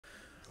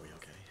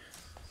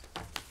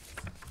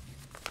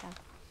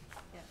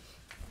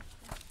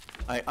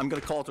I'm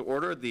going to call to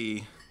order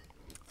the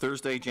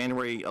Thursday,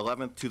 January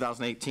 11th,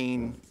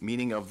 2018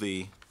 meeting of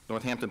the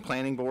Northampton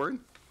Planning Board.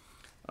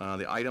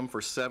 The item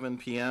for 7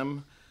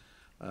 p.m.,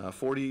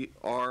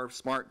 40R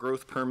Smart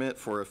Growth Permit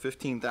for a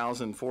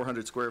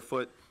 15,400 square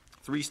foot,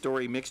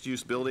 3-story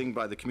mixed-use building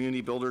by the Community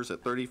Builders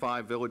at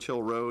 35 Village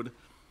Hill Road,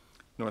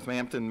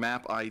 Northampton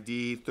map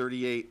ID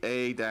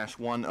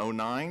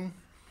 38A-109.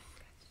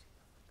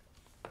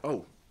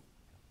 Oh,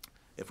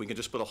 if we could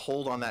just put a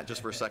hold on that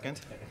just for a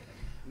second.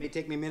 It may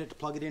take me a minute to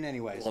plug it in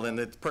anyway. Well, then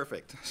it's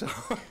perfect. So,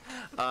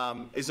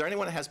 is there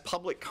anyone that has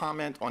public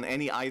comment on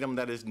any item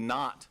that is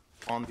not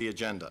on the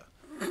agenda?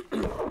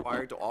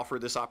 Required to offer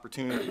this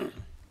opportunity.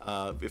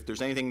 If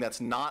there's anything that's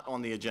not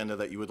on the agenda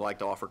that you would like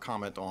to offer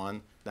comment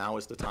on, now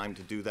is the time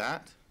to do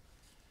that.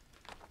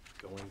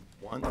 Going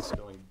once,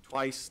 going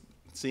twice,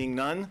 seeing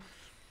none.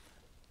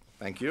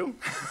 Thank you.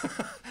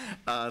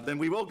 Then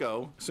we will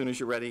go, as soon as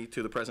you're ready,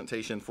 to the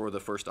presentation for the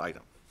first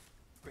item.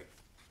 Great.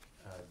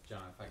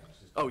 John, if I can just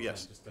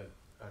yes. Just a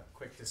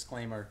quick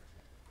disclaimer.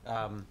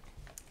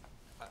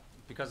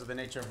 Because of the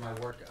nature of my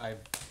work, I've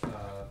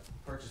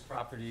purchased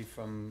property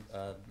from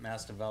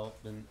Mass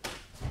Development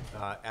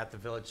at the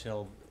Village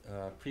Hill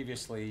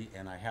previously,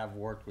 and I have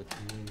worked with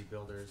community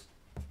builders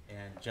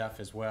and Jeff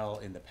as well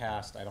in the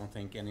past. I don't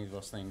think any of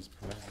those things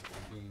prevent me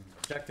from being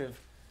objective.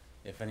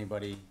 If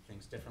anybody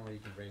thinks differently, you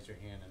can raise your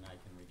hand and I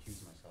can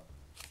recuse myself.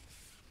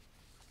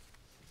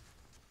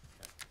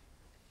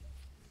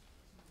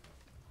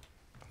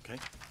 Okay.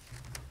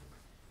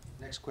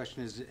 Next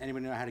question is, does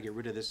anybody know how to get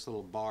rid of this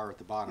little bar at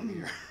the bottom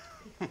here?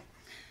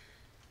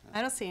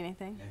 I don't see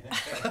anything.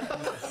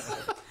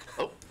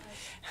 Oh,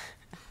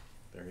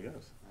 there he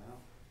goes.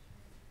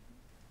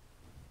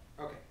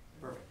 Okay,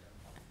 perfect.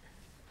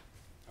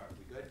 All right,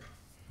 we good?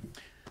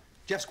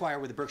 Jeff Squire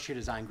with the Berkshire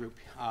Design Group,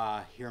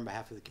 here on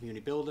behalf of the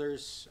community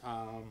builders.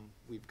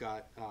 We've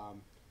got a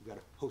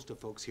host of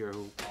folks here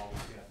who I'll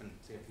get up and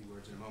say a few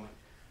words in a moment.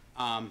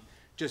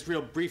 Just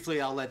real briefly,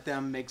 I'll let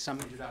them make some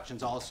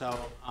introductions also.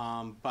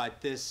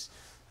 But this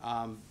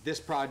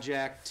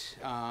project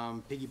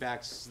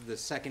piggybacks the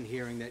second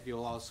hearing that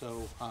you'll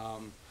also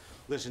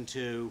listen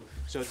to.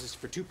 So this is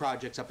for 2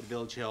 projects up at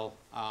Village Hill.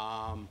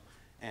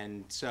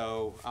 And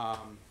so, I'll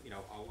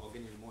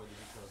get into more of the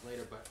details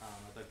later, but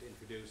I'd like to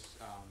introduce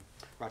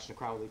Rachna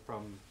Crowley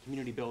from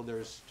Community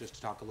Builders, just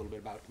to talk a little bit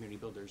about Community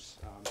Builders.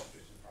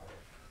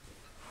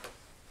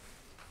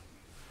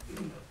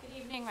 Good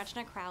evening,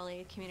 Rachna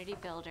Crowley, Community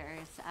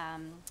Builders,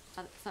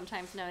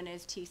 sometimes known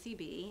as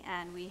TCB,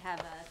 and we have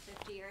a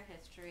 50-year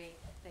history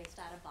based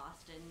out of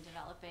Boston,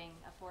 developing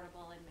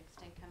affordable and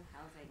mixed-income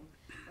housing.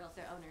 We're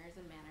also owners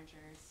and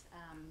managers.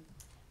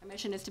 Our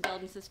mission is to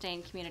build and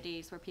sustain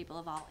communities where people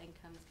of all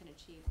incomes can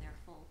achieve their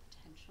full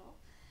potential.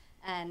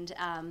 And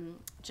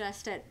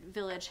just at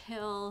Village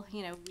Hill,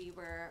 we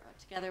were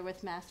together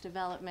with Mass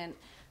Development,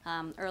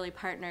 early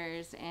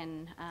partners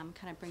in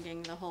kind of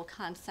bringing the whole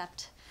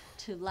concept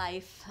to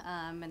life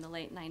in the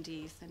late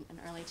 90s and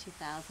early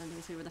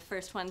 2000s. We were the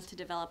first ones to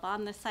develop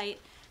on the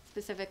site,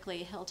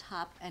 specifically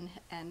Hilltop and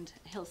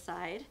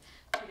Hillside,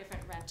 2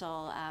 different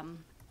rental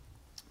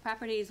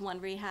properties,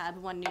 1 rehab,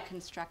 1 new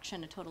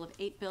construction, a total of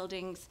 8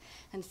 buildings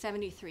and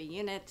 73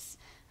 units,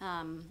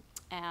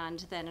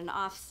 and then an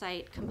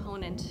off-site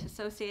component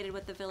associated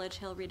with the Village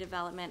Hill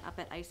redevelopment up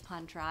at Ice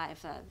Pond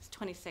Drive, a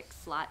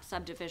 26-lot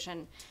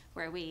subdivision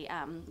where we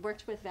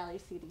worked with Valley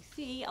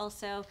CDC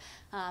also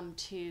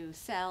to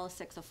sell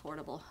 6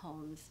 affordable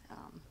homes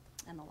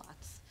in the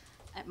lots,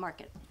 at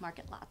market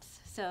lots.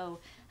 So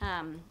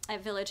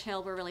at Village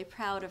Hill, we're really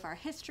proud of our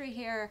history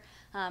here,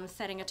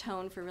 setting a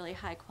tone for really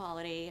high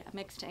quality,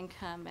 mixed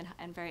income,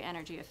 and very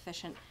energy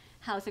efficient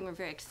housing. We're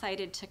very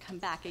excited to come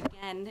back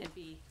again and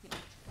be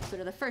sort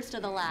of the first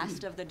of the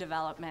last of the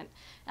development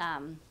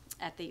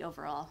at the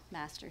overall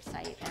master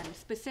site. And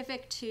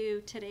specific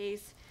to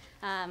today's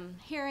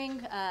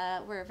hearing,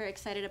 we're very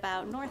excited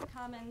about North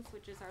Commons,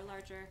 which is our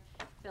larger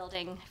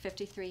building,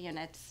 53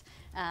 units,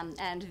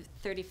 and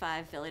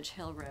 35 Village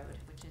Hill Road,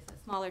 which is a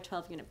smaller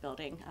 12-unit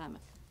building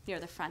near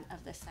the front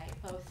of the site.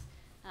 Both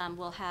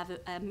will have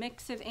a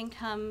mix of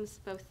incomes,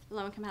 both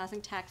low-income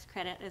housing tax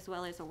credit as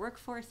well as a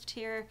workforce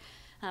tier.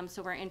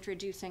 So we're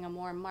introducing a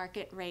more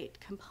market rate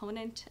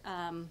component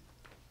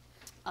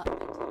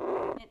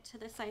to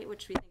the site,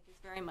 which we think is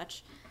very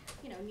much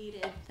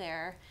needed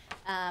there.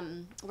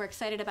 We're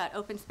excited about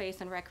open space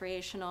and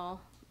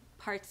recreational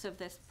parts of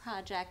this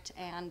project,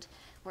 and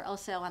we're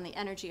also on the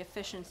energy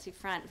efficiency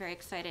front very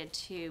excited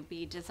to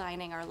be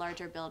designing our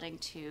larger building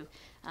to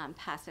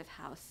passive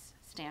house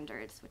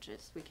standards, which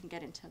is, we can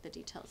get into the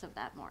details of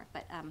that more,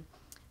 but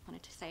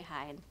wanted to say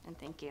hi and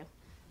thank you.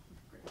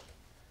 Great.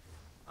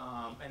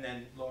 And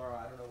then Laura,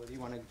 I don't know whether you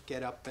want to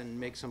get up and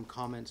make some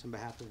comments on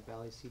behalf of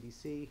Valley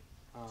CDC.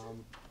 Hi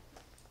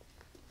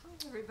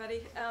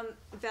everybody.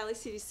 Valley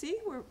CDC,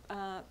 we're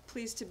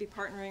pleased to be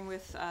partnering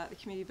with the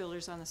community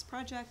builders on this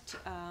project.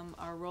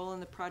 Our role in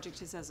the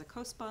project is as a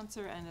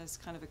co-sponsor and as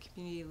kind of a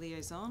community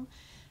liaison.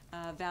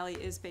 Valley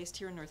is based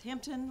here in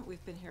Northampton.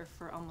 We've been here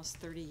for almost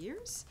 30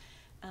 years.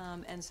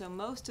 And so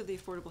most of the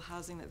affordable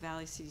housing that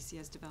Valley CDC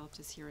has developed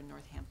is here in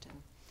Northampton.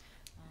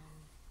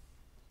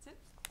 That's it.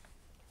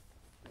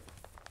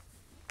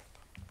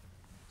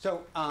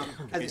 So,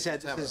 as I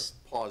said, Have this a is,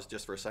 pause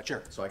just for a second.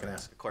 Sure. So I can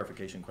ask a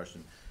clarification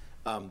question.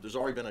 There's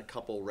already been a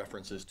couple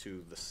references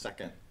to the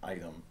second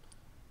item,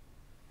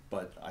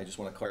 but I just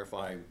want to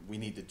clarify, we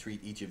need to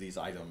treat each of these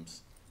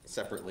items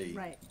separately.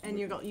 Right, and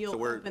you'll So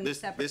we're, open the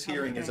this separate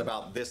hearing public is hearing.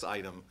 about this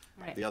item.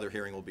 Right. The other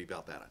hearing will be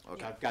about that.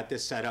 Okay. I've got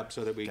this set up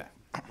so that we Okay.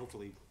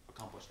 hopefully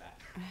accomplish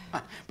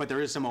that. But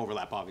there is some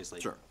overlap,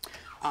 obviously. Sure.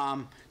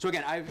 So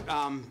again,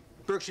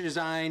 Berkshire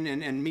Design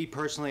and me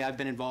personally, I've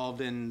been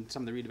involved in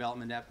some of the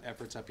redevelopment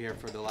efforts up here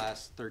for the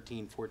last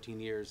 13, 14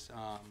 years.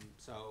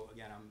 So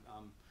again,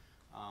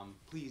 I'm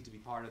pleased to be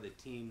part of the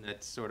team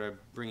that's sort of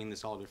bringing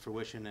this all to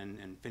fruition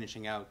and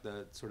finishing out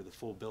the sort of the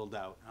full build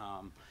out.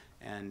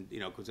 And, you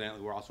know,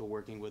 coincidentally, we're also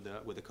working with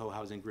a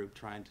co-housing group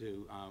trying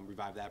to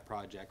revive that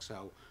project.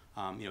 So,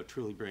 you know,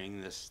 truly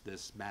bringing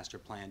this master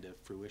plan to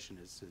fruition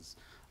is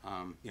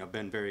you know,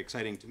 been very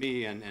exciting to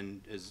me,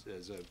 and as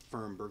a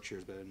firm,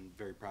 Berkshire's been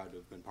very proud to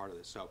have been part of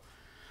this. So,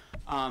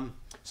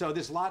 so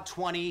this lot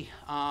 20,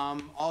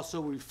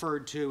 also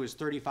referred to as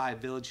 35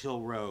 Village Hill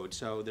Road.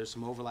 So there's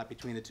some overlap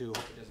between the two. Hope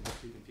it doesn't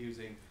get too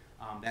confusing.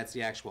 That's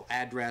the actual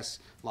address.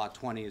 Lot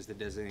 20 is the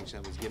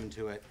designation that was given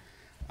to it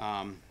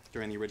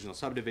during the original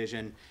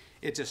subdivision.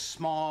 It's a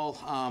small,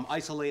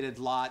 isolated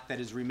lot that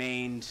has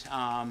remained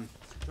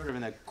sort of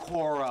in the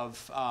core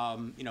of,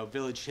 you know,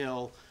 Village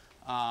Hill.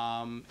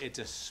 It's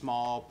a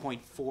small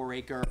 0.4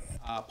 acre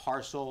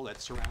parcel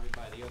that's surrounded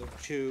by the other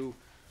two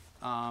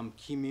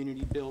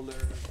community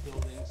buildings.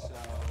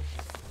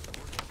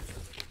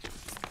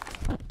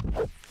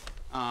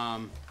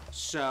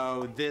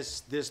 So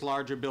this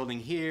larger building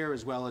here,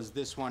 as well as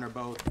this one, are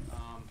both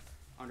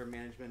under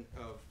management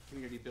of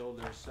community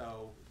builders,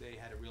 so they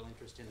had a real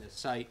interest in this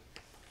site.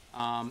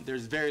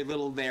 There's very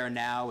little there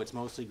now. It's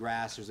mostly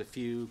grass. There's a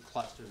few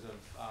clusters of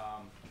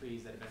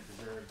trees that have been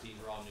preserved.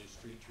 These are all new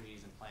street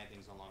trees and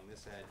plantings along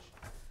this edge.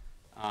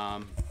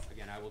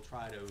 Again, I will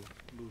try to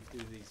move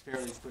through these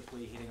fairly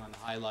quickly, hitting on the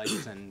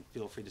highlights, and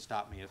feel free to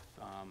stop me if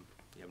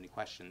you have any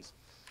questions.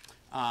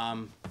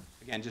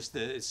 Again, just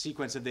the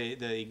sequence of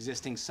the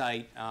existing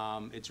site,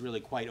 it's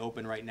really quite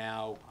open right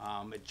now.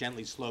 It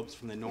gently slopes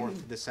from the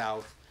north to the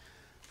south.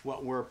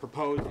 What we're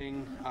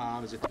proposing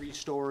is a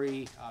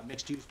 3-story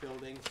mixed-use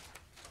building.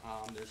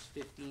 There's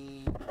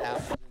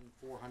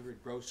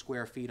 15,400 gross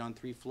square feet on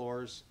 3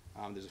 floors.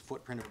 There's a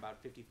footprint of about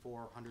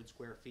 5,400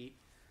 square feet.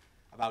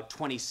 About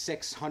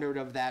 2,600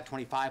 of that,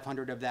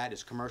 2,500 of that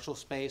is commercial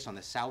space on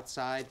the south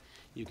side.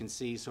 You can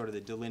see sort of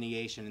the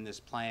delineation in this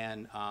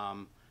plan.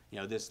 You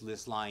know,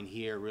 this line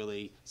here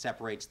really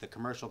separates the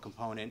commercial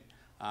component.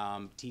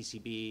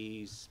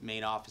 TCB's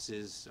main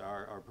offices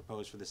are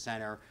proposed for the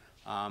center,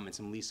 and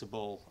some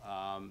leasable,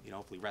 you know,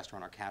 hopefully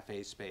restaurant or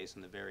cafe space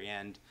on the very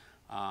end.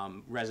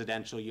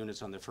 Residential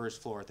units on the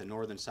first floor at the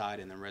northern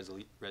side, and then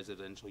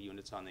residential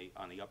units on the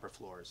upper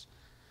floors.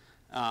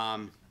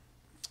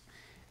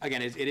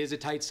 Again, it is a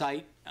tight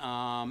site,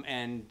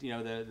 and you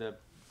know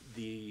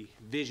the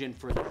vision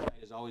for the site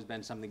has always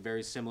been something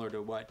very similar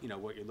to what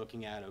you're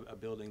looking at, a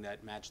building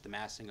that matched the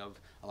massing of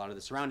a lot of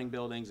the surrounding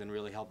buildings and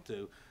really helped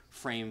to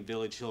frame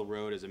Village Hill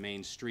Road as a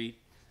main street.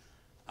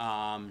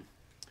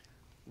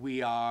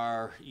 We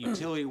are,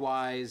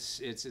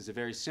 utility-wise, it's a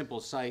very simple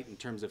site in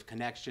terms of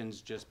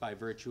connections, just by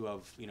virtue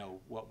of, you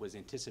know, what was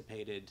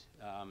anticipated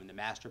in the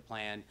master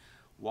plan.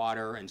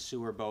 Water and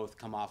sewer both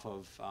come off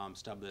of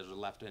stub that are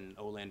left in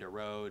Olander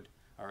Road,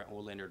 or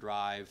Olander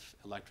Drive.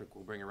 Electric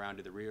will bring around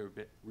to the rear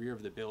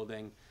of the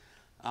building.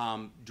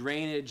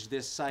 Drainage,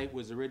 this site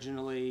was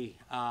originally,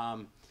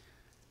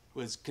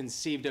 was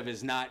conceived of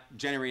as not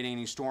generating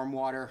any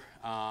stormwater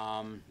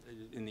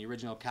in the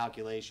original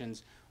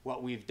calculations.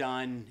 What we've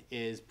done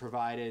is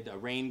provided a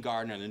rain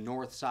garden on the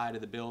north side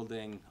of the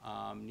building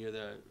near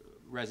the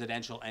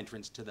residential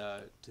entrance to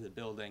the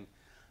building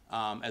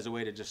as a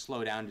way to just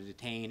slow down to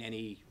detain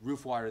any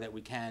roof water that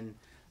we can.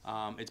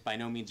 It's by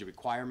no means a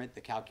requirement.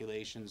 The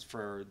calculations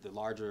for the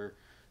larger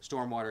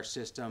stormwater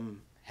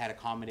system had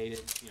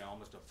accommodated, you know,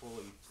 almost a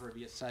fully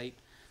impervious site.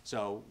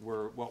 So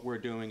what we're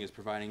doing is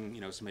providing,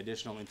 you know, some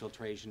additional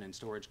infiltration and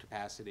storage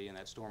capacity in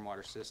that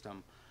stormwater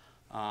system,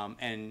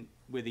 and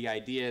with the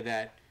idea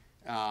that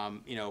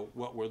you know,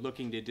 what we're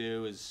looking to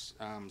do is,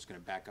 I'm just going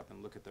to back up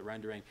and look at the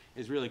rendering,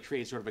 is really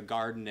create sort of a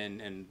garden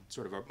and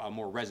sort of a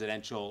more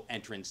residential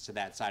entrance to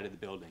that side of the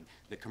building.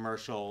 The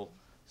commercial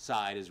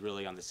side is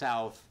really on the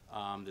south.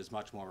 There's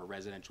much more of a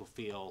residential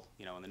feel,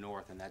 you know, in the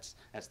north, and that's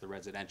the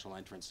residential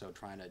entrance. So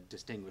trying to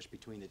distinguish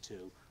between the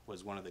two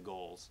was one of the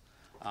goals.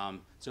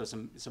 So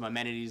some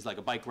amenities like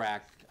a bike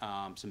rack,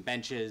 some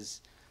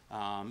benches,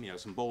 you know,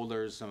 some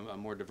boulders, a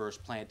more diverse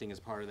planting as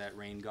part of that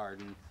rain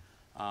garden.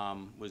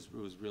 Was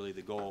really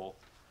the goal.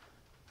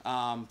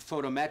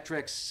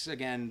 Photometrics,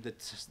 again,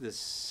 the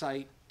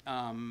site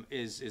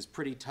is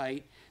pretty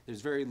tight.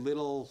 There's very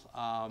little,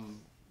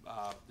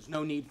 there's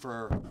no need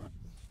for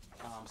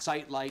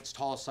site lights,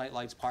 tall site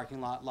lights,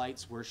 parking lot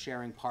lights. We're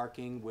sharing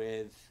parking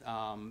with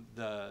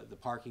the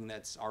parking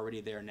that's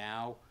already there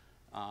now.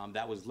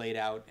 That was laid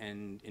out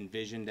and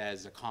envisioned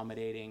as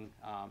accommodating,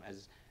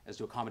 as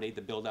to accommodate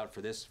the build-out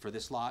for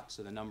this lot.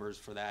 So the numbers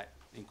for that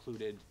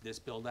included this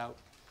build-out.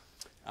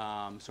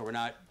 So we're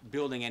not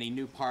building any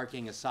new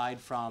parking aside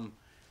from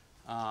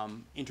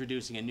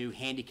introducing a new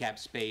handicap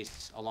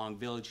space along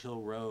Village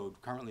Hill Road.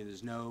 Currently,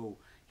 there's no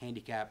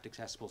handicapped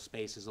accessible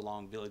spaces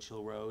along Village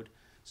Hill Road.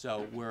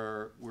 So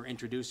we're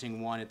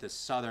introducing one at the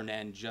southern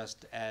end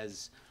just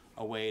as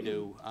a way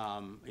to,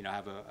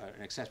 have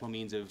an accessible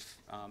means of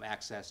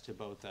access to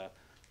both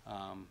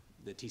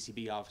the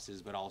TCB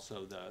offices, but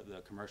also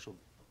the commercial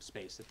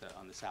space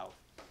on the south.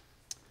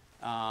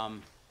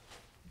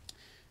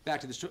 Back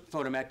to the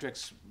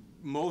photometrics,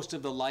 most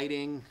of the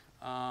lighting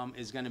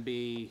is going to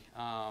be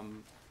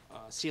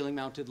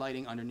ceiling-mounted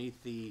lighting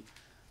underneath the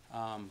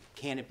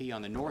canopy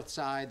on the north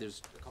side.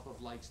 There's a couple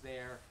of lights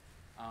there.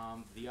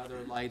 The other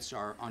lights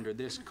are under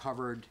this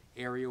covered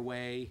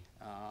areaway,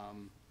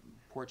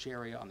 porch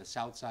area on the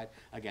south side.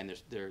 Again,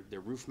 they're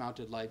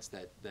roof-mounted lights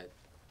that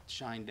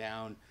shine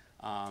down.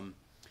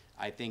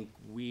 I think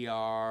we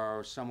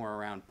are somewhere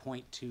around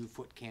 0.2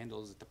 foot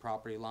candles at the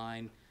property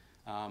line.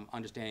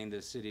 Understanding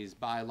the city's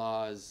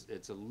bylaws,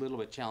 it's a little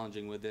bit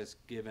challenging with this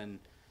given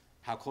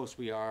how close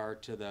we are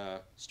to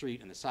the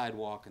street and the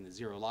sidewalk and the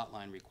zero lot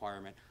line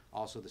requirement.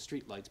 Also, the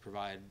street lights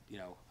provide,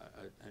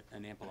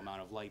 an ample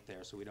amount of light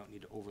there, so we don't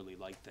need to overly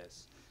light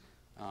this.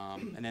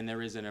 And then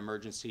there is an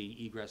emergency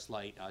egress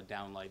light,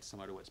 down light,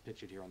 similar to what's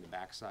pictured here on the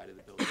back side of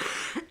the building.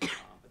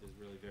 But there's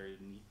really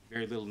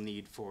very little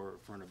need for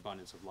an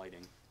abundance of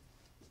lighting.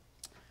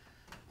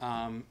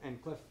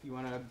 And Cliff, you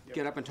want to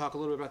get up and talk a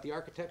little bit about the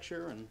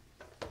architecture and?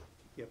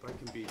 Yep, I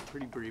can be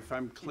pretty brief.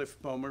 I'm Cliff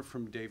Bomer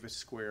from Davis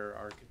Square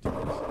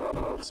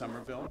Architects,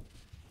 Somerville,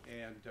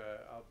 and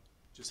I'll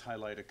just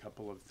highlight a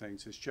couple of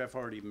things. As Jeff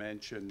already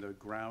mentioned, the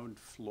ground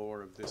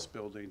floor of this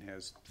building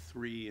has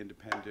 3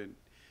 independent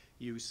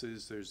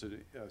uses. There's a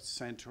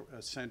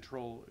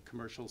central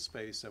commercial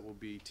space that will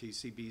be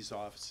TCB's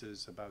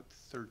offices, about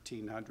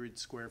 1,300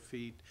 square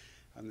feet.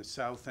 On the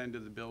south end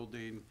of the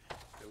building,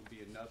 there will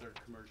be another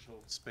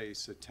commercial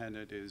space. The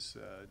tenant is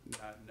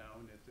not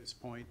known at this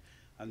point.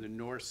 On the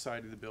north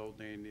side of the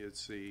building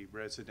is the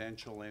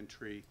residential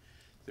entry.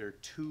 There are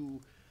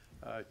two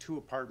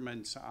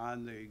apartments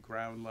on the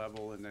ground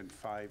level and then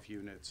 5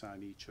 units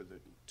on each of the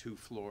 2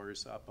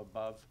 floors up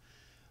above.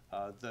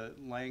 The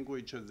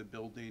language of the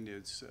building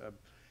is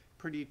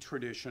pretty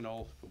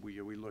traditional.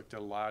 We looked at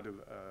a lot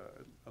of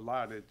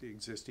the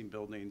existing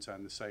buildings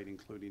on the site,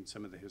 including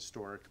some of the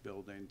historic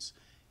buildings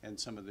and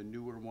some of the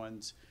newer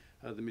ones.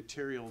 The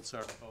materials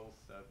are both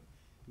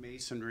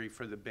masonry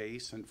for the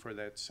base and for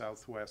that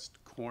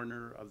southwest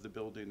corner of the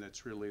building.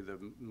 That's really the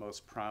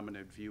most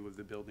prominent view of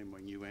the building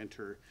when you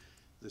enter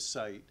the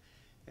site,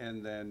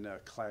 and then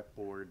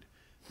clapboard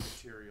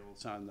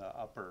materials on the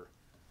upper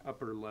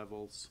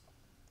levels.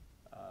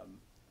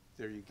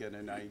 There you get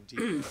an idea,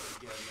 again,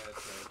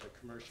 that the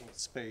commercial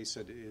space,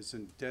 it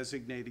isn't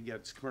designated yet.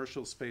 It's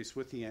commercial space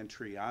with the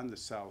entry on the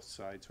south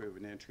side. So we have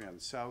an entry on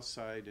the south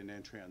side, an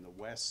entry on the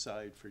west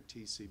side for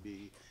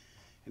TCB,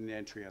 and an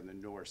entry on the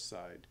north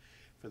side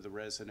for the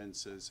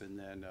residences, and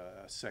then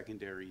a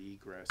secondary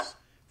egress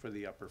for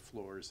the upper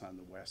floors on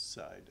the west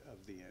side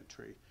of the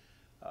entry.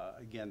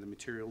 Again, the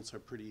materials are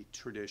pretty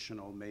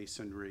traditional,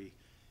 masonry,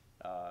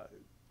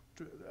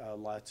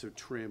 lots of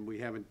trim. We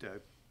haven't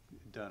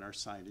done our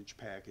signage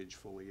package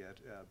fully yet,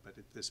 but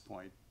at this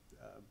point,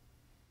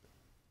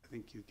 I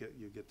think you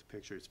get the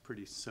picture. It's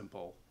pretty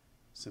simple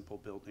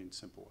building,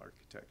 simple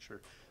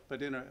architecture.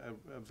 But in a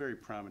very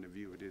prominent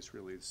view, it is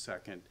really the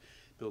second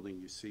building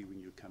you see when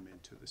you come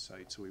into the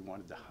site. So we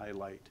wanted to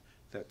highlight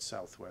that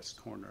southwest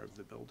corner of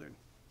the building.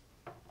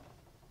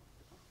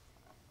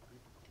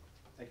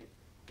 Thank you.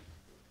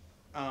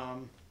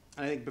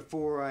 I think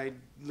before I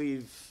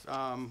leave,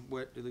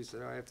 what at least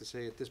I have to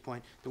say at this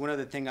point, the one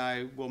other thing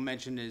I will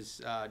mention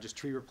is just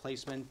tree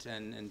replacement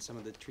and some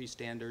of the tree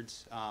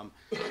standards.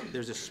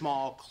 There's a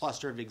small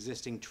cluster of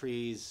existing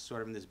trees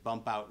sort of in this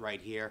bump out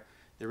right here.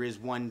 There is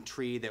one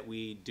tree that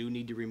we do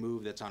need to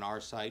remove that's on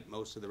our site.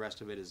 Most of the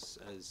rest of it is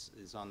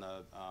on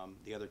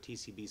the other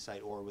TCB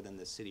site or within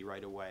the city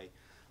right away.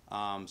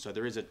 So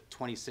there is a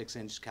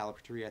 26-inch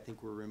caliper tree I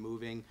think we're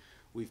removing.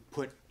 We've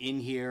put in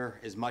here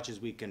as much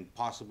as we can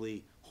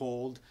possibly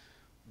hold.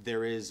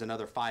 There is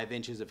another 5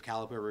 inches of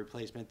caliper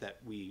replacement that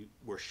we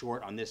were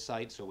short on this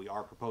site, so we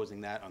are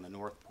proposing that on the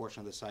north portion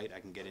of the site. I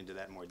can get into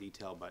that in more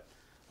detail, but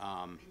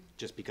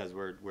just because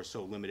we're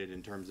so limited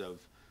in terms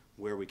of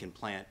where we can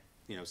plant,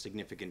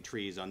 significant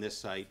trees on this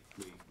site,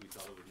 we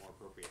felt it was more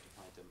appropriate to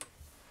plant them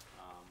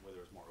where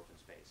there was more open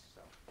space.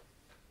 So,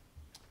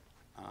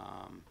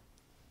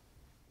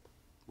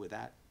 with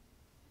that,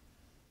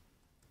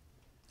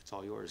 it's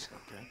all yours.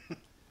 Okay.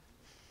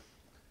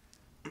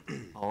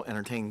 I'll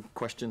entertain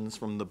questions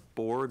from the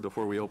board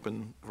before we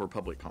open for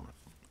public comment.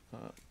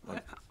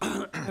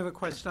 I have a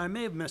question. I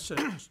may have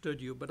misunderstood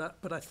you, but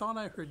I thought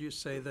I heard you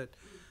say that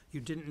you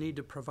didn't need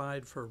to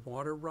provide for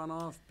water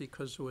runoff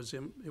because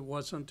it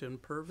wasn't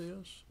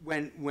impervious?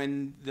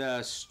 When the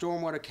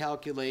stormwater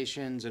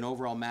calculations and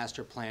overall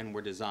master plan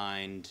were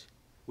designed,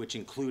 which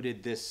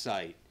included this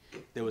site,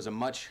 there was a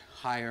much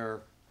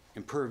higher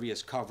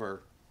impervious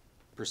cover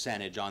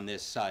percentage on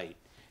this site,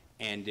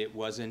 and it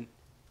wasn't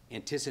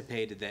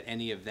anticipated that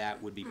any of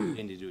that would be put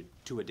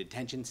into a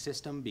detention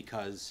system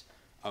because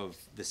of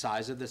the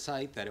size of the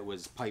site, that it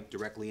was piped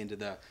directly into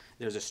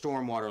there's a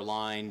stormwater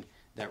line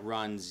that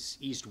runs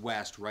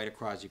east-west right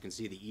across. You can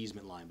see the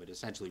easement line, but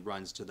essentially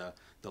runs to the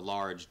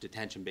large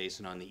detention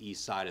basin on the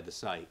east side of the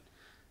site.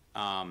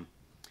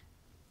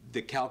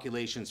 The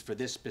calculations for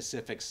this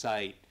specific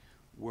site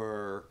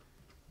were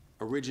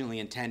originally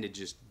intended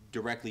to just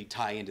directly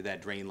tie into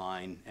that drain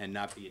line and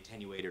not be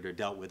attenuated or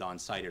dealt with on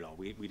site at all.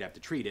 We'd have to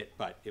treat it,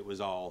 but it was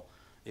all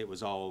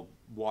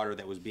water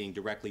that was being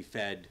directly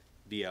fed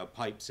via a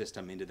pipe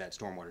system into that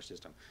stormwater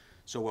system.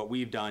 So what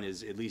we've done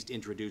is at least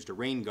introduced a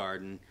rain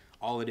garden.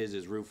 All it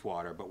is roof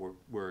water, but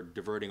we're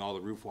diverting all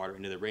the roof water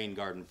into the rain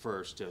garden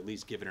first to at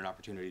least give it an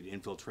opportunity to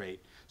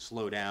infiltrate,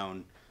 slow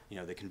down,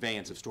 the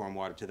conveyance of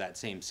stormwater to that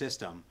same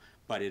system,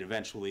 but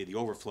eventually the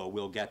overflow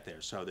will get there.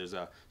 So there's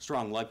a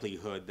strong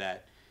likelihood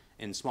that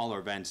in smaller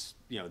events,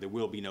 there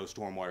will be no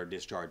stormwater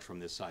discharge from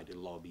this site.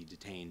 It'll all be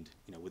detained,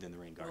 within the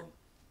rain garden.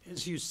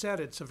 As you said,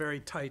 it's a very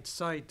tight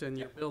site, and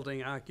your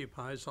building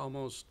occupies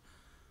almost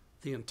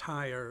the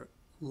entire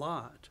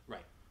lot.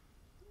 Right.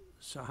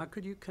 So how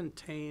could you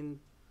contain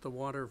the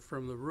water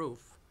from the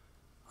roof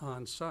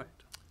on site?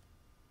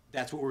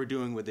 That's what we're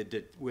doing with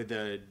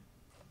the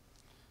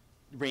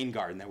rain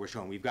garden that we're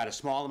showing. We've got a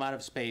small amount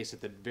of space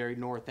at the very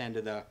north end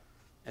of the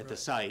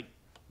site,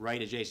 right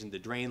adjacent. The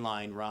drain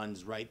line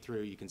runs right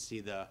through. You can see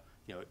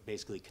it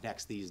basically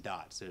connects these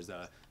dots. There's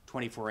a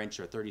 24-inch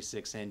or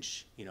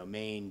 36-inch,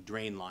 main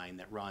drain line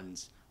that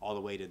runs all the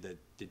way to the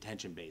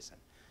detention basin.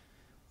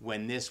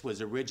 When this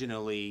was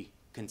originally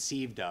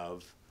conceived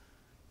of,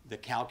 the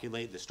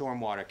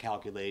stormwater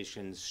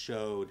calculations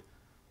showed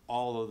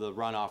all of the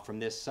runoff from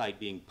this site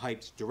being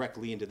piped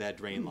directly into that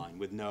drain line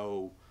with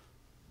no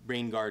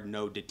rain garden,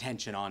 no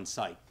detention on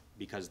site,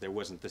 because there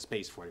wasn't the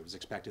space for it. It was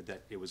expected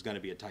that it was going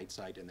to be a tight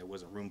site and there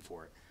wasn't room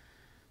for it.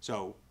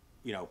 So,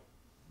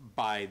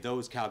 by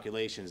those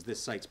calculations, this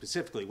site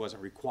specifically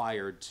wasn't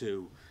required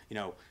to,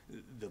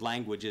 the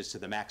language is to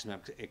the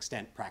maximum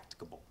extent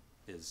practicable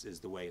is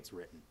the way it's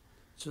written.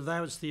 So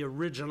that was the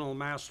original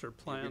master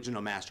plan? The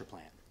original master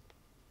plan.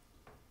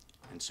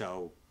 And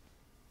so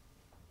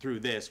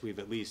through this, we've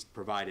at least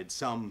provided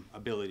some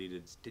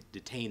ability to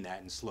detain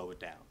that and slow it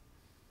down,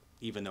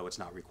 even though it's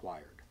not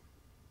required.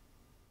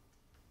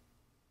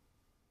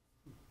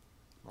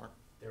 Mark?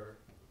 There are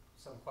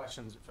some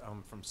questions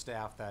from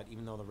staff that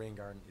even though the rain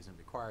garden isn't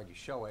required, you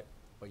show it,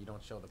 but you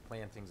don't show the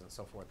plantings and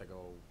so forth that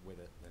go with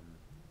it, and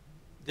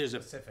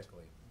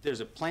specifically.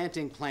 There's a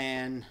planting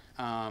plan.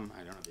 I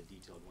don't have the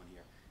detailed one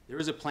here. There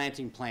is a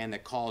planting plan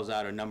that calls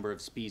out a number of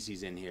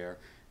species in here.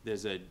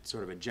 There's a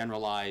sort of a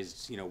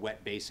generalized,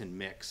 wet basin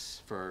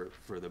mix for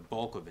the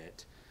bulk of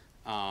it.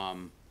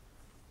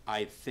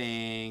 I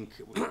think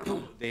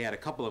they had a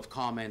couple of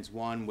comments.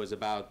 One was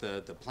about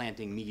the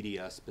planting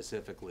media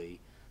specifically.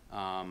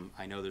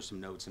 I know there's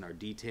some notes in our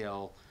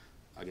detail.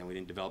 Again, we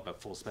didn't develop a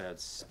full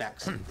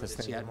specs for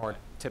this yet. More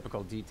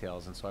typical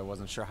details, and so I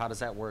wasn't sure. How does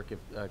that work, if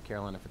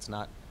Carolyn, if it's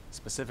not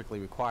specifically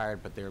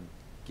required, but they're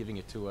giving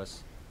it to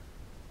us?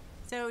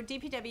 So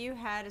DPW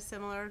had a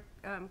similar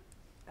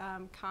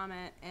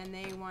comment, and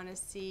they want to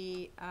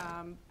see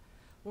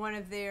one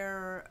of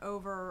their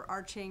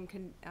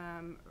overarching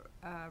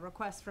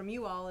requests from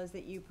you all is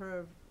that you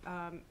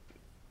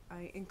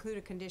include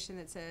a condition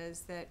that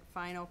says that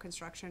final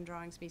construction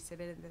drawings be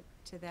submitted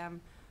to them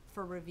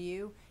for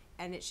review,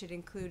 and it should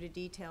include a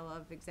detail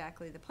of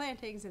exactly the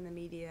plantings and the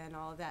media and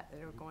all of that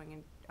are going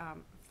in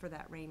for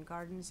that rain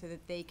garden, so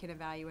that they can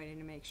evaluate it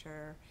and make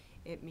sure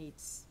it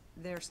meets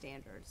their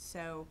standards.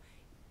 So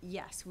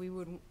yes, we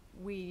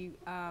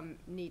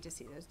need to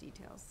see those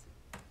details.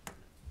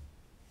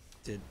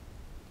 Did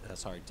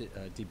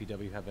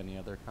DPW have any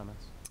other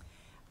comments?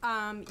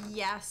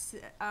 Yes,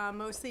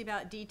 mostly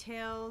about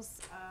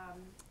details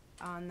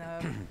on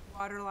the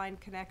water line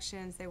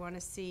connections. They want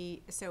to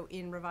see, so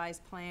in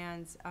revised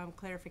plans,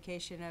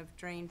 clarification of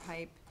drain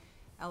pipe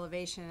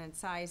elevation and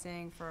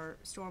sizing for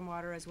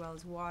stormwater as well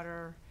as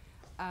water.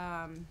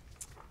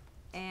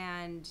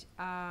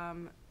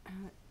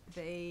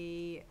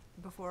 They,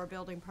 before a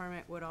building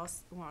permit, would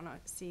also want to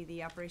see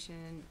the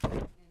operation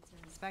and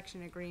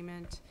inspection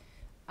agreement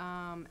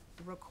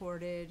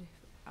recorded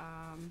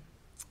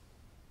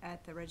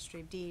at the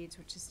Registry of Deeds,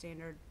 which is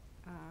standard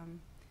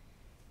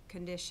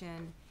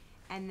condition.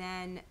 And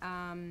then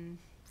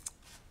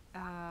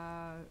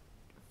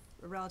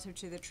relative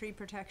to the tree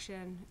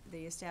protection,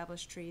 the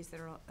established trees that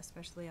are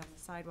especially on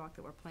the sidewalk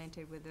that were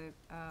planted with the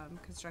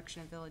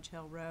construction of Village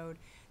Hill Road,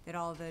 that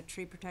all of the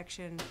tree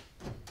protection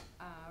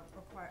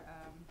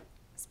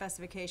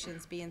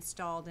specifications be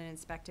installed and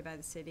inspected by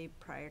the city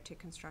prior to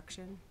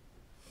construction.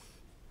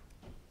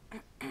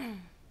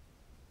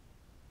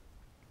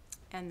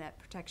 and that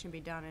protection be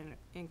done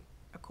in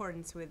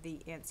accordance with the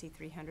ANSI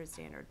 300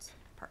 standards,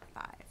 Part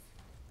 5.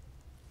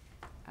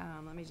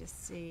 Let me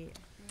just see.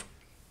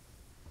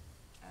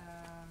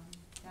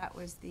 That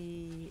was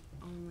the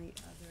only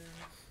other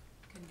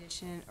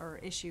condition or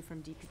issue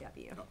from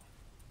DPW.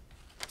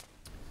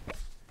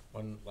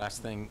 One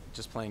last thing,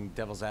 just playing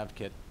devil's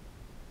advocate,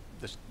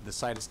 the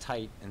site is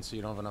tight, and so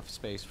you don't have enough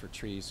space for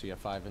trees, so you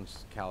have 5-inch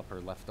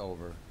caliper left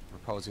over,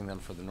 proposing them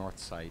for the north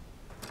site.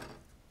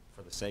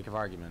 For the sake of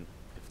argument,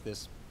 if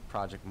this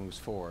project moves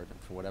forward, and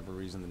for whatever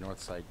reason the north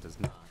site does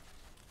not,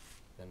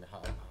 then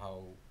how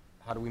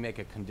do we make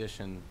a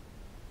condition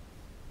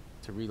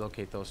to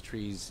relocate those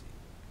trees,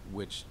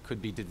 which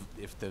could be,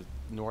 if the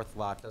north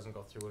lot doesn't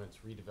go through and it's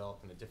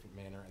redeveloped in a different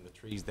manner, and the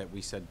trees that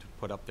we said to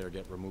put up there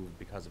get removed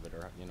because of it,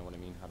 or, you know what I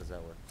mean? How does that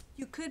work?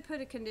 You could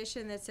put a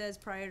condition that says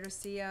prior to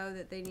CO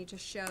that they need to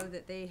show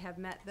that they have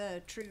met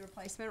the tree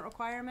replacement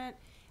requirement.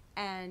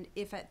 And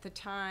if at the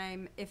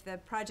time, if the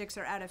projects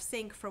are out of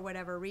sync for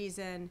whatever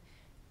reason,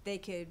 they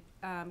could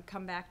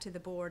come back to the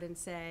board and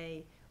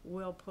say,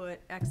 we'll put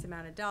X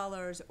amount of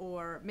dollars,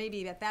 or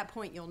maybe at that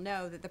point you'll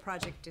know that the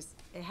project it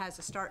has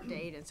a start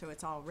date, and so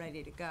it's all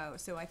ready to go.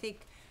 So I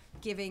think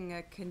giving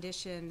a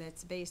condition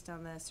that's based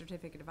on the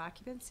certificate of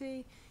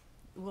occupancy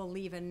will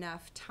leave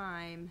enough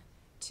time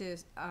to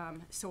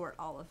sort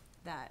all of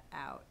that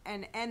out.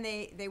 And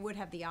they would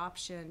have the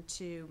option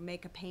to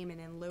make a payment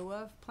in lieu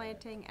of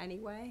planting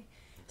anyway.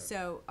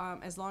 So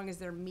as long as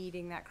they're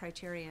meeting that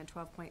criteria in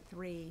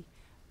 12.3,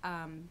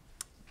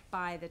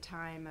 by the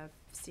time of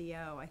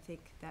CO, I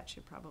think that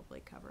should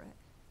probably cover it.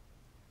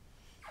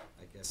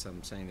 I guess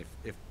I'm saying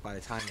if by the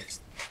time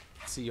it's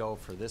CO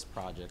for this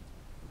project,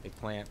 they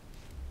plant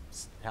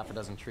half a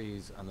dozen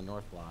trees on the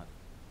north lot,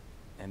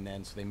 and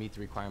then so they meet the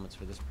requirements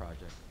for this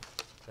project,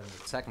 then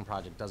the second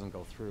project doesn't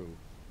go through,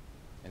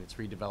 and it's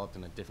redeveloped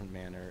in a different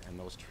manner, and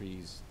those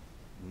trees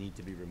need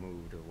to be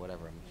removed or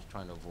whatever. I'm just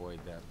trying to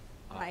avoid that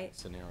Right.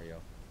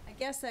 scenario. I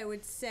guess I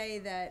would say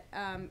that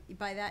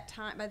by the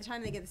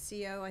time they get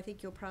the CO, I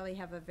think you'll probably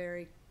have a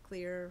very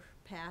clear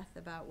path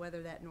about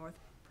whether that north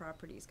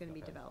property is going to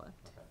be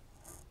developed.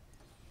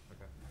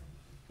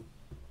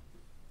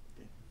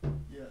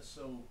 Yeah,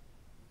 so,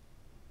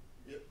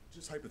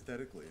 just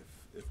hypothetically,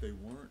 if they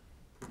weren't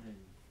putting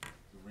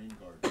the rain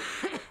garden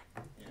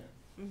in,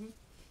 Mm-hmm.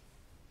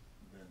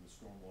 then the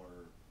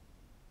stormwater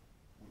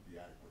would be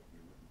adequate, we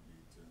wouldn't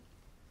need to.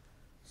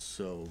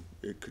 So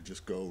it could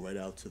just go right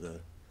out to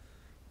the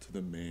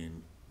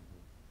main.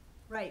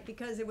 Right,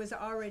 because it was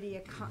already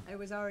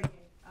accommodated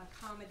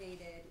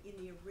in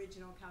the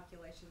original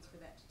calculations for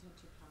that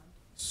detention pond.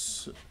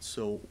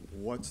 So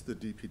what's the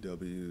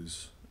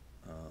DPW's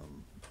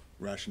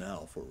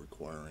rationale for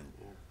requiring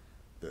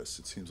this?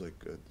 It seems like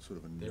a sort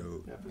of a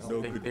no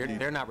good deed.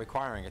 They're not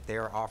requiring it,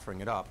 they're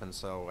offering it up, and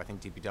so I think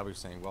DPW is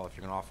saying, well, if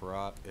you're gonna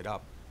offer it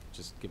up,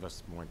 just give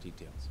us more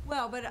details.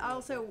 Well, but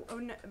also,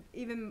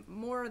 even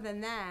more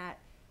than that,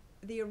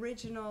 the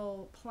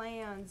original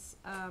plans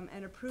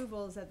and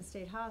approvals at the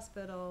state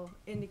hospital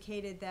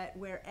indicated that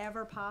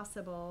wherever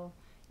possible,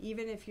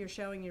 even if you're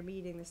showing you're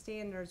meeting the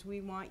standards,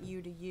 we want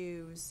you to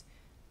use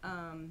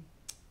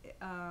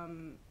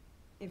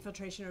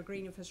infiltration or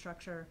green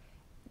infrastructure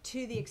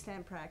to the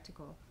extent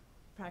practicable.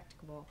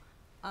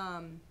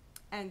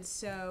 And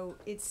so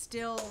it's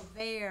still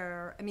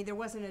there. I mean, there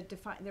wasn't a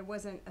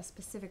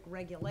specific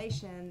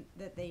regulation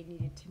that they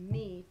needed to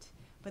meet,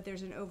 but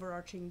there's an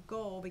overarching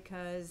goal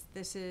because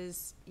this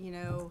is,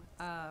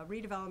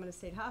 redevelopment of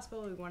state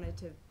hospital. We wanted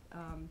to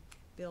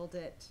build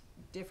it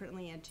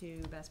differently and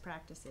to best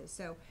practices.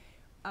 So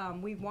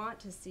we want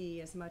to see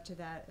as much of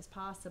that as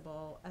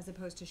possible, as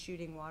opposed to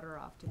shooting water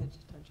off to the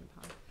detention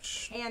pond.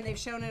 And they've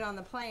shown it on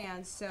the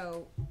plans,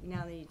 so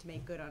now they need to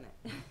make good on it.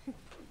 It's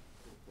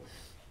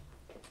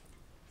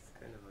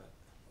kind of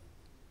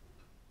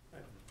I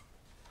don't know.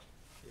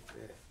 If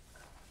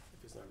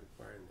it's not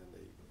required, then they.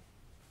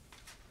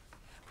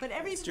 But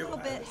every Still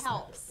little bit has that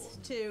helps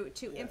to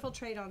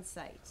infiltrate on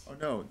site.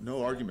 Oh,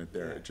 no argument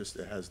there. It just,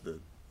 it has the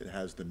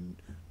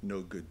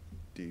no good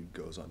deed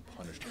goes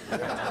unpunished.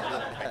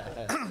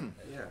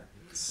 Yeah.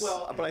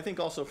 Well, but I think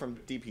also from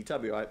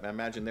DPW, I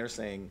imagine they're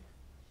saying,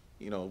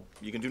 you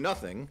can do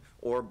nothing,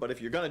 but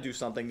if you're gonna do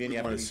something, then you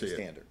have to wanna meet the see it.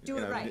 standard. Do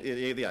it right.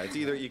 Yeah, it's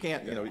either, you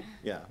can't,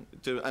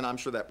 and I'm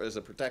sure that is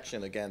a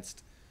protection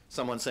against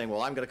someone saying,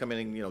 well, I'm gonna come in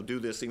and, do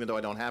this even though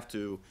I don't have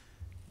to,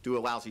 do a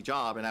lousy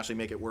job and actually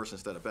make it worse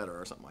instead of better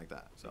or something like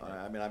that. So,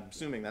 I mean, I'm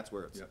assuming that's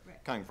where it's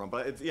Yep. coming from,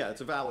 but it's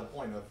a valid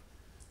point of,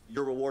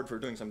 your reward for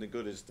doing something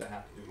good is to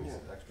have to do these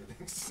extra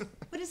things.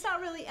 But it's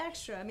not really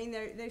extra. I mean,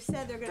 they've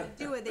said they're gonna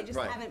do it, they just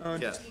Right. haven't put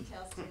the Yes.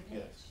 details to the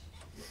page.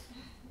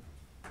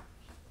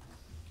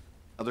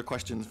 Other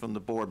questions from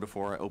the board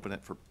before I open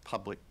it for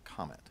public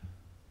comment?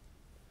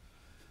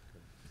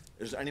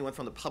 Is there anyone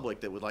from the public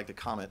that would like to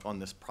comment on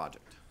this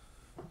project?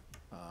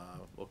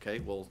 Okay,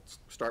 we'll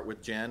start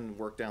with Jen,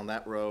 work down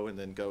that row, and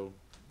then go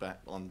back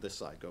on this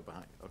side, go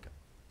behind, okay.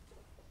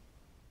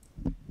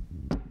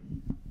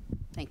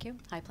 Thank you.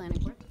 Hi, Planning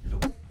Board.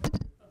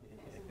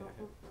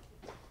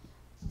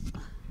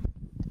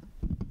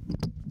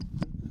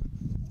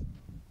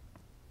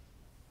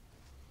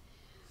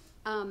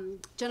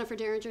 Jennifer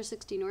Derringer,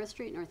 60 North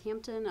Street,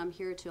 Northampton. I'm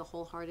here to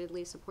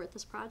wholeheartedly support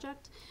this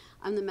project.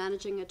 I'm the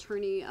managing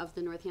attorney of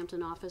the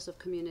Northampton Office of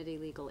Community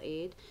Legal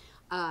Aid.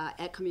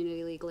 At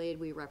Community Legal Aid,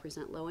 we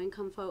represent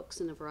low-income folks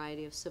in a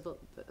variety of civil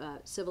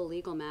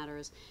legal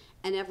matters.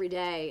 And every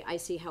day, I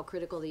see how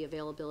critical the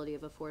availability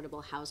of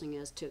affordable housing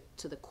is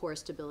to the core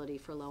stability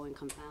for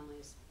low-income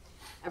families.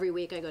 Every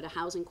week, I go to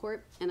housing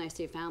court, and I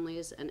see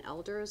families and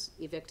elders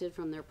evicted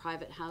from their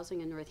private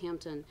housing in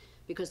Northampton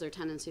because their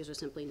tenancies are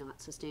simply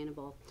not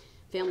sustainable.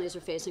 Families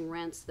are facing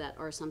rents that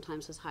are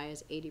sometimes as high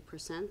as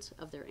 80%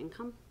 of their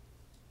income.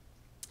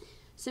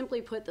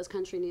 Simply put, this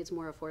country needs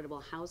more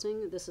affordable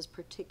housing. This is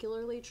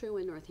particularly true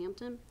in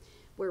Northampton,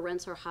 where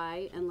rents are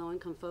high and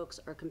low-income folks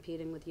are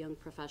competing with young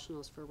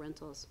professionals for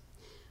rentals.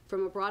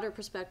 From a broader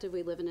perspective,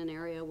 we live in an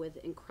area with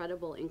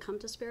incredible income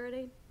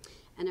disparity,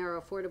 and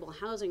our affordable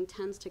housing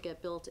tends to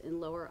get built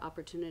in lower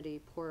opportunity,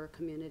 poorer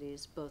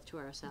communities, both to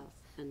our south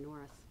and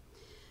north.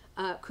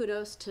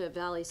 Kudos to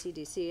Valley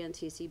CDC and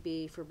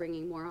TCB for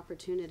bringing more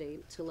opportunity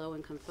to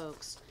low-income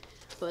folks,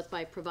 both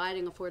by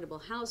providing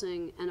affordable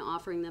housing and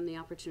offering them the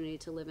opportunity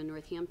to live in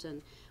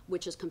Northampton,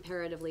 which is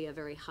comparatively a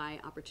very high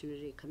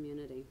opportunity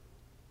community.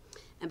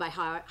 And by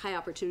high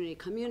opportunity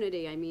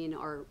community, I mean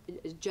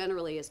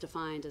generally is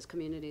defined as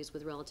communities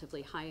with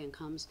relatively high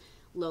incomes,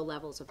 low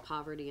levels of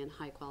poverty, and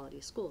high quality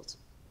schools.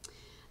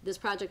 This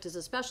project is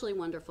especially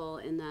wonderful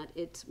in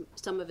that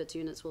some of its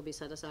units will be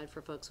set aside for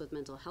folks with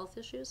mental health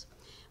issues,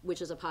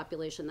 which is a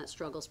population that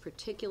struggles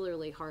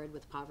particularly hard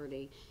with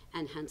poverty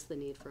and hence the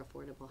need for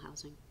affordable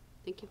housing.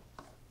 Thank you.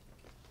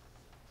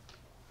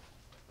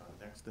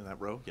 Next in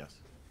that row, yes.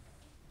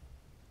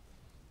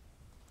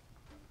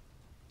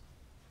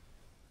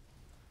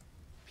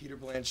 Peter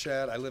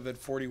Blanchett. I live at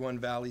 41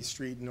 Valley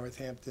Street in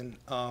Northampton.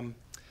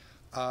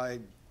 I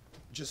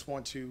just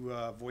want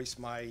to voice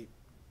my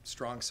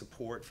strong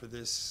support for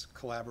this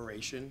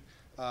collaboration.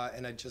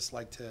 And I'd just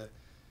like to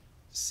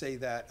say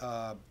that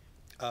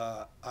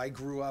I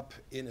grew up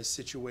in a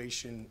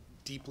situation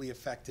deeply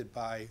affected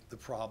by the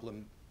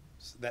problem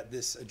that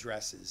this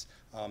addresses.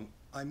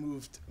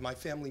 My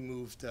family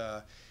moved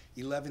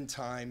 11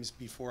 times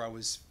before I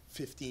was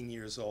 15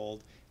 years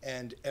old,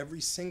 and every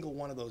single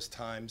one of those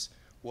times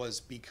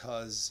was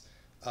because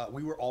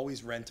we were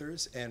always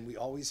renters, and we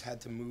always had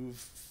to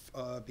move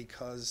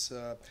because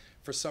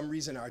for some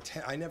reason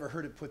I never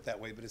heard it put that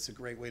way, but it's a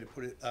great way to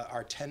put it,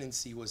 our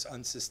tenancy was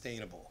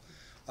unsustainable.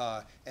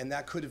 And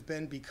that could have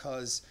been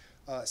because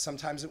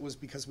sometimes it was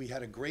because we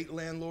had a great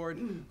landlord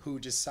who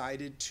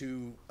decided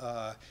to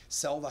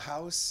sell the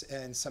house,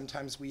 and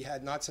sometimes we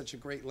had not such a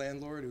great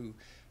landlord who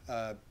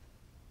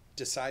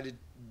decided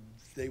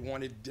they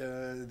wanted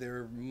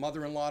their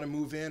mother-in-law to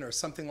move in or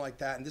something like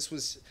that. And this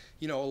was,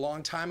 a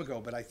long time ago,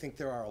 but I think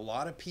there are a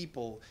lot of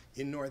people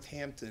in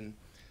Northampton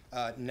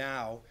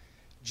now,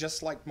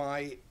 just like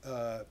my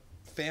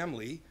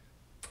family,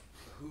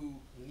 who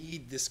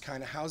need this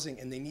kind of housing,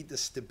 and they need the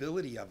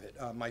stability of it.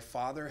 My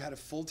father had a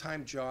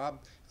full-time job.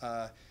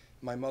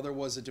 My mother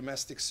was a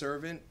domestic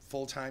servant,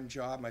 full-time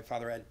job. My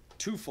father had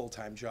 2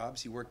 full-time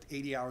jobs. He worked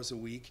 80 hours a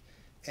week.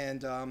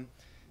 And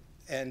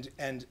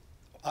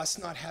us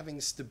not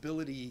having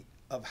stability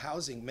of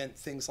housing meant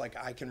things like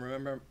I can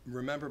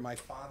remember my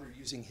father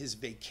using his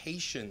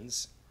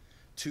vacations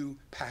to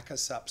pack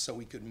us up so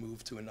we could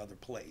move to another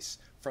place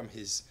from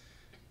his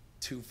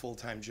 2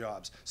 full-time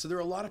jobs. So there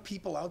are a lot of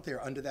people out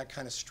there under that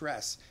kind of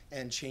stress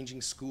and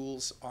changing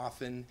schools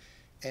often,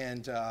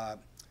 and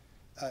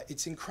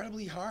it's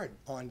incredibly hard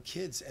on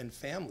kids and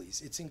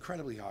families. It's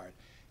incredibly hard.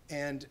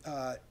 And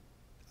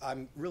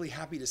I'm really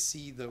happy to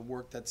see the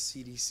work that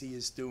CDC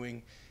is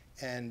doing,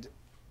 and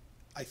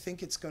I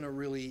think it's going to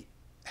really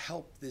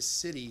help this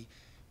city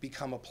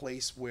become a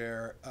place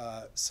where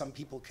some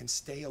people can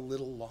stay a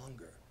little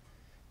longer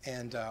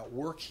and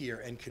work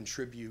here and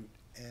contribute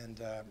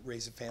and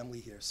raise a family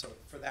here. So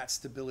for that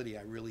stability,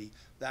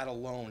 that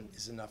alone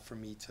is enough for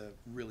me to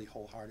really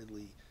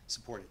wholeheartedly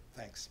support it.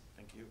 Thanks.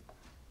 Thank you.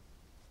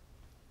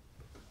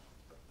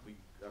 We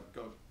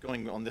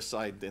going on this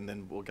side, and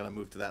then we're going to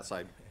move to that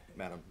side,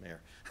 Madam Mayor.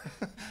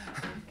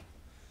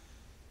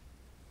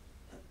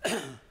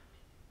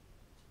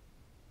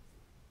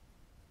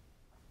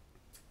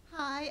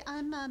 Hi,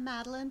 I'm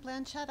Madeline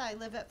Blanchett. I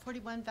live at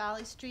 41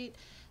 Valley Street,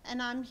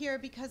 and I'm here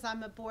because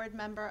I'm a board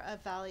member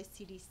of Valley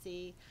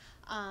CDC.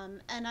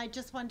 And I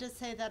just wanted to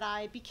say that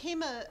I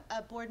became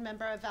a board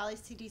member of Valley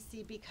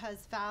CDC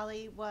because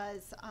Valley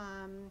was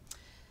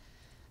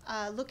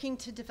looking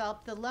to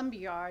develop the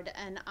lumberyard,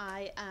 and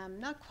I am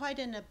not quite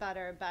in a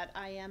butter, but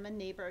I am a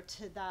neighbor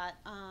to that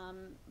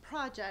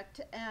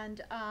project.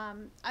 And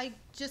I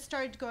just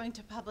started going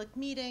to public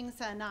meetings,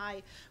 and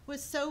I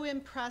was so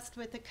impressed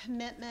with the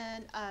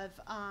commitment of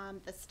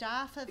the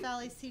staff of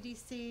Valley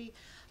CDC.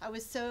 I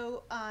was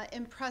so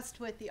impressed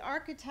with the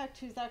architect,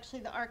 who's actually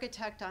the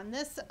architect on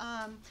this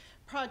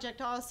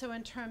project, also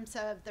in terms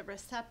of the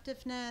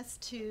receptiveness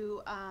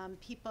to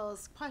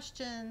people's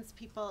questions,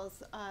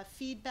 people's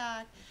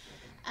feedback.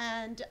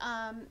 And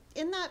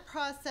in that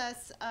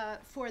process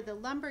for the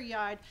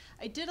lumberyard,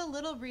 I did a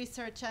little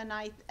research,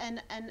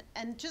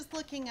 and just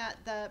looking at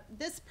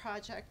this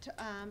project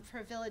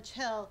for Village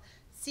Hill,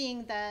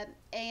 seeing that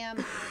AM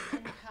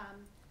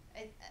income,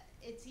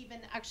 it's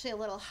even actually a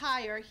little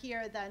higher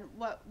here than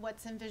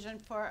what's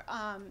envisioned for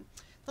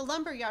the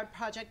lumberyard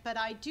project. But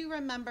I do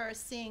remember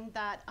seeing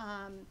that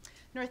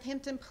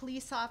Northampton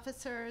police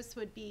officers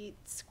would be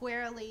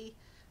squarely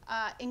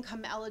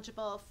income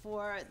eligible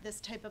for this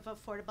type of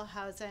affordable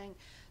housing.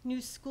 New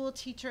school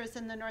teachers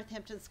in the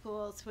Northampton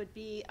schools would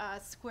be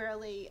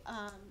squarely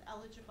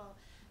eligible.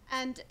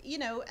 And, you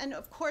know, and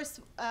of course,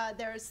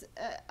 there's,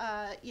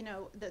 you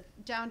know, the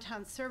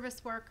downtown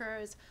service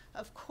workers,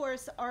 of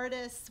course,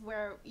 artists,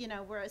 where, you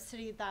know, we're a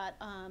city that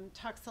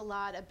talks a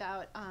lot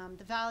about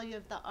the value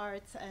of the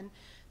arts. And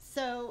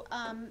so,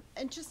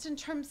 and just in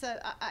terms of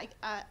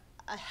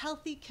a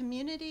healthy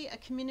community, a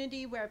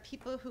community where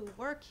people who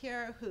work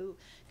here, who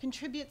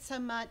contribute so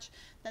much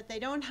that they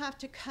don't have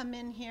to come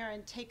in here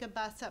and take a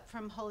bus up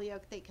from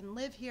Holyoke. They can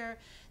live here,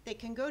 they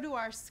can go to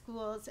our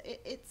schools.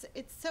 It's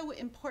so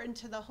important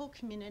to the whole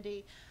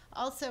community.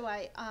 Also,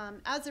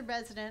 as a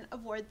resident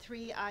of Ward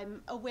 3,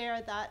 I'm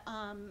aware that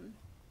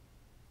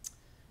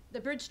the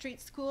Bridge Street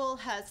School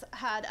has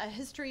had a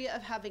history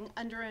of having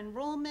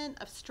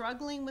under-enrollment, of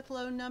struggling with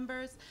low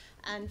numbers,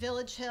 and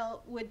Village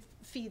Hill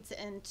feeds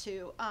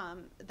into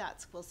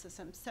that school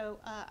system. So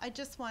I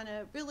just want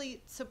to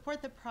really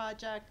support the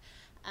project,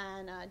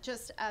 and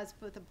just as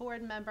both a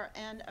board member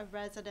and a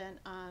resident,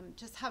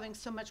 just having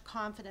so much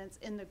confidence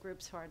in the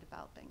groups who are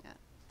developing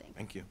it.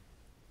 Thank you.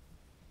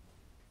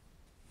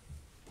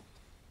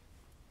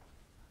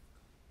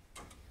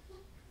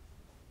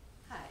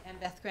 Hi, I'm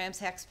Beth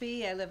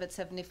Grams-Hexby. I live at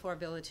 74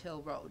 Village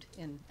Hill Road,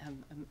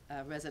 I'm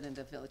a resident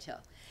of Village Hill.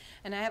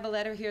 And I have a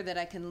letter here that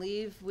I can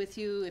leave with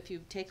you if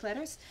you take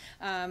letters,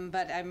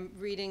 but I'm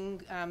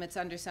reading, it's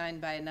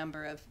undersigned by a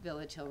number of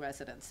Village Hill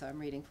residents, so I'm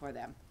reading for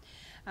them.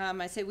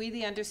 I say, we,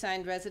 the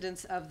undersigned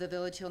residents of the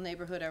Village Hill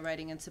neighborhood, are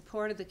writing in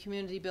support of the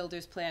Community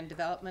Builders Plan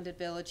development at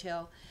Village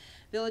Hill.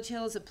 Village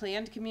Hill is a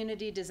planned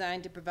community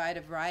designed to provide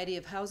a variety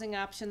of housing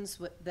options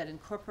that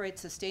incorporate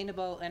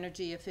sustainable,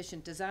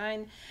 energy-efficient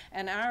design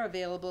and are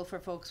available for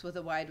folks with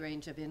a wide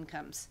range of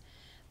incomes.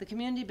 The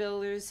community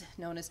builders,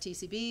 known as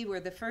TCB, were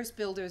the first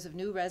builders of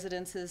new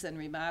residences and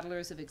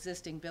remodelers of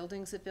existing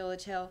buildings at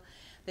Village Hill.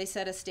 They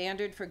set a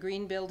standard for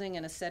green building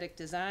and aesthetic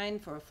design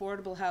for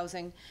affordable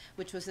housing,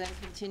 which was then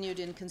continued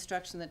in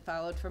construction that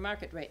followed for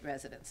market rate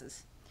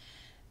residences.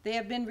 They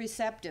have been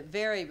receptive,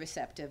 very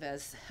receptive,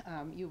 as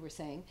you were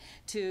saying,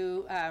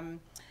 to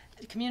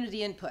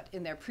community input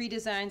in their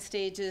pre-design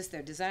stages,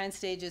 their design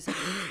stages, and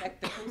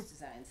the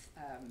post-design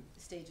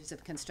stages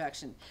of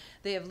construction.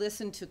 They have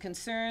listened to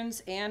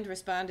concerns and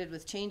responded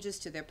with changes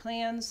to their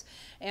plans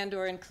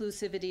and/or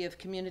inclusivity of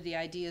community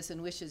ideas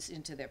and wishes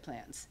into their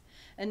plans.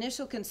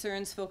 Initial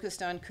concerns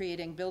focused on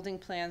creating building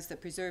plans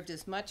that preserved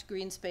as much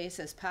green space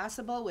as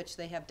possible, which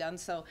they have done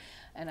so,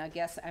 and I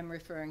guess I'm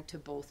referring to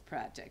both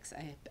projects.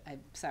 I'm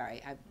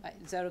sorry,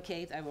 is that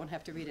okay? I won't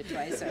have to read it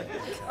twice,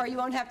 or you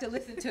won't have to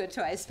listen to it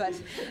twice, but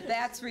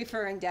that's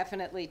referring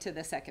definitely to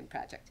the second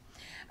project.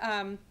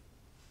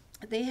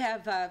 They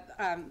have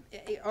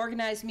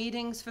organized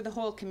meetings for the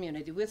whole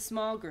community with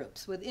small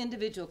groups, with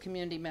individual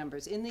community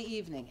members in the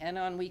evening and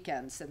on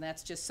weekends, and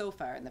that's just so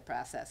far in the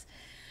process.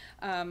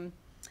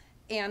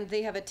 And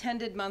they have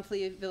attended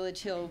monthly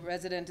Village Hill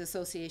Resident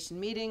Association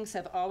meetings,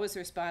 have always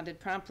responded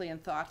promptly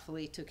and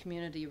thoughtfully to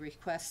community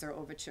requests or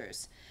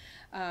overtures.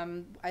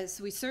 As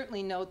we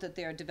certainly note that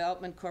they're a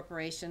development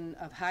corporation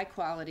of high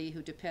quality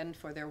who depend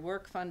for their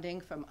work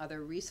funding from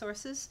other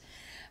resources.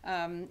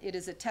 It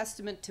is a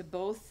testament to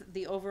both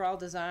the overall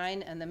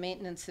design and the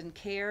maintenance and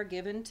care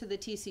given to the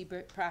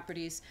TC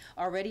properties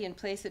already in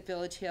place at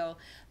Village Hill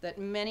that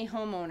many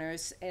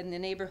homeowners in the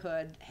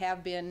neighborhood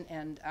have been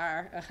and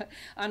are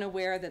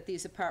unaware that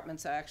these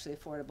apartments are actually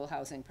affordable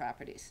housing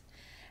properties.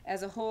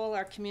 As a whole,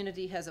 our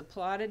community has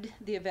applauded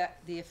the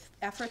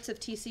efforts of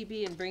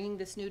TCB in bringing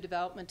this new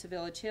development to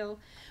Village Hill.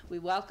 We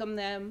welcome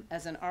them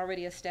as an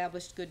already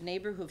established good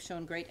neighbor who have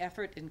shown great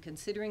effort in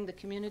considering the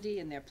community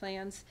and their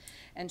plans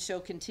and show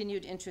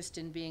continued interest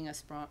in being a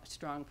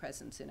strong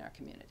presence in our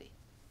community.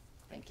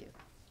 Thank you.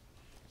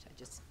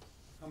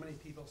 How many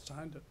people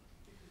signed it?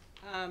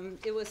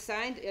 It was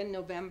signed in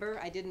November.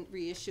 I didn't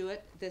reissue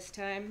it this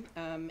time,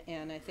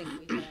 and I think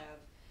we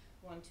have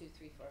 1, 2,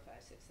 3, 4, 5,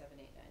 6, 7,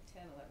 8, 9,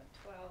 10, 11,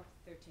 12,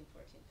 13,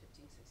 14,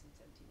 15, 16,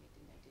 17,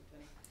 18, 19,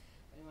 20,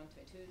 21,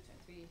 22,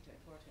 23,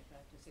 24,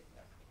 25, 26,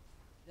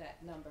 that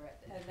number.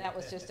 And that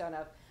was just on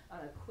a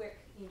quick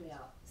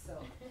email. So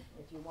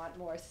if you want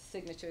more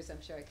signatures,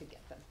 I'm sure I could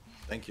get them.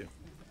 Thank you.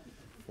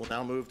 We'll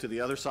now move to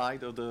the other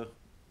side of the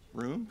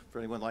room. If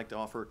anyone would like to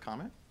offer a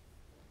comment.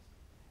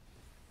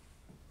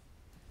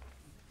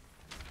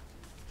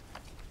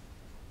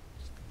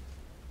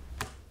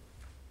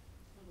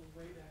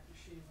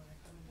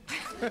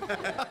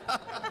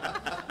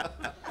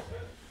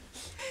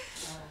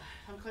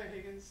 I'm Claire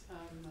Higgins. I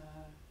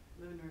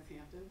live in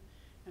Northampton,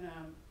 and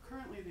I'm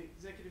currently the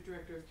Executive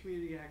Director of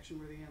Community Action.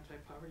 We're the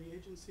anti-poverty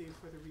agency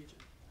for the region.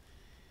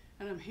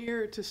 And I'm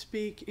here to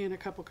speak in a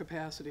couple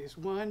capacities.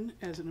 One,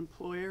 as an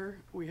employer,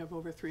 we have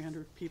over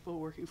 300 people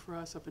working for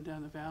us up and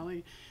down the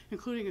valley,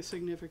 including a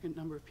significant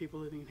number of people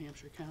living in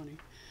Hampshire County.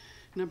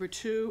 Number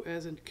two,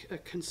 as a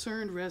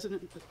concerned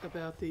resident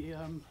about the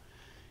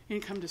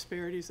income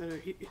disparities that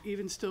are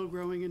even still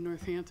growing in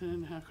Northampton,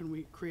 and how can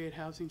we create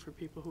housing for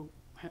people who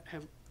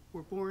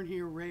were born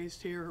here,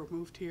 raised here, or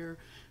moved here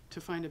to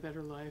find a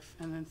better life.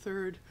 And then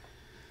third,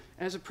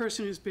 as a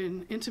person who's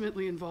been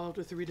intimately involved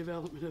with the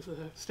redevelopment of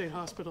the state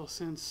hospital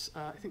since,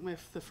 I think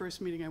the first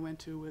meeting I went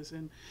to was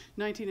in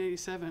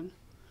 1987,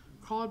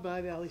 called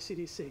by Valley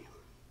CDC.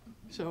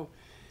 So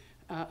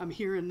I'm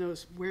here in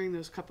wearing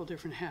those couple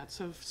different hats.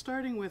 So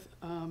starting with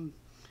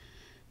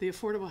the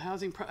affordable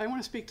housing, I want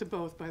to speak to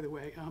both, by the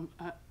way.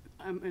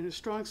 I'm a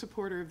strong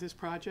supporter of this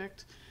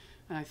project.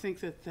 And I think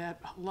that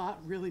lot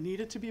really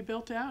needed to be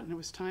built out, and it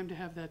was time to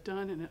have that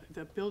done, and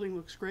the building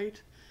looks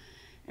great.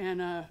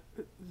 And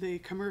the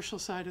commercial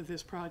side of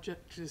this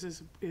project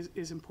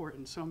is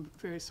important, so I'm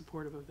very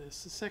supportive of this.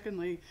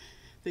 Secondly,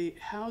 the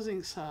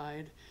housing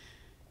side,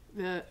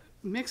 the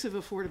mix of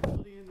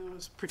affordability in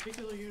those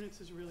particular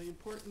units is really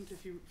important.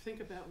 If you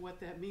think about what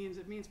that means,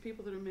 it means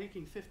people that are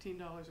making $15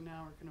 an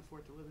hour can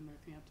afford to live in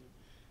Northampton.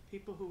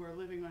 People who are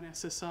living on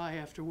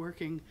SSI after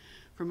working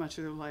for much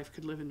of their life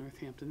could live in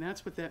Northampton.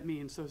 That's what that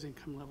means, those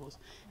income levels.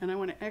 And I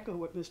want to echo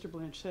what Mr.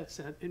 Blanchett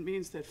said. It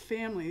means that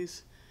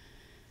families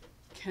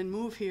can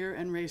move here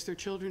and raise their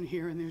children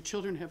here, and their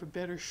children have a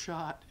better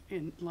shot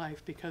in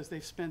life because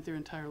they've spent their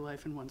entire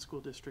life in one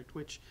school district,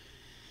 which,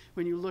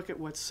 when you look at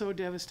what's so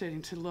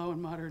devastating to low and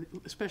moderate,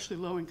 especially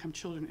low-income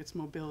children, it's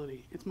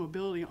mobility. It's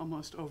mobility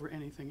almost over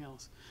anything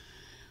else.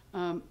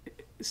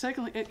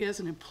 Secondly, as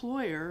an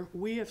employer,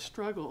 we have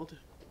struggled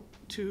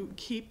to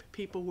keep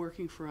people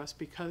working for us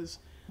because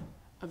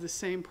of the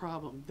same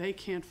problem. They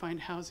can't find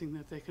housing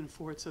that they can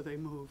afford, so they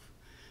move.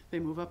 They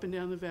move up and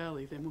down the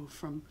valley. They move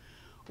from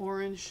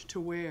Orange to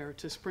Ware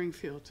to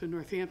Springfield to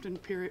Northampton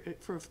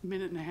for a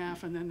minute and a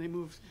half, and then they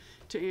move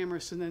to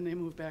Amherst, and then they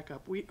move back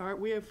up. We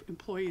have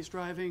employees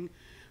driving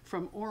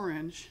from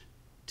Orange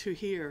to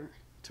here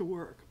to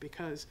work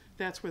because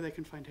that's where they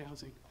can find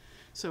housing.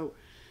 So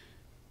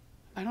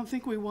I don't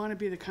think we want to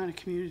be the kind of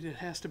community that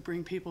has to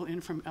bring people in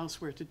from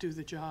elsewhere to do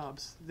the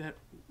jobs that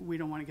we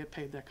don't want to get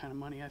paid that kind of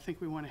money. I think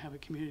we want to have a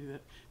community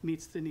that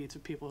meets the needs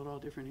of people at all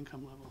different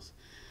income levels.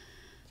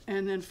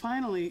 And then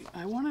finally,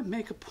 I want to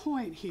make a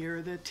point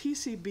here that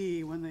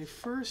TCB, when they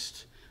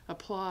first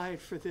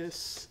applied for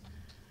this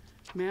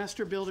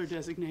master builder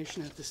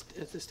designation at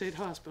the state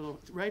hospital,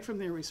 right from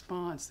their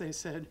response, they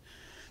said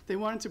they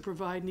wanted to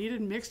provide needed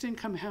mixed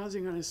income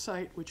housing on a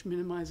site which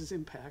minimizes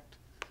impact.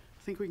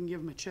 I think we can give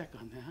them a check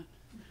on that.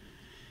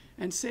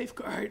 And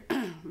safeguard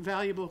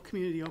valuable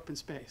community open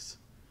space.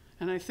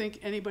 And I think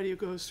anybody who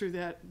goes through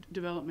that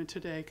development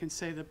today can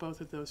say that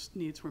both of those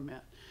needs were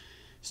met.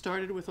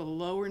 Started with a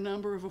lower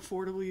number of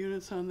affordable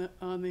units on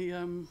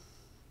the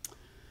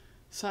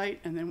site,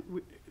 and then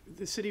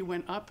the city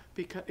went up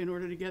in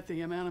order to get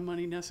the amount of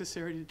money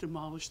necessary to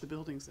demolish the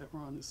buildings that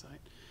were on the site.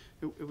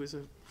 It was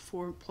a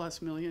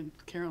 $4+ million,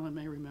 Carolyn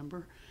may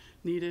remember,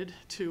 needed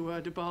to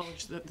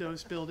demolish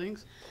those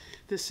buildings.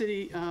 The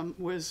city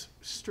was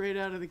straight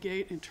out of the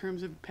gate in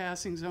terms of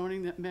passing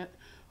zoning that met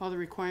all the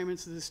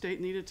requirements that the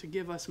state needed to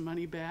give us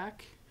money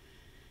back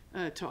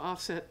to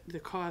offset the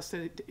cost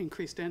that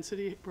increased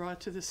density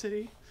brought to the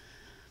city.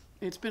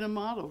 It's been a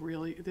model,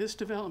 really. This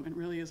development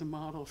really is a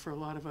model for a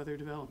lot of other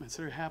developments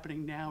that are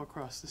happening now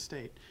across the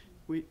state.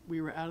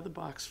 We were out of the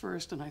box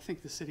first, and I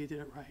think the city did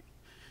it right.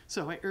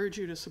 So I urge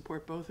you to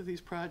support both of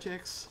these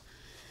projects.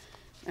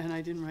 And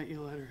I didn't write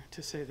you a letter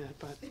to say that,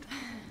 but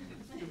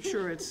I'm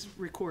sure it's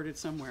recorded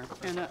somewhere.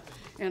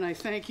 And I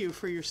thank you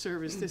for your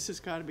service. This has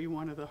got to be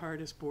one of the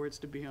hardest boards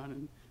to be on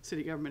in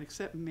city government,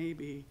 except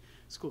maybe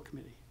school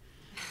committee.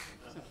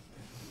 So.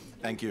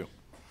 Thank you.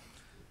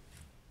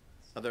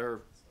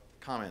 Other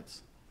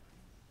comments?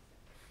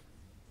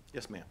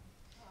 Yes, ma'am.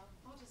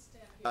 I'll just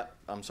stand here.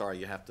 I'm sorry,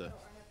 you have to. Oh,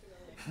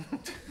 I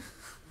have to go there.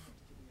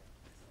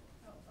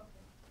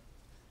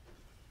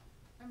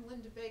 I'm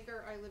Linda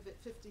Baker. I live at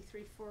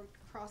 53 Ford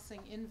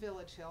Crossing in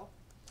Village Hill.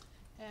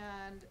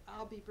 And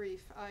I'll be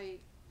brief. I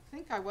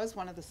think I was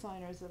one of the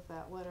signers of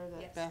that letter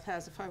that Yes. Beth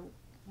has. If I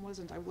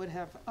wasn't, I would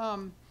have.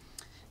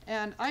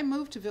 And I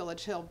moved to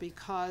Village Hill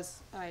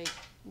because I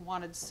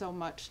wanted so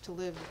much to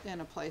live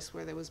in a place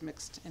where there was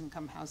mixed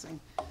income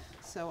housing.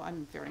 So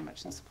I'm very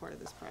much in support of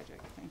this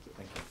project. Thank you.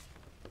 Thank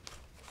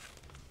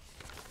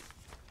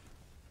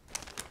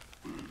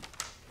you.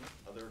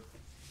 Other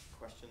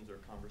questions or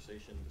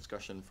conversation,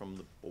 discussion from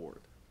the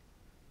board?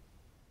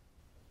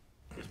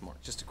 Yes,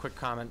 Mark. Just a quick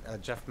comment.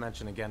 Jeff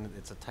mentioned again,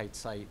 it's a tight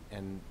site,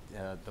 and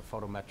the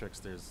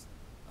photometrics, there's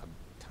a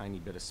tiny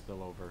bit of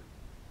spillover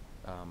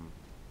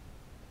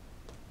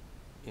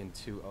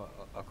into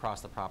across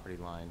the property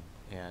line,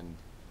 and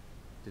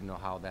didn't know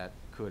how that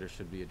could or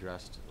should be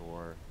addressed,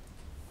 or.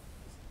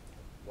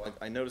 Well,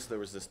 I noticed there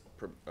was this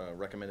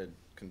recommended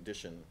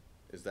condition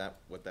Is that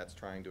what that's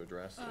trying to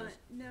address?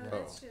 No, Oh.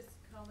 that's just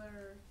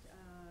color,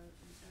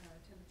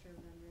 temperature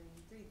rendering,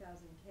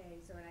 3000 K,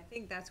 so, and I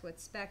think that's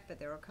what's spec, but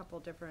there were a couple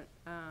different,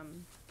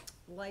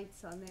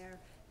 lights on there.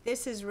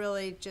 This is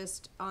really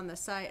just on the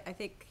side, I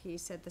think he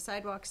said the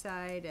sidewalk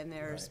side, and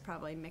there's Right.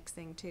 probably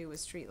mixing too with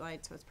street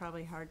lights, so it's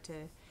probably hard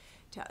to,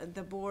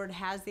 the board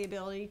has the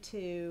ability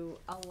to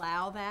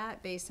allow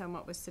that based on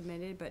what was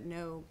submitted, but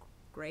no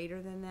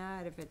greater than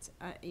that if it's,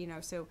 you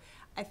know, so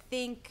I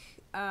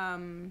think,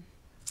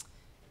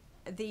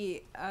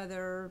 the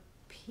other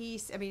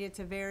piece, I mean, it's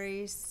a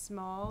very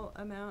small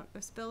amount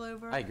of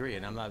spillover. I agree,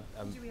 and I'm not,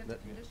 Do we have to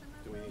condition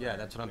that? yeah,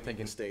 that's what I'm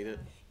thinking. State it.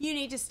 You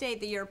need to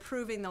state that you're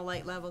approving the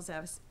light levels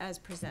as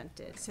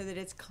presented, so that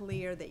it's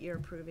clear that you're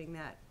approving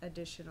that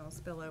additional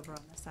spillover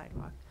on the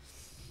sidewalk.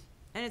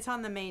 And it's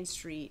on the main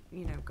street,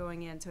 you know,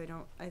 going in, so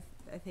I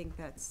think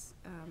that's,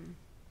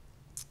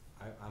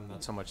 I'm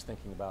not so much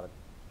thinking about it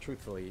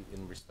truthfully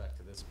in respect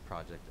to this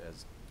project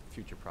as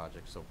future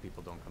projects, so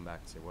people don't come back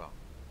and say, well,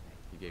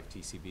 you gave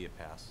TCB a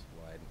pass,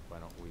 why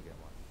don't we get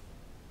one?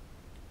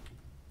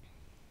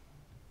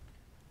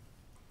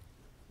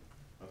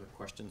 Other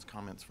questions,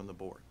 comments from the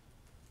board?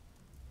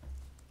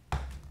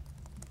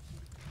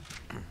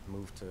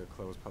 Move to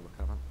close public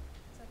comment?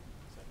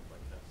 Second by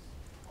Tess.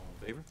 All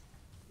in favor?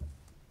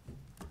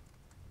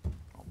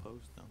 All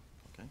opposed? No?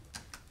 Okay.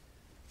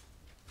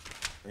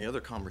 Any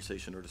other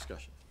conversation or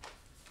discussion?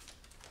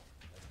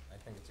 I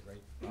think it's a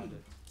great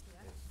project.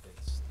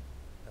 It's,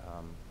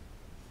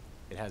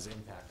 it has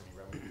impact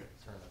when you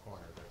turn the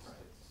corner. It's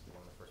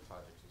one of the first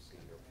projects you see,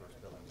 your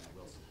first building you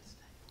will see.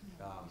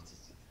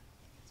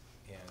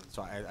 And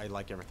so I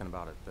like everything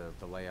about it,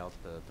 the layout,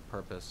 the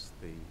purpose,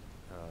 the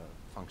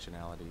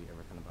functionality,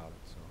 everything about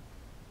it, so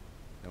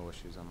no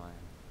issues on my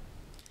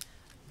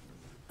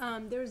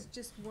end. There's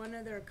just one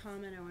other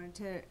comment I wanted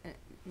to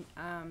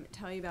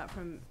tell you about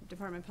from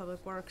Department of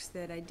Public Works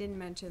that I didn't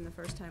mention the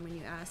first time when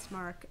you asked,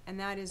 Mark, and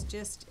that is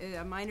just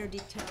a minor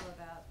detail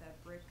about the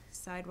brick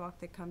sidewalk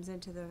that comes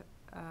into the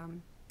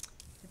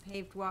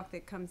paved walk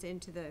that comes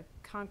into the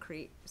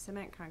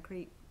cement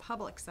concrete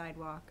public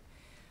sidewalk.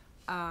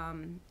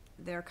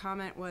 Their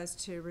comment was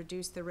to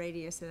reduce the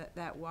radius of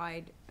that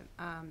wide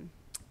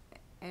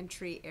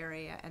entry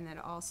area, and that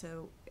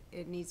also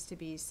it needs to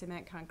be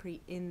cement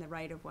concrete in the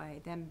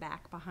right-of-way, then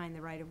back behind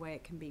the right-of-way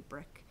it can be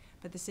brick.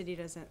 But the city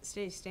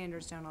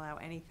standards don't allow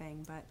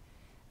anything but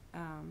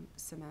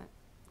cement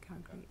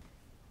concrete.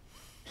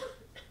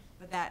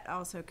 But that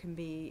also can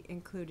be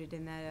included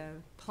in the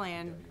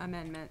plan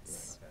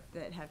amendments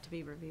that have to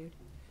be reviewed.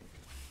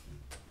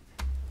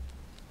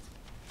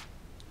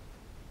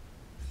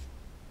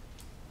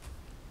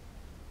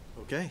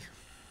 Okay.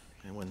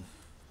 Anyone?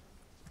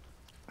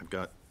 I've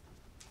got,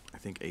 I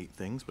think, 8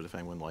 things, but if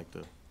anyone would like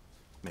to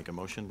make a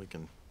motion, we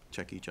can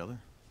check each other.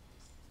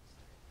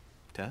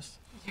 Tess?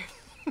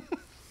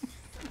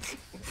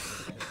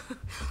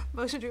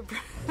 Motion to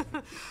approve.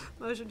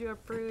 Motion to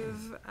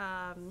approve.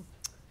 I don't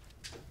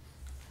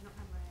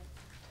have my.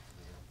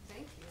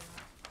 Thank you.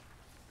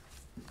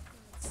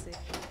 Let's see.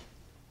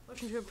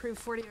 Motion to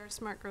approve 40R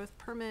smart growth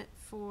permit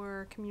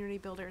for community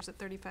builders at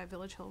 35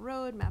 Village Hill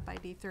Road, map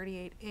ID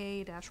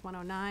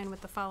 38A-109,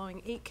 with the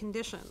following 8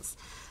 conditions.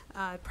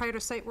 Prior to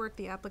site work,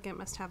 the applicant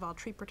must have all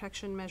tree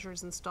protection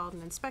measures installed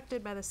and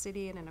inspected by the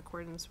city and in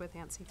accordance with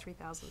ANSI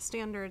 3000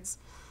 standards.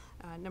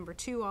 Number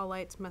 2, all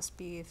lights must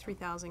be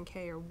 3000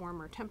 K or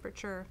warmer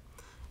temperature.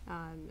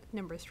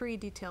 Number 3,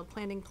 detailed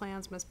planting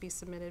plans must be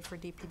submitted for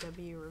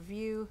DPW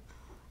review.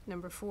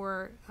 Number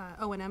 4,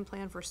 O&M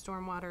plan for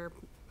stormwater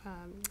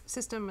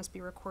system must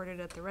be recorded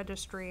at the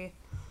registry.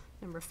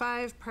 Number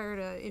 5, prior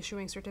to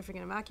issuing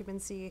certificate of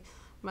occupancy,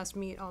 must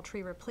meet all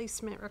tree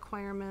replacement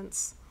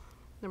requirements.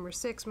 Number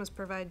 6, must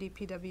provide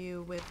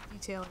DPW with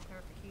detailed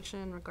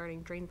clarification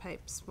regarding drain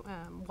pipes,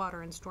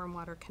 water and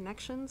stormwater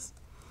connections.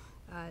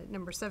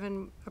 Number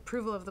 7,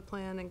 approval of the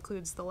plan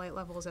includes the light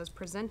levels as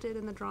presented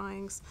in the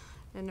drawings.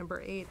 And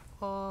number 8,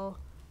 all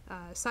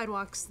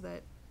sidewalks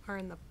that are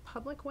in the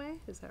public way,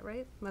 is that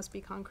right? Must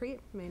be concrete,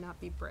 may not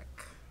be brick.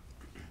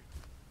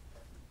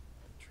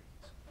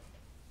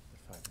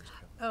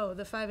 Oh,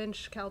 the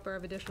 5-inch caliper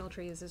of additional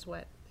trees is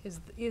what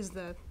is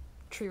the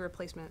tree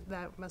replacement.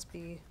 That must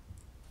be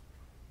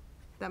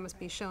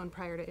shown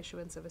prior to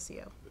issuance of a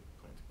CO.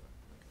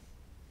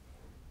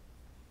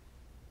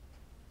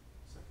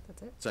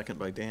 That's it. Second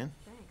by Dan.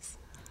 Thanks.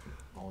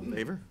 All in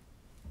favor?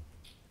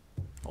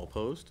 All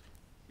opposed?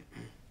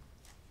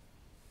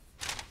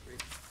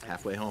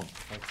 Halfway home.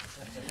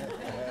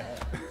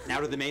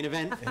 Now to the main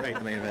event. Right,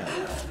 the main event.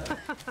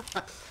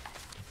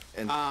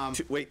 And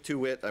to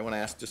wit, I want to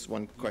ask just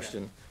one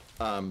question.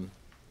 I mean,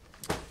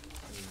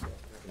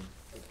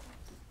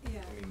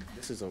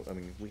 this is,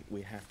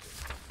 we have to.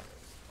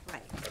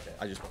 Right. Okay,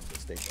 I just want to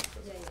state that.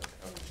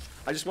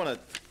 I just want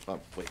to,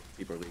 wait,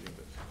 people are leaving,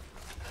 but.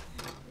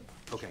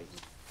 Okay.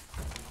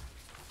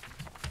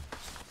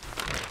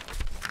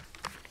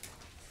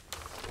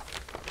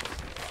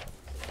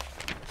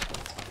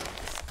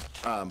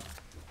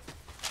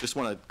 Just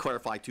want to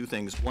clarify 2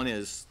 things. One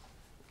is,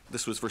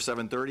 This was for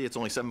 7:30, it's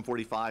only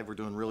 7:45, we're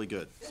doing really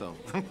good, so.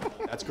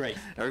 That's great.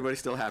 Everybody's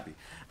still happy.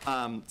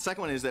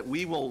 Second one is that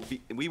we will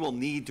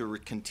need to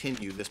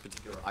continue this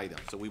particular item,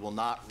 so we will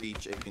not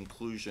reach a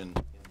conclusion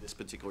in this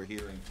particular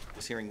hearing.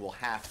 This hearing will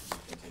have to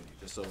be continued,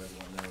 just so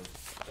everyone knows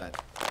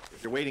that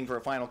if you're waiting for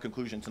a final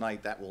conclusion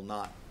tonight,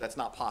 that's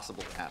not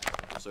possible to happen.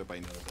 So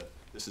everybody knows that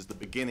this is the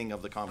beginning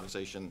of the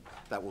conversation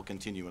that will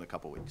continue in a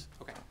couple weeks.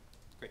 Okay,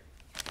 great.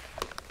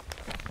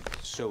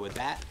 So with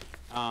that,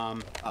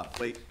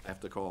 Wait, I have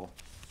to call.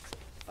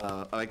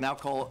 I now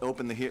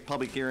open the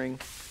public hearing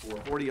for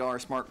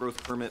 40R Smart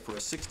Growth Permit for a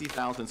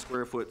 60,000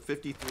 square foot,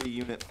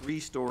 53-unit,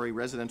 3-story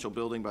residential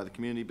building by the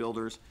Community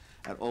Builders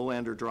at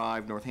Olander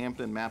Drive,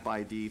 Northampton, map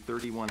ID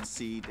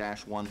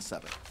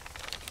 31C-17.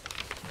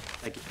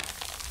 thank you.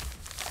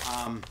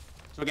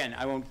 So again,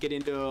 I won't get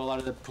into a lot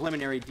of the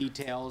preliminary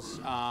details,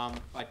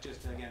 but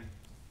just again,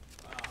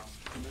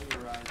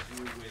 familiarize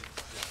you with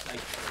the site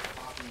that we're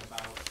talking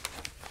about.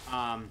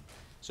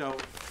 So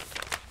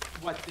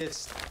what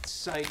this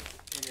site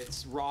in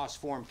its rawest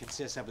form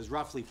consists of is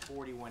roughly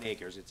 41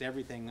 acres. It's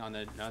everything on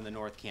the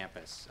North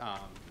Campus,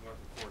 north of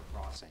Ford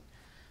Crossing.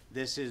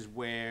 This is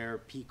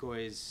where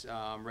Picoy's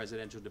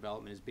residential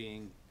development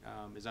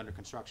is under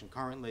construction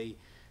currently.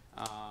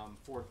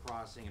 Ford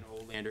Crossing and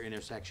Olander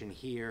intersection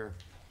here.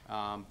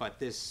 But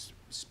this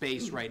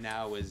space right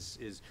now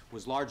was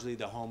largely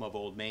the home of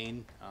Old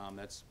Main.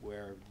 That's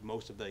where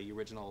most of the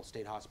original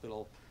state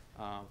hospital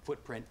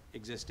footprint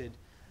existed.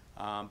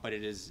 But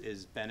it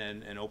has been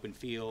an open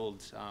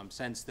field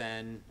since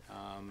then,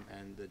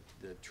 and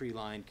the tree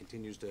line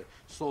continues to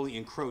slowly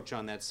encroach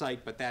on that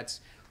site, but that's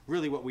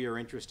really what we are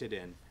interested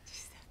in.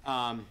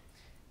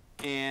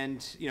 And,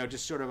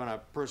 just sort of on a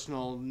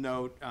personal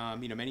note,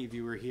 many of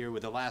you were here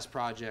with the last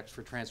project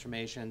for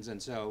transformations,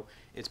 and so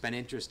it's been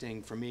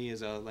interesting for me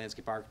as a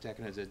landscape architect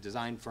and as a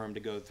design firm to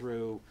go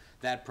through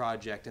that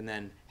project and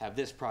then have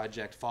this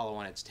project follow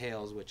on its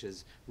tails, which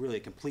is really a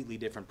completely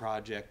different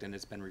project, and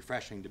it's been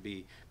refreshing to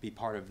be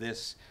part of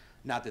this.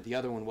 Not that the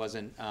other one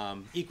wasn't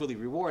equally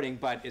rewarding,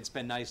 but it's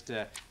been nice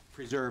to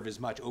preserve as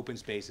much open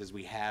space as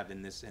we have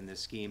in this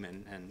scheme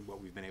and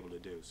what we've been able to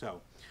do.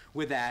 So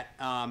with that,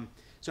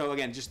 so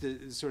again, just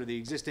the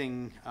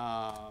existing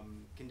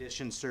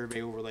condition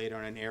survey overlaid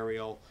on an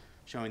aerial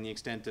showing the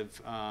extent of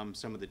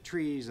some of the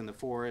trees in the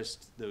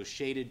forest, those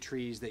shaded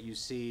trees that you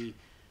see.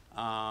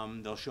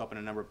 They'll show up in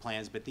a number of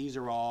plans, but these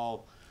are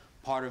all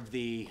part of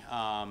the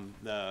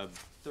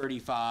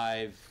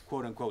 35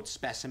 quote-unquote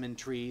specimen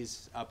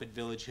trees up at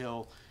Village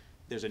Hill.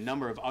 There's a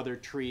number of other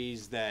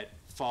trees that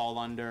fall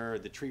under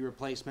the tree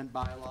replacement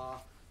bylaw,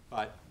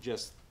 but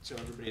just so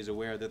everybody is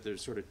aware that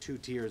there's sort of 2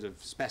 tiers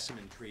of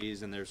specimen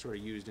trees and they're sort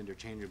of used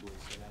interchangeably.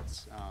 So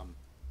that's,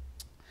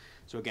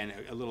 so again,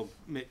 a little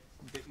bit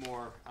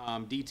more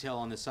detail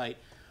on the site.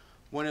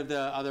 One of the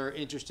other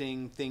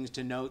interesting things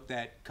to note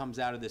that comes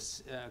out of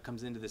this,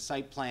 comes into the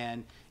site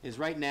plan is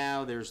right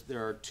now there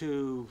are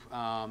 2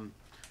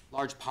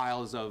 large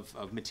piles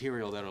of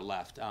material that are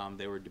left.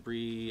 They were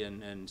debris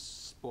and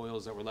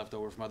spoils that were left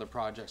over from other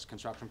projects,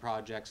 construction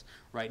projects.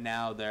 Right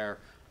now they're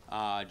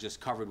just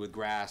covered with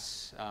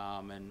grass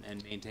and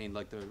maintained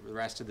like the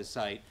rest of the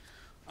site.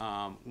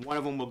 One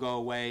of them will go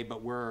away,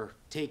 but we're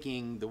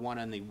taking the one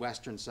on the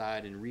western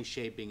side and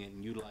reshaping it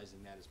and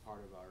utilizing that as part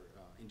of our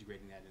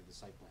integrating that into the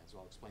site plan. So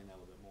I'll explain that a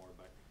little bit more,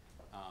 but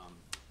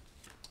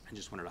I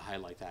just wanted to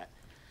highlight that.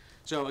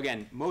 So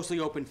again,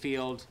 mostly open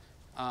field.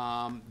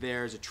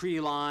 There's a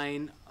tree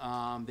line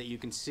that you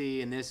can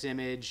see in this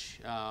image,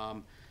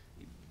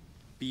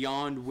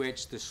 beyond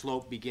which the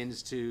slope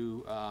begins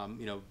to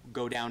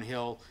go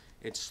downhill.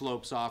 It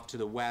slopes off to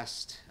the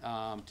west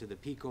to the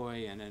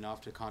Picoy and then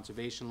off to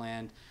conservation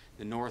land.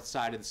 The north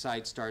side of the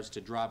site starts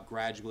to drop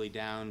gradually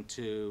down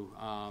to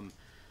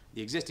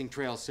the existing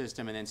trail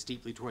system and then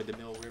steeply toward the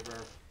Mill River.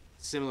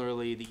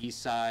 Similarly, the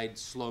east side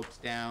slopes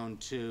down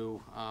to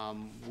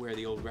where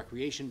the old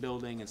recreation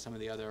building and some of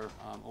the other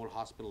old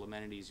hospital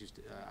amenities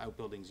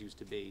outbuildings used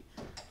to be.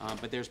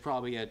 But there's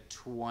probably a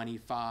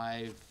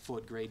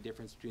 25-foot grade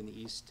difference between the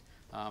east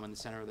and the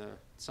center of the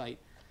site.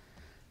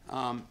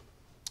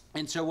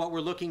 And so what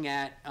we're looking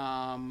at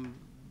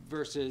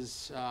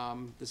versus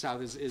the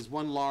south is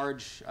one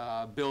large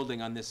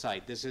building on this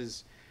site. This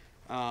is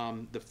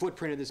the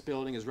footprint of this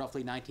building is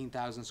roughly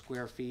 19,000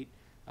 square feet.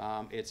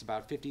 It's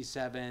about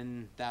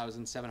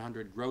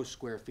 57,700 gross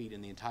square feet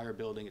in the entire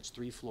building. It's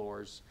 3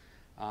 floors.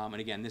 And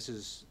again, this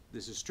is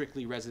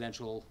strictly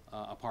residential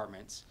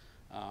apartments.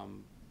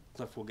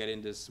 Cliff will get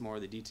into some more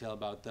of the detail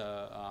about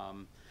the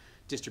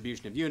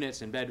distribution of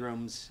units and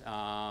bedrooms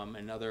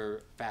and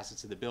other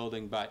facets of the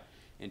building. But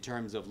in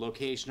terms of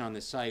location on the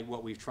site,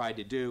 what we've tried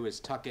to do is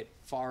tuck it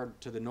far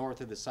to the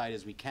north of the site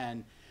as we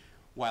can,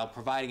 while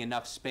providing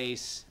enough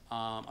space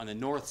on the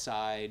north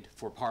side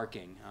for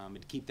parking,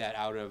 and to keep that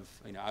out of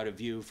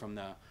view from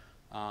the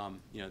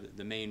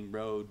the main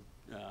road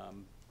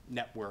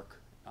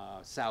network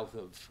south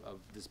of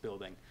this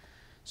building.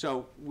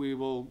 So we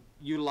will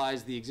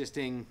utilize the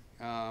existing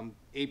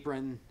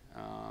apron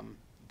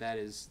that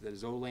is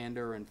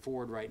Olander and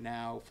Ford right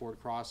now, Ford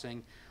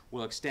Crossing.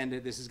 We'll extend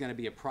it. This is gonna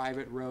be a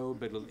private road,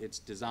 but it's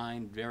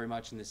designed very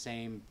much in the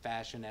same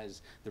fashion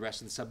as the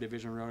rest of the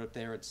subdivision road up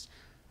there. It's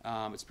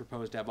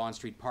proposed to have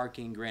on-street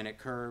parking, granite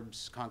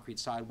curbs, concrete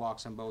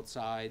sidewalks on both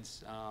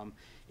sides.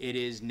 It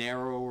is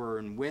narrower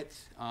in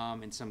width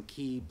in some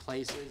key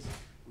places.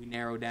 We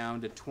narrow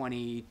down to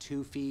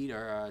 22 feet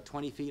or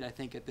 20 feet, I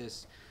think, at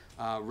this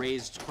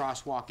raised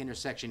crosswalk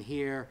intersection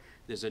here.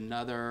 There's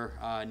another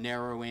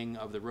narrowing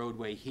of the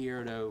roadway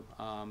here to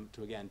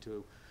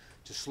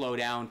slow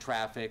down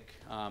traffic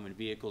and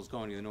vehicles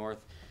going to the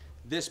north.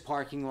 This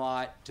parking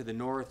lot to the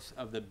north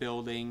of the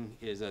building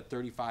is a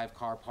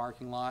 35-car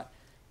parking lot,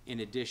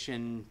 in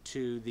addition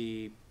to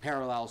the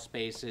parallel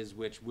spaces,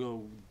 which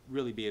will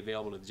really be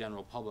available to the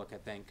general public, I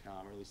think,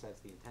 or at least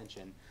that's the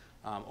intention.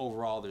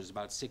 Overall, there's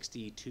about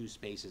 62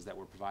 spaces that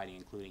we're providing,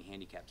 including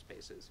handicap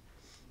spaces.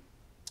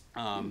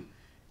 I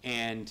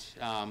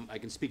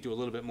can speak to a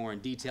little bit more in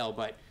detail,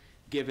 but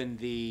given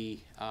the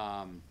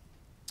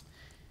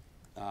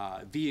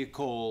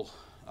vehicle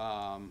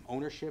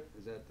ownership,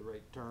 is that the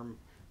right term,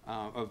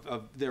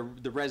 of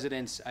the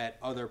residents at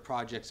other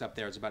projects up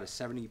there, it's about a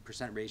 70%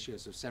 ratio,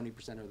 so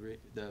 70% of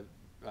the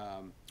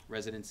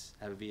residents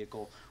have a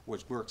vehicle,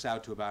 which works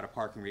out to about a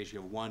parking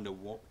ratio of 1 to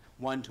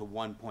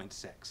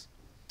 1.6.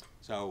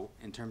 So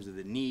in terms of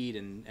the need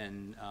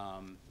and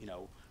you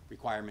know,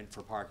 requirement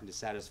for parking to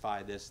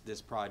satisfy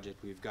this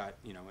project, we've got,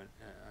 you know,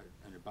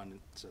 an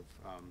abundance of,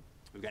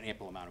 we've got an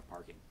ample amount of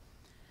parking.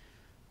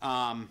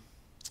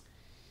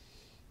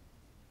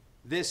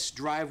 This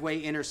driveway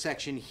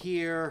intersection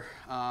here,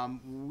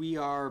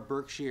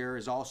 Berkshire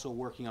is also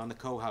working on the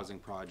co-housing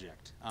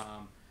project.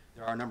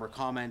 There are a number of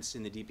comments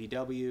in the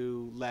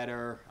DPW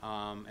letter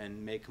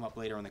and may come up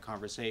later in the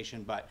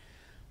conversation, but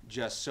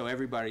just so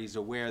everybody's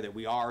aware that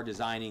we are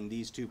designing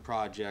these two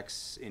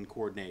projects in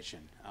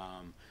coordination.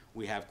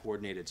 We have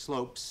coordinated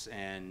slopes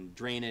and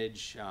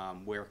drainage,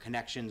 where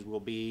connections will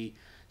be,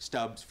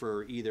 stubs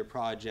for either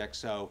project.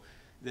 So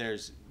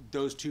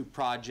those two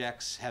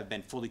projects have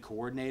been fully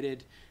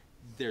coordinated.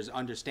 There's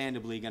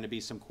understandably going to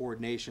be some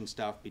coordination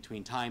stuff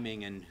between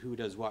timing and who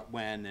does what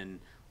when, and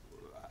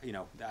you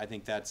know, I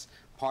think that's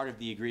part of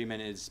the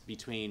agreement is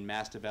between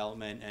Mass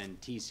Development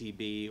and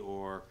TCB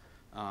or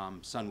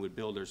Sunwood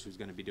Builders, who's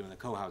going to be doing the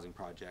co-housing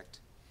project.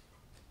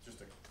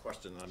 Just a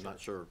question, I'm not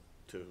sure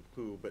to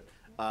who, but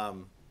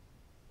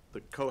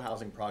the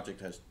co-housing project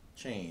has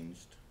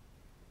changed.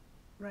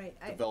 Right.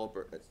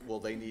 Developer, will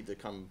they need to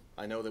come,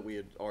 I know that we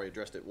had already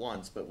addressed it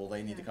once, but will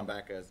they need to come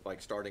back as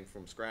like starting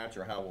from scratch,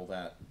 or how will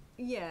that?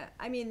 Yeah,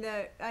 I mean,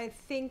 I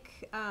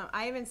think,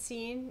 I haven't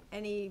seen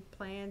any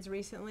plans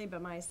recently,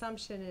 but my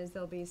assumption is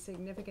there'll be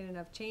significant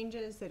enough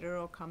changes that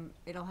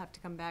it'll have to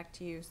come back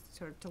to you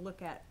sort of to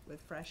look at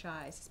with fresh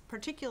eyes,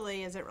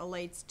 particularly as it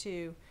relates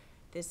to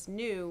this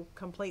new,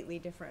 completely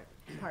different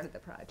part of the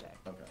project.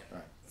 Okay, all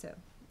right. So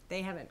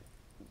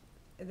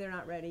they're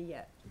not ready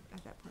yet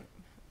at that point.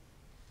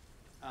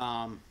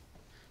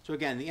 So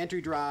again, the entry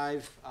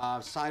drive,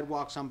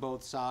 sidewalks on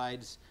both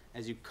sides.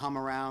 As you come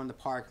around the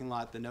parking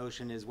lot, the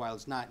notion is, while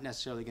it's not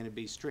necessarily going to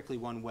be strictly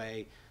one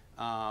way,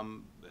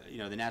 you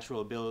know, the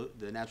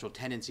natural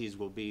tendencies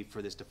will be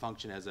for this to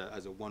function as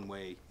a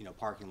one-way, you know,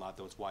 parking lot,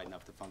 though it's wide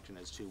enough to function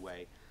as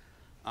two-way.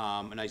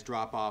 A nice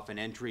drop-off and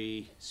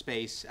entry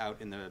space out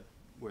in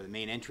where the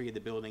main entry of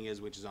the building is,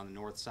 which is on the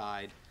north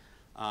side.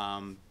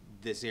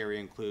 This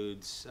area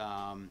includes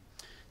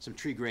some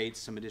tree grates,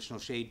 some additional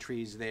shade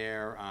trees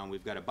there.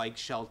 We've got a bike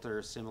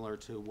shelter similar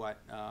to what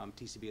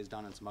TCB has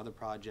done on some other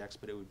projects,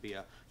 but it would be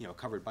a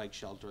covered bike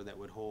shelter that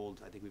would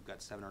hold, I think we've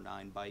got 7 or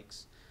 9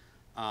 bikes.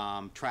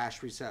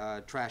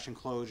 Trash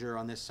enclosure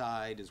on this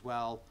side as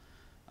well.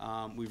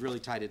 We've really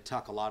tried to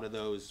tuck a lot of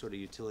those sort of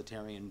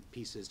utilitarian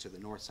pieces to the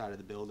north side of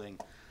the building,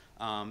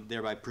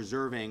 thereby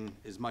preserving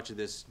as much of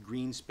this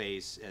green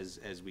space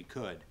as we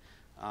could.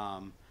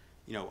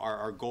 You know,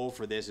 our goal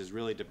for this is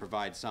really to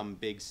provide some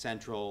big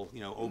central,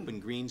 you know, open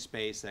green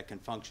space that can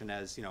function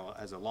as, you know,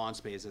 as a lawn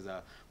space, as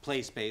a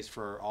play space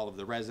for all of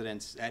the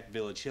residents at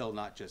Village Hill,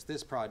 not just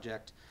this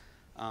project.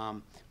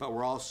 But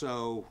we're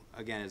also,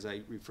 again, as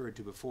I referred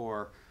to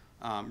before,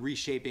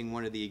 reshaping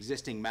one of the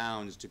existing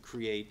mounds to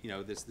create, you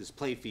know, this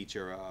play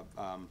feature.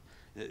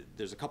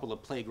 There's a couple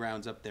of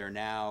playgrounds up there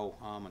now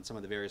on some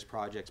of the various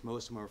projects.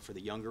 Most of them are for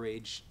the younger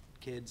age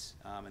kids,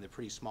 and they're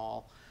pretty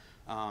small.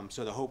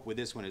 So the hope with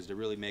this one is to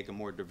really make a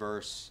more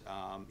diverse,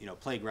 you know,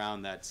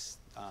 playground that's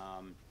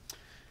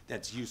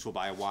useful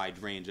by a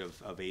wide range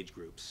of age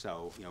groups.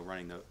 So, you know,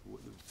 running the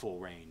full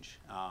range.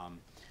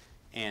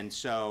 And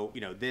so,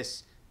 you know,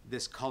 this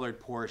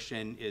colored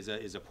portion is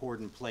a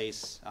poured in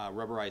place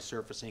rubberized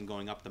surfacing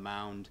going up the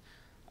mound.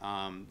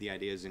 The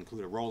idea is to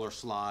include a roller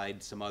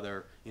slide, some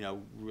other, you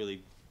know,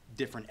 really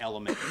different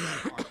elements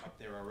that aren't up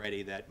there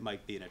already that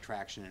might be an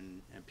attraction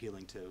and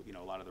appealing to, you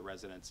know, a lot of the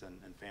residents and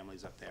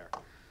families up there.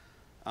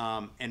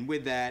 And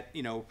with that,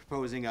 you know,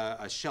 proposing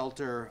a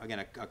shelter, again,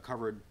 a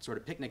covered sort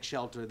of picnic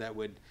shelter that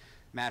would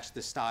match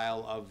the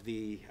style of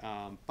the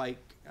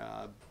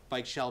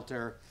bike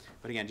shelter,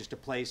 but again, just a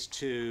place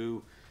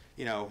to,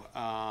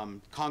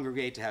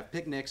 congregate to have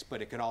picnics,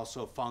 but it could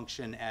also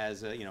function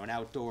as a, an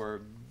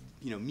outdoor,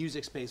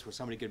 music space where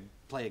somebody could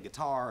play a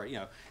guitar.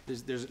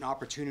 There's an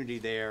opportunity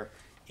there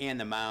and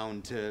the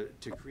mound to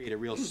create a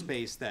real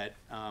space that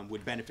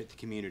would benefit the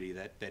community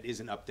that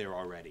isn't up there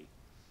already.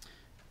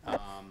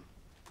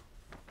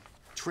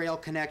 Trail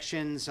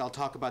connections, I'll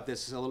talk about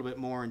this a little bit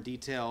more in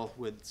detail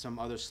with some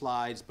other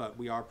slides, but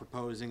we are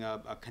proposing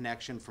a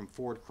connection from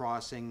Ford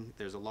Crossing.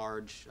 There's a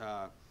large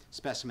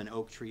specimen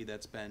oak tree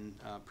that's been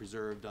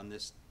preserved on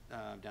this,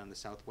 down the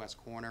southwest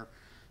corner.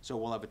 So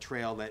we'll have a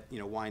trail that,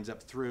 winds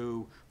up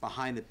through,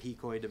 behind the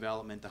Pecoy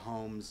development, the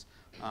homes,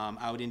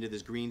 out into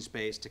this green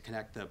space to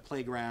connect the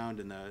playground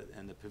and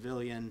the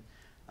pavilion,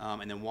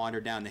 and then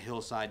wander down the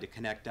hillside to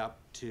connect up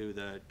to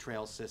the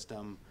trail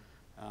system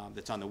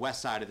that's on the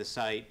west side of the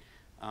site.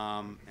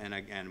 And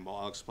again,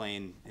 I'll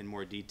explain in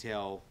more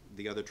detail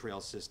the other trail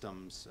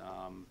systems,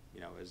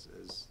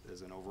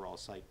 as an overall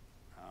site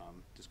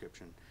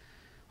description.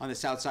 On the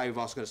south side, we've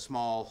also got a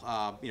small,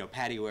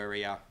 patio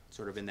area,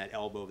 sort of in that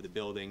elbow of the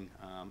building.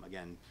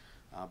 Again,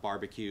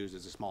 barbecues.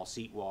 There's a small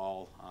seat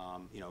wall,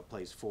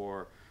 place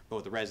for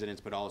both the residents,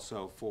 but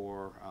also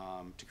for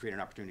to create an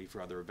opportunity for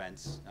other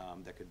events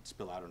that could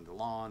spill out onto the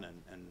lawn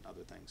and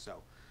other things.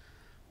 So.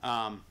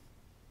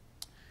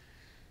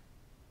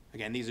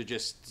 Again, these are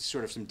just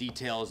sort of some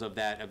details of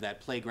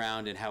that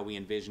playground and how we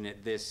envision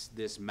it.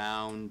 This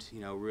mound,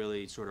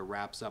 really sort of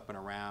wraps up and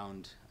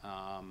around,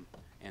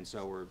 and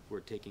so we're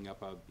taking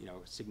up a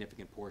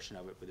significant portion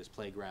of it with this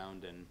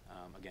playground, and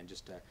again,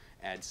 just to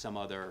add some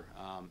other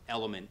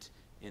element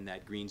in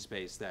that green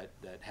space that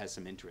has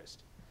some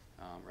interest,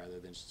 rather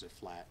than just a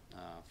flat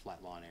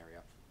lawn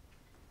area.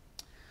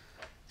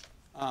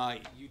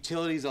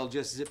 Utilities, I'll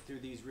just zip through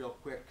these real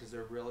quick because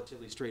they're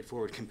relatively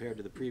straightforward compared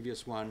to the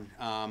previous one.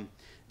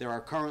 There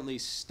are currently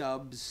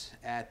stubs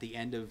at the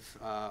end of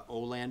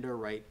Olander,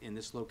 right in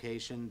this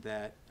location,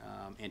 that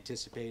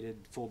anticipated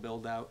full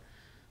build-out,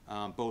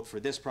 both for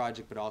this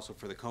project but also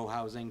for the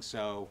co-housing.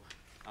 So,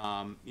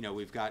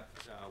 we've got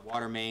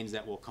water mains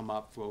that will come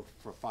up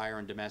for fire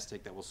and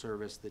domestic that will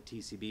service the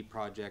TCB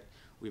project.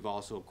 We've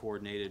also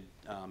coordinated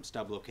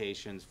stub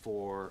locations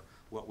for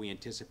what we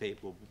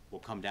anticipate will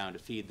come down to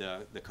feed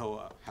the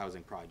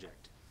co-housing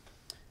project.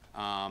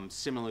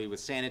 Similarly with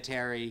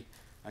sanitary,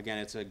 again,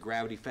 it's a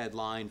gravity-fed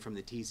line from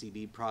the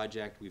TCB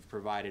project. We've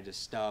provided a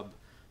stub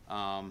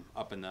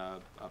up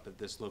at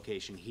this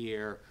location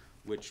here,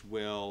 which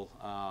will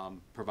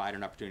provide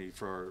an opportunity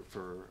for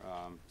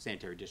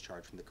sanitary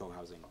discharge from the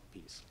co-housing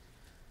piece.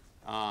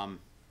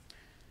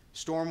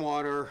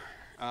 Stormwater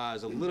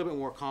is a little bit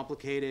more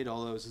complicated,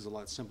 although this is a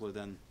lot simpler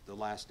than the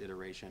last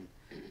iteration.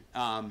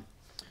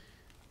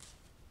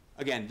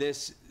 Again,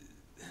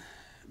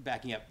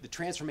 backing up, the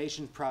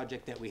transformation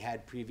project that we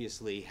had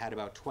previously had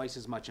about twice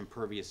as much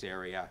impervious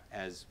area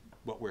as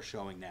what we're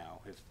showing now,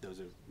 if those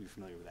of you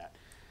familiar with that.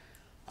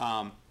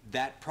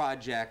 That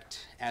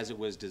project, as it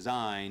was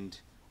designed,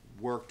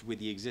 worked with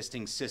the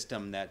existing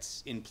system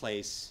that's in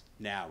place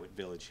now at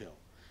Village Hill.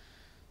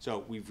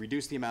 So we've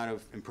reduced the amount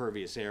of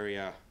impervious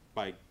area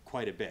by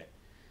quite a bit.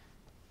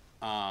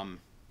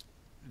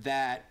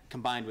 That,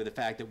 combined with the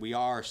fact that we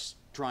are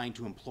trying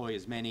to employ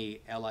as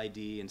many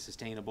LID and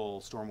sustainable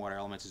stormwater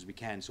elements as we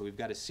can. So we've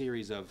got a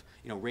series of,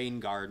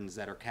 rain gardens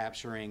that are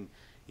capturing,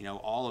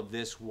 all of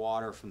this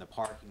water from the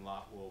parking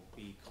lot will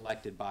be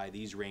collected by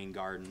these rain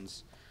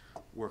gardens.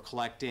 We're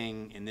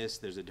collecting,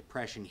 there's a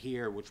depression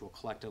here, which will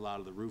collect a lot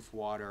of the roof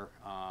water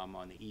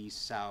on the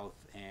east, south,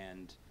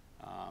 and,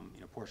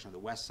 portion of the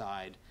west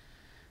side.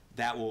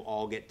 That will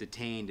all get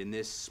detained in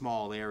this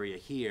small area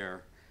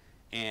here.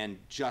 And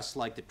just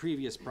like the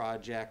previous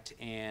project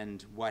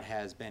and what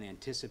has been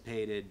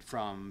anticipated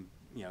from,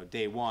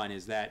 day one,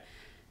 is that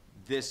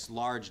this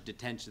large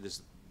detention,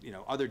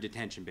 other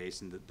detention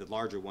basin, the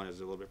larger one is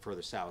a little bit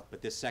further south,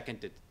 but this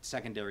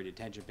secondary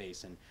detention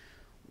basin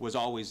was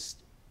always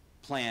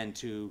planned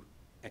to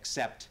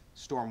accept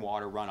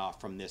stormwater runoff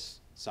from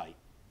this site,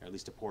 or at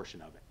least a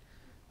portion of it.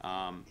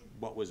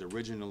 What was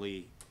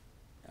originally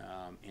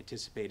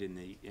anticipated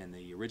in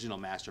the original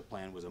master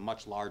plan was a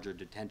much larger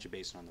detention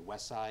basin on the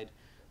west side,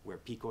 where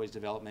Pecoy's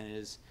development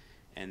is,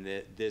 and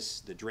the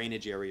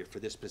drainage area for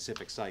this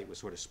specific site was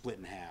sort of split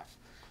in half.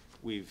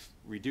 We've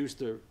reduced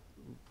the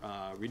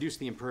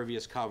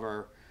impervious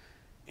cover,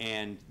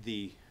 and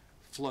the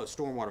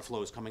stormwater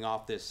flows coming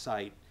off this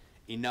site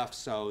enough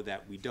so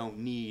that we don't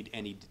need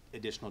any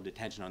additional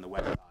detention on the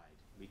west side.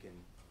 We can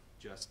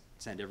just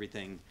send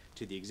everything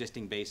to the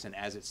existing basin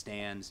as it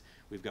stands.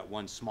 We've got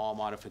one small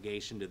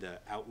modification to the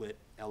outlet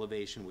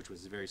elevation, which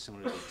was very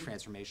similar to the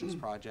transformations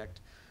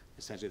project.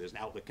 Essentially, there's an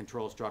outlet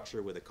control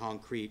structure with a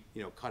concrete,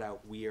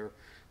 cutout weir.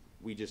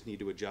 We just need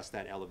to adjust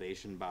that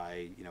elevation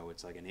by,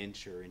 it's like an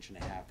inch or inch and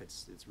a half.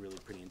 It's really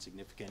pretty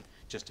insignificant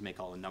just to make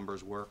all the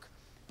numbers work,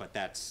 but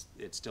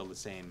it's still the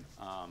same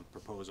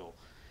proposal.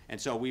 And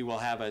so we will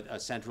have a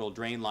central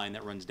drain line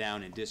that runs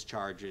down and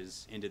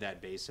discharges into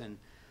that basin.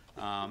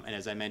 And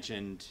as I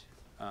mentioned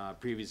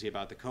previously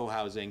about the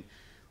co-housing,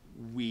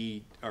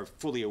 we are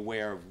fully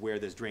aware of where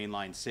this drain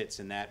line sits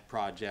in that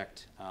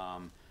project,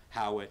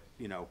 how it,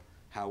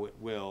 how it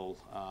will,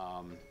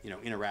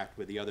 interact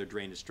with the other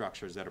drainage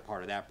structures that are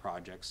part of that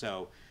project.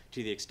 So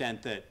to the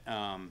extent that,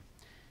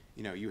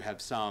 you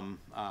have some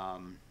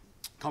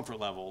comfort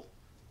level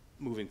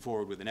moving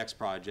forward with the next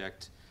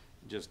project,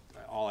 just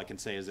all I can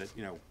say is that,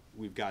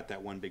 we've got that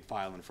one big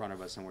file in front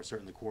of us, and we're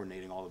certainly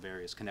coordinating all the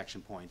various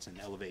connection points and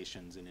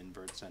elevations and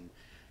inverts, and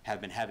have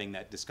been having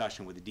that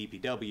discussion with the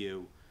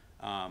DPW,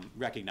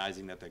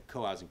 recognizing that the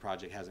co-housing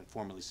project hasn't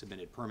formally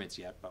submitted permits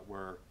yet, but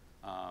we're,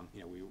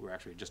 we were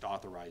actually just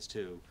authorized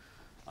to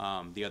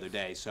the other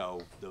day,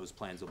 so those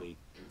plans will be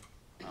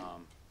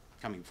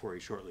coming before you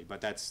shortly.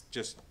 But that's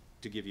just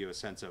to give you a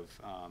sense of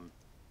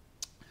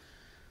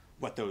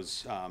what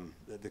those,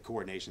 the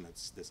coordination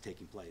that's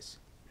taking place.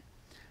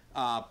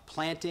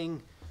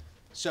 Planting.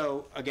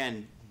 So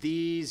again,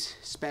 these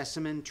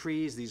specimen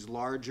trees, these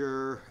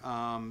larger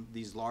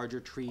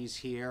trees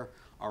here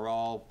are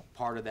all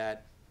part of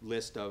that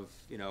list of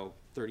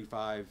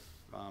 35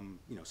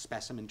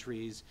 specimen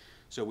trees.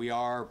 So we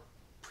are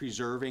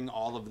preserving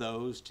all of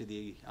those to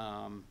the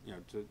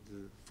to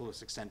the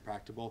fullest extent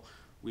practicable.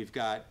 We've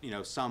got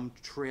some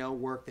trail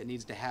work that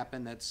needs to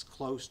happen that's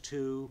close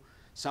to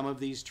some of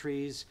these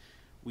trees.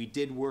 We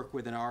did work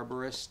with an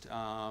arborist,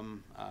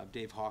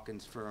 Dave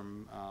Hawkins'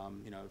 firm,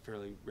 a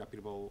fairly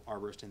reputable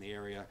arborist in the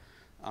area,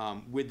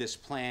 with this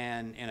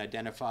plan, and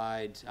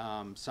identified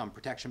some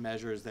protection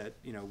measures that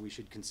we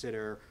should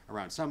consider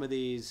around some of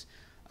these.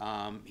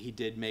 He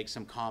did make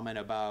some comment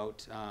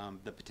about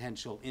the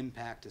potential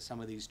impact to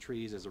some of these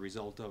trees as a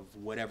result of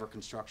whatever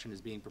construction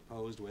is being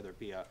proposed, whether it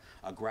be a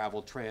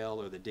gravel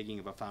trail or the digging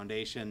of a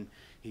foundation.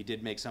 He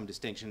did make some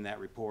distinction in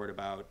that report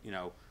about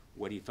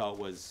what he felt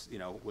was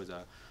was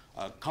a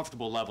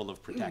comfortable level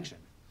of protection.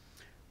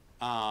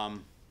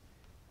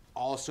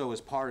 Also, as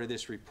part of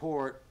this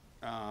report,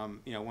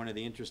 one of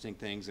the interesting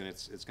things, and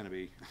it's going to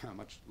be a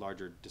much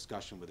larger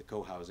discussion with the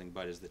co-housing,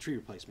 but is the tree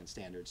replacement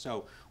standard.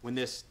 So when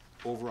this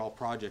overall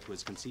project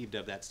was conceived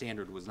of, that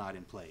standard was not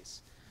in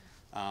place.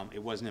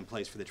 It wasn't in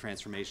place for the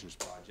Transformations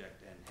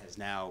project, and has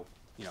now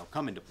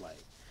come into play.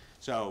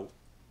 So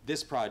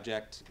this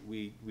project,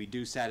 we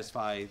do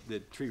satisfy the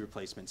tree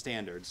replacement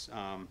standards.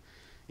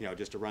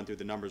 Just to run through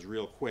the numbers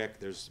real quick,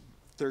 there's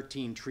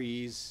 13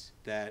 trees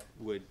that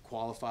would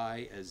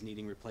qualify as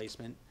needing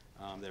replacement.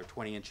 They're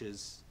 20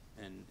 inches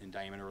in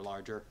diameter or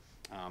larger.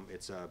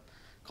 It's a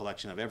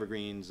collection of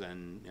evergreens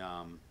and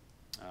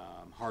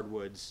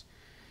hardwoods.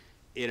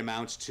 It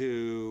amounts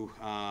to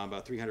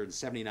about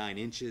 379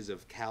 inches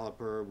of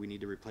caliper. We need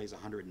to replace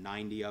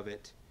 190 of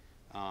it.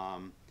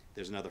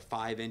 There's another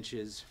 5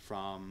 inches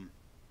from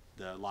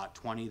the lot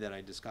 20 that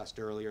I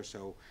discussed earlier.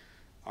 So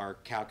our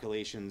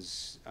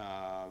calculations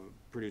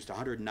produced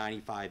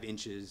 195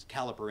 inches,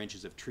 caliper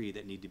inches of tree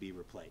that need to be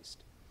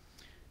replaced.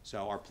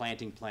 So our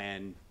planting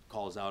plan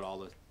calls out all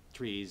the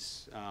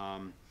trees,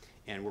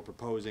 and we're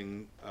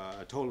proposing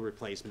a total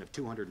replacement of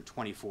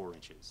 224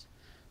 inches.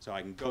 So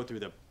I can go through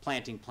the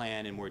planting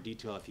plan in more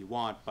detail if you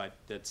want, but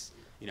that's,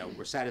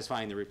 we're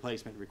satisfying the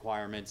replacement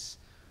requirements.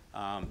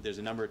 There's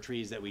a number of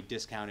trees that we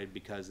discounted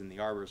because in the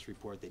arborist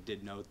report they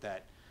did note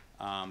that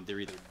they're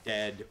either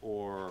dead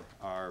or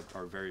are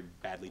very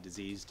badly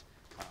diseased,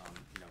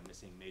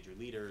 missing major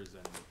leaders,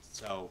 and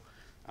so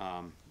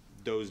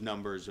those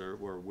numbers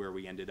were where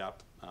we ended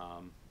up,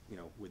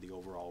 with the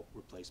overall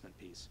replacement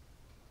piece.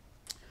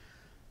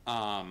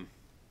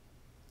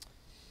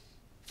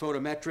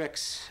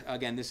 Photometrics,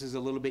 again, this is a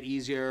little bit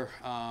easier.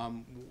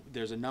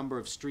 There's a number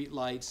of street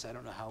lights. I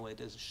don't know how it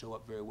doesn't show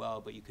up very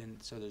well, but you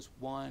can, so there's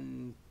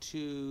 1,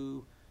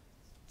 2,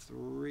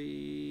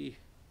 3,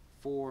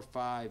 4,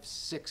 5,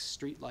 6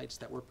 street lights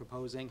that we're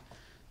proposing,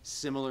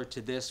 similar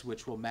to this,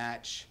 which will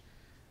match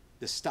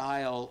the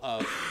style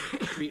of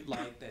street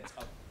light that's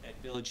up at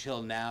Village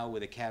Hill now,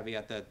 with a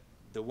caveat that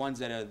the ones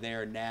that are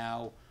there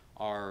now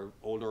are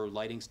older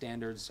lighting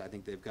standards. I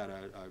think they've got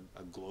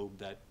a globe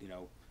that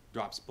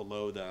drops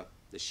below the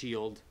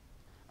shield.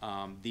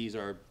 These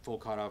are full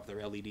cutoff,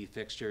 they're LED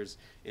fixtures.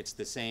 It's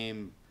the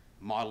same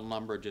model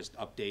number, just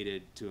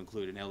updated to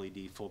include an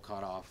LED full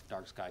cutoff,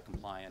 dark sky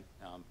compliant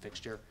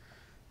fixture.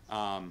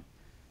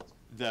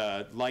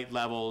 The light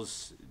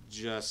levels,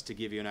 just to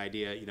give you an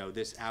idea,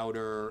 this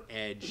outer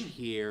edge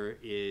here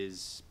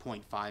is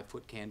 0.5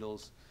 foot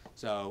candles.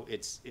 So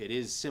it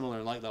is similar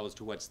in light levels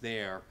to what's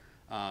there.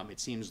 It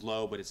seems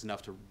low, but it's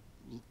enough to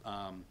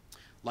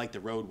light the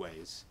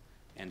roadways.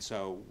 And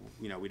so,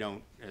 we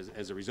don't,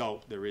 as a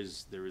result, there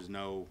is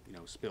no,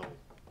 spill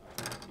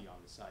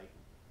beyond the site.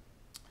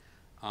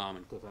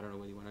 And Cliff, I don't know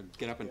whether you want to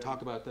get up and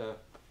talk about the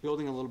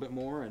building a little bit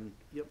more. And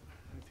Yep,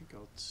 I think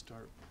I'll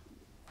start,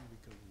 maybe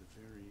go to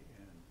the very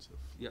end, so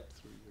Yep.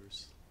 through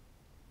yours.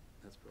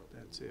 That's probably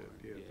That's it,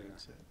 yeah, yeah.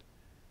 that's it.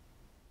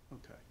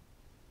 Okay.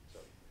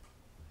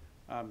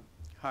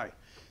 Hi.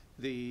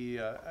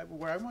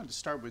 Where I wanted to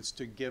start was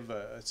to give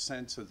a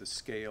sense of the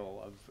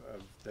scale of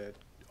that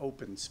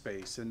open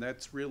space, and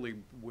that's really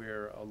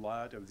where a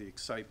lot of the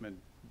excitement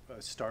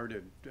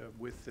started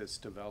with this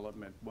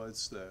development,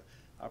 was the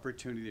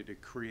opportunity to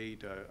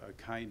create a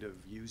kind of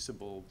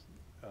usable,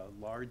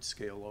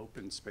 large-scale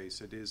open space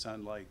that is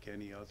unlike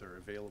any other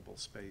available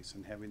space,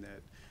 and having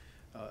that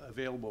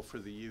available for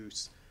the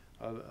use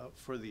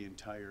for the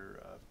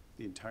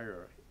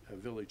entire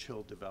Village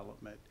Hill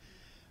development.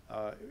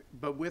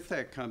 But with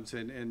that comes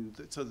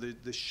so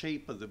the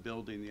shape of the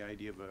building, the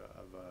idea of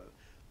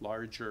a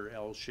larger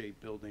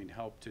L-shaped building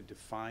helped to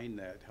define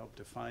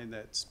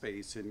that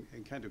space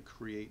and kind of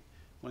create,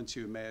 once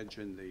you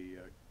imagine the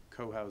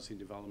co-housing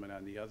development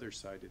on the other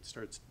side, it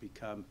starts to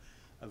become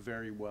a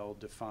very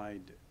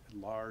well-defined,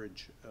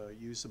 large,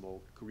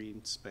 usable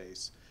green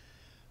space.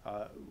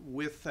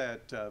 With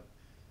that,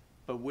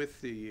 but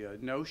with the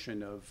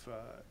notion of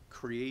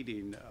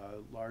creating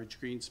a large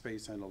green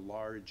space and a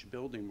large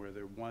building where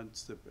there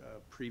once the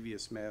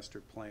previous master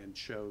plan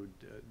showed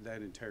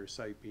that entire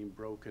site being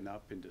broken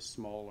up into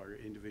smaller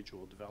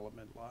individual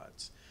development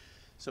lots.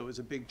 So it was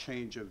a big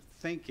change of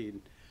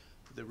thinking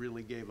that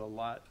really gave a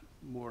lot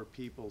more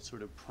people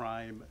sort of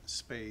prime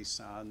space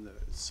on the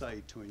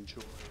site to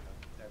enjoy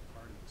that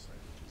part of the site,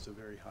 which is a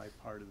very high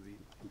part of the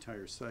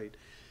entire site.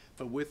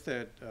 But with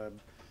that,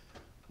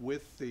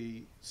 with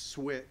the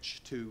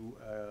switch to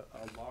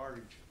a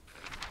large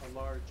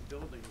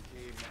building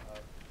came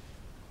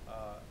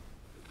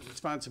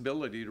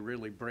responsibility to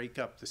really break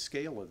up the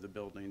scale of the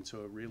building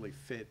so it really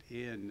fit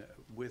in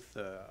with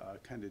the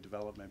kind of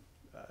development.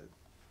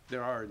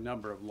 There are a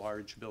number of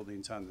large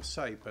buildings on the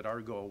site, but our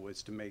goal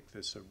was to make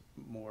this a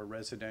more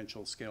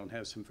residential scale and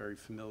have some very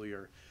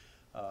familiar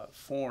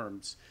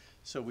forms.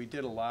 So we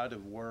did a lot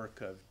of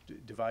work of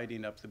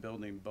dividing up the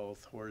building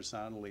both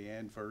horizontally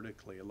and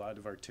vertically, a lot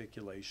of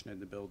articulation in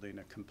the building,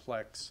 a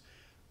complex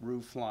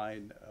roof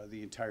line.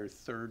 The entire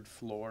third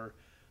floor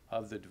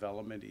of the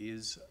development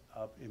is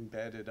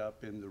embedded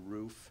up in the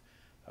roof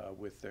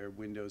with their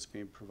windows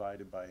being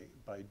provided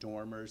by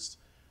dormers.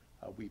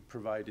 We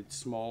provided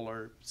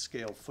smaller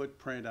scale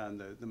footprint on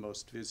the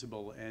most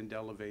visible end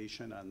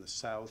elevation on the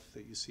south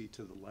that you see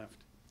to the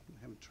left. I'm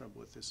having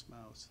trouble with this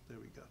mouse. There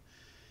we go.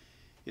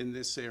 In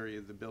this area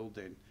of the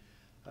building.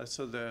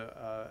 So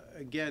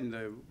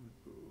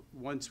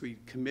once we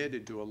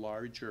committed to a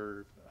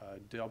larger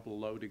double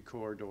loaded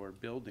corridor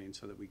building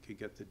so that we could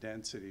get the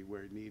density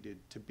where it needed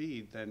to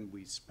be, then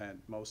we spent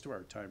most of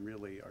our time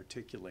really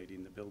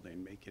articulating the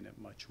building, making it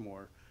much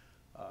more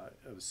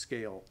of a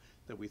scale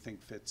that we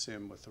think fits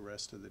in with the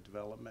rest of the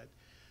development.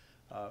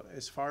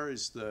 As far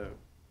as the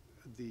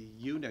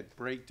unit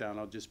breakdown,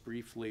 I'll just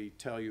briefly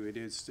tell you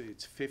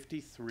it's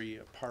 53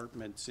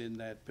 apartments in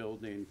that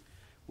building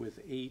with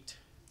eight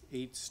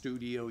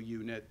studio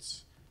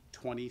units,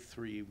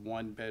 23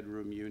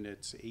 one-bedroom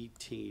units,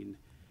 18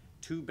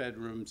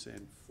 two-bedrooms,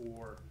 and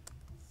 4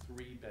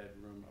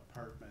 three-bedroom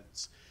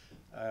apartments.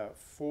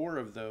 4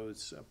 of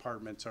those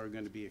apartments are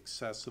going to be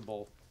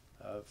accessible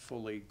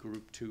fully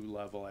Group 2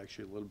 level,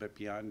 actually a little bit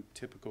beyond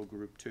typical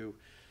Group 2.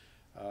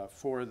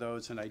 4 of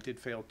those, and I did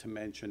fail to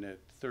mention at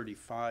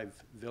 35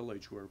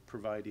 Village, we're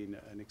providing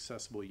an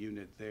accessible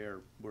unit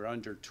there. We're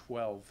under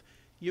 12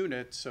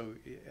 units, so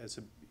as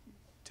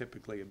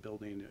typically a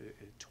building,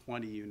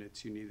 20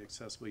 units, you need an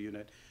accessible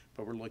unit,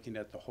 but we're looking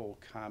at the whole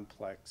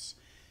complex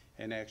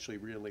and actually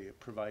really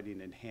providing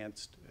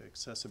enhanced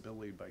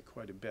accessibility by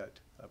quite a bit,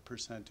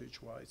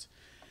 percentage-wise.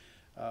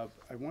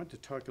 I want to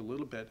talk a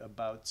little bit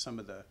about some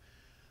of the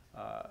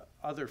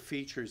other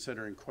features that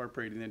are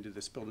incorporated into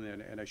this building,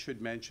 and I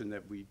should mention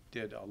that we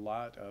did a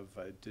lot of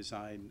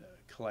design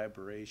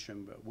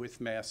collaboration with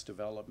mass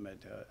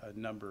development,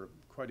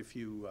 quite a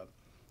few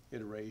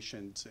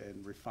iterations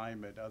and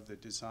refinement of the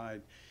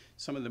design.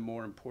 Some of the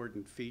more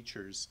important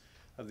features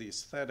of the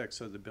aesthetics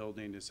of the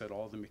building is that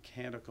all the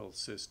mechanical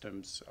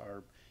systems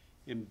are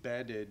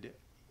embedded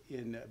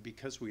in,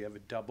 because we have a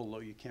double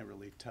load, you can't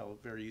really tell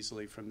very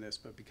easily from this,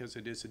 but because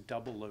it is a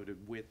double loaded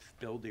width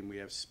building, we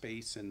have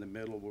space in the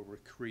middle where we're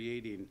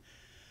creating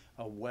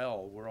a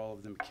well where all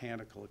of the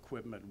mechanical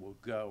equipment will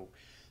go.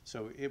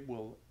 So it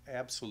will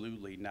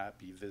absolutely not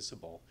be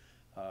visible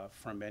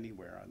from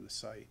anywhere on the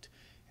site.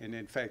 And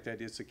in fact,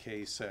 that is the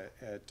case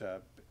at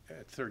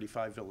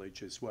 35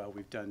 Village as well.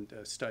 We've done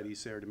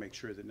studies there to make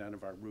sure that none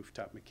of our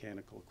rooftop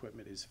mechanical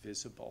equipment is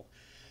visible.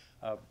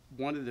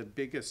 One of the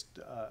biggest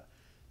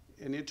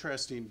and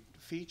interesting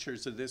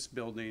features of this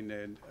building,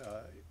 and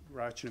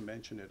Rachna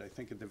mentioned it, I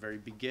think at the very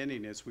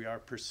beginning, is we are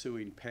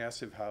pursuing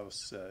Passive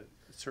House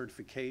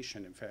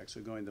certification, in fact,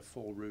 so going the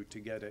full route to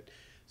get it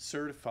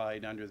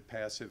certified under the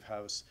Passive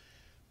House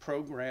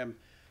program.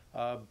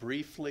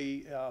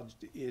 Briefly,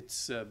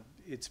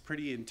 it's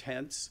pretty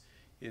intense.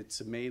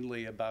 It's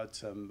mainly about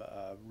some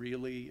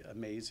really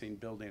amazing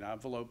building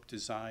envelope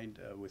designed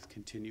with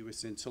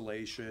continuous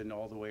insulation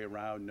all the way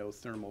around, no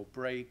thermal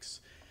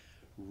breaks,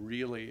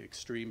 really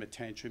extreme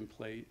attention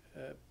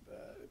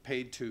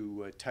paid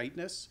to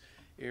tightness,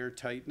 air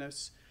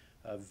tightness,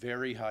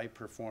 very high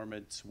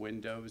performance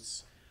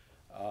windows,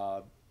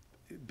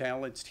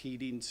 balanced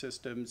heating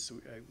systems,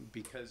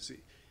 because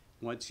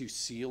once you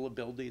seal a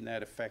building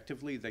that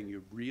effectively, then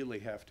you really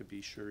have to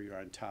be sure you're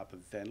on top of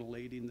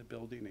ventilating the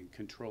building and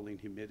controlling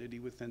humidity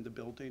within the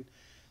building.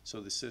 So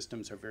the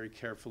systems are very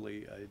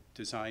carefully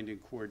designed in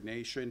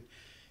coordination.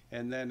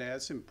 And then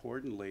as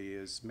importantly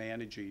is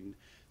managing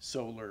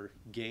solar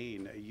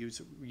gain,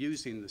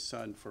 using the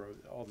sun for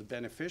all the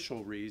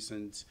beneficial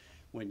reasons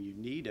when you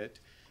need it,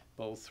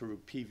 both through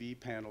PV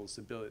panels.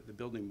 The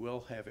building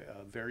will have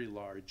very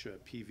large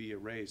PV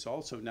arrays,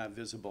 also not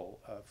visible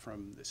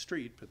from the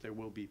street, but there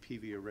will be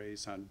PV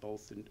arrays on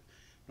both the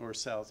north,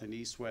 south, and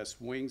east, west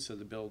wings of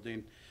the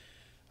building.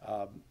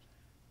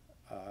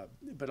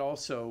 But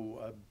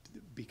also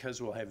because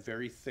we'll have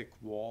very thick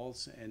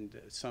walls and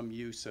some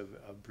use of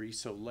brise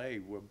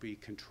soleil, will be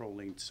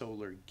controlling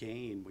solar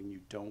gain when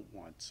you don't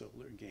want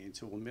solar gain.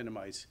 So we'll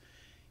minimize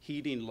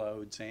heating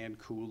loads and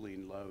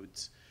cooling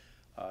loads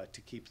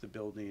to keep the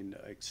building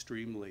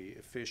extremely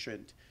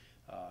efficient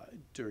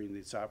during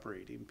this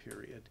operating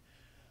period.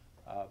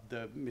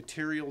 The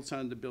materials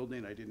on the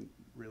building, I didn't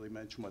really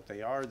mention what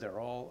they are. They're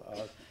all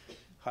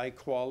high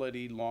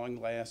quality, long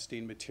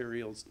lasting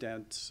materials,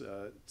 dense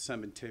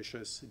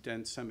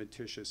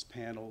cementitious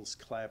panels,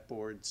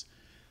 clapboards.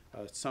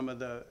 Some of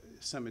the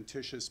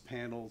cementitious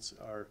panels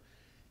are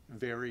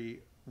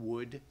very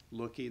wood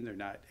looking. They're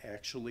not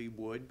actually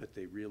wood, but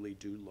they really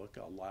do look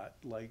a lot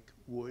like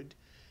wood.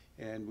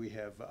 And we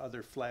have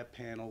other flat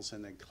panels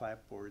and then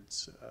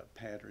clapboards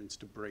patterns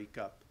to break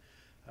up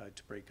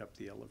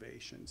the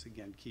elevations.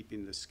 Again,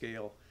 keeping the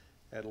scale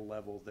at a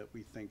level that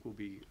we think will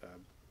be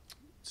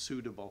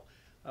suitable.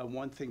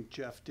 One thing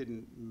Jeff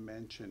didn't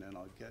mention, and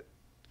I'll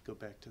go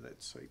back to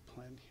that site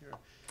plan here,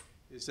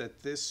 is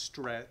that this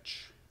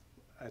stretch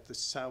at the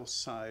south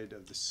side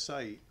of the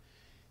site,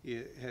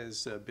 it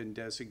has been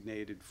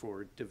designated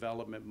for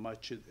development,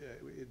 much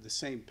the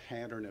same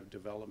pattern of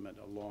development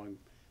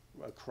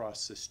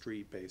across the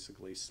street,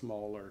 basically,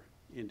 smaller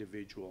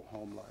individual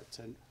home lots.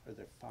 And are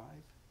there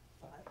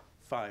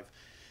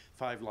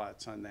five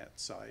lots on that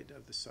side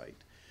of the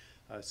site.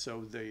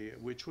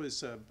 Which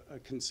was a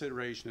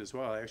consideration as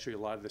well. Actually, a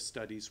lot of the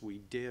studies we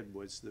did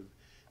was the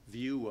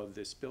view of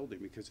this building,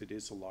 because it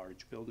is a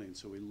large building.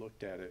 So we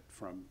looked at it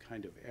from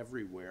kind of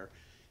everywhere,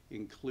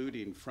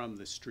 including from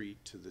the street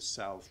to the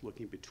south,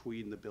 looking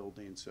between the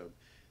buildings. So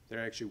there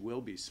actually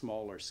will be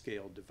smaller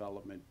scale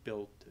development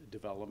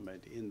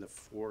in the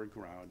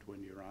foreground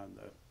when you're on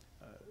the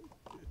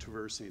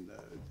traversing the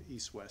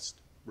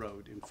east-west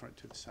road in front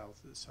to the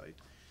south of the site.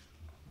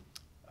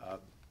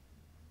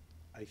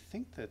 I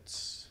think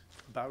that's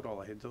about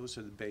all I had. Those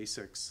are the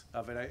basics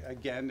of it. I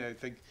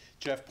think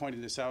Jeff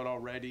pointed this out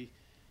already.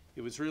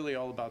 It was really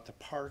all about the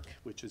park,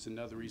 which is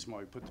another reason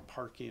why we put the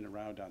parking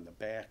around on the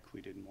back.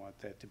 We didn't want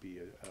that to be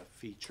a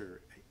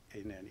feature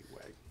in any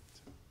way.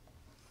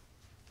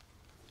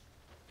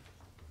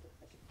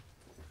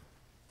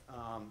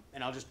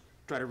 And I'll just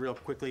try to real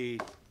quickly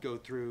go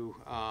through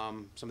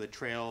some of the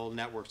trail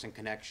networks and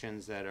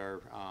connections that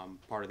are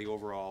part of the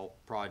overall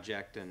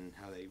project and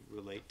how they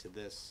relate to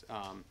this.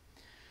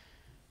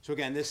 So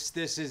again, this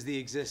is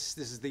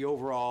the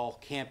overall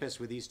campus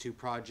with these two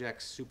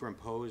projects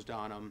superimposed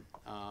on them.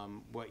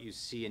 What you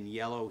see in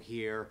yellow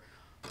here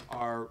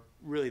are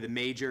really the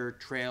major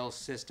trail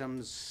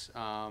systems,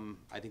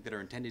 I think, that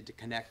are intended to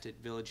connect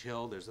at Village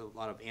Hill. There's a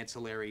lot of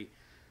ancillary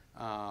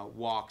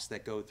walks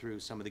that go through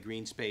some of the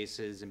green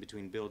spaces in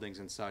between buildings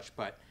and such,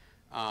 but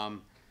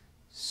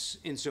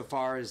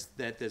insofar as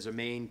that there's a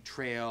main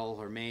trail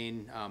or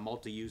main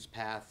multi-use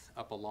path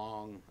up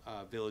along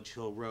Village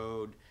Hill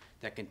Road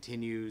that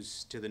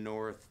continues to the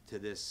north to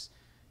this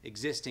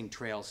existing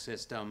trail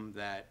system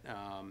that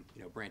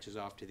branches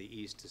off to the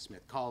east to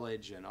Smith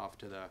College and off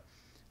to the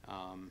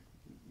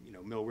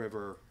Mill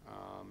River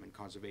and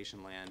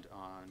conservation land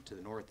on to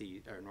the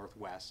northeast or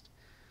northwest.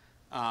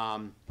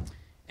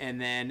 And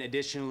then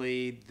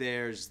additionally,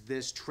 there's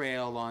this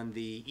trail on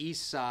the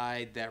east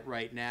side that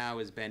right now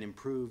has been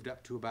improved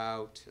up to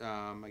about,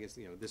 I guess,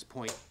 this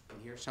point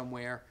in here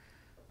somewhere.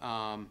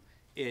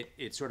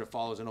 It sort of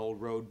follows an old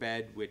road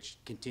bed, which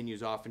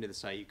continues off into the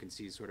site. You can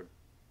see sort of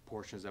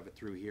portions of it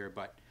through here.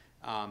 But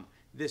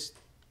this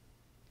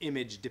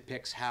image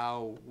depicts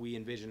how we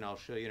envision, I'll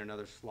show you in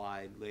another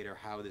slide later,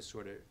 how this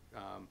sort of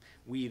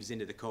weaves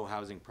into the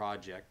co-housing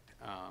project.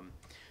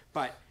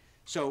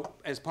 So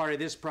as part of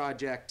this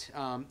project,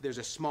 there's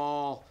a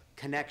small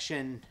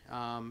connection.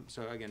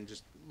 So again,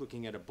 just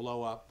looking at a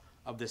blow up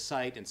of the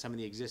site and some of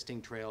the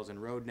existing trails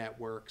and road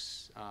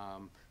networks.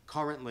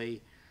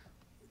 Currently,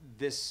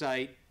 this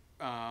site,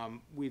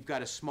 we've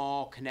got a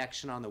small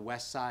connection on the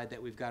west side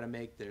that we've got to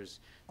make. There's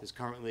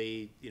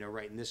currently,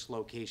 right in this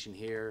location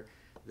here,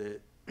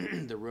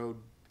 the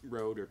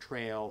road or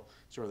trail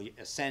sort of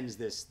ascends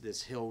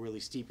this hill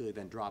really steeply,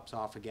 then drops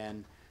off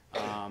again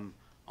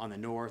on the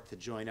north to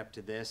join up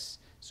to this.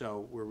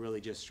 So we're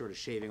really just sort of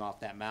shaving off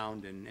that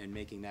mound and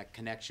making that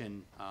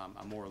connection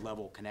a more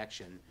level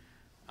connection.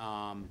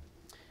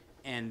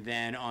 And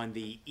then on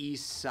the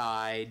east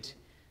side,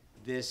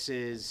 this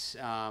is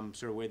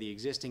sort of where the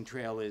existing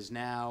trail is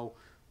now.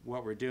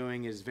 What we're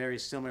doing is very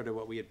similar to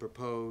what we had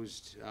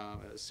proposed,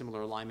 a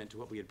similar alignment to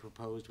what we had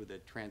proposed with the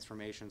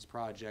Transformations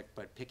project,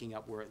 but picking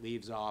up where it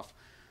leaves off,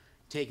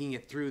 taking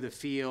it through the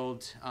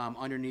field,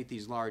 underneath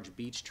these large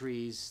beech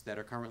trees that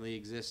are currently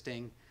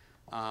existing.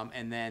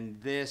 And then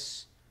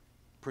this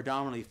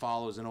predominantly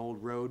follows an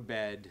old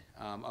roadbed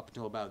up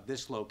until about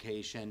this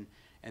location,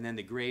 and then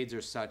the grades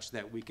are such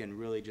that we can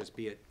really just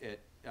be at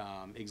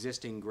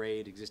existing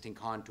grade, existing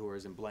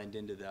contours, and blend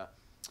into the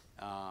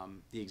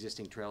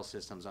existing trail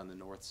systems on the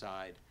north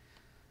side.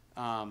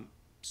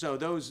 So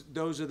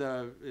those are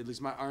the, at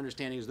least our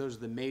understanding is those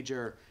are the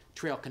major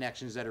trail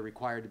connections that are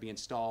required to be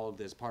installed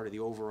as part of the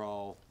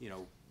overall,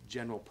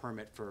 general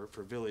permit for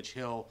Village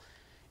Hill.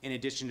 In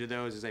addition to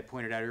those, as I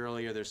pointed out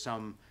earlier, there's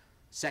some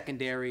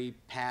secondary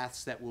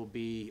paths that will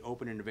be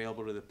open and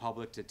available to the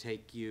public to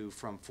take you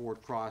from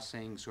Ford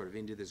Crossing sort of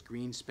into this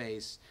green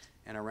space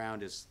and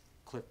around, as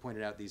Cliff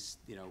pointed out, these,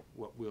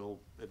 what will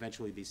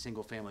eventually be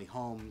single-family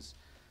homes,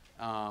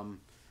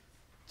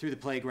 through the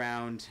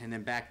playground, and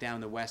then back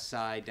down the west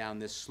side, down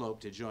this slope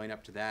to join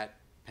up to that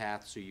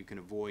path so you can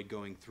avoid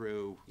going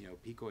through,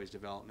 Picoy's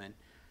development.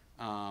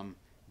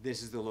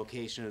 This is the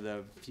location of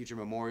the future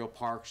memorial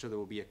park, so there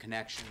will be a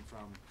connection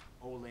from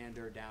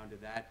Olander down to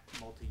that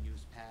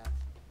multi-use path.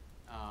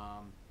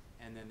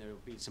 And then there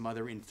will be some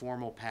other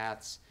informal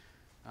paths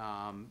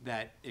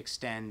that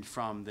extend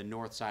from the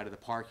north side of the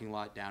parking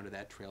lot down to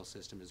that trail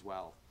system as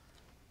well.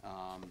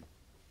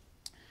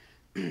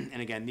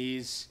 And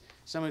again,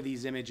 some of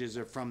these images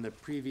are from the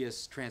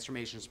previous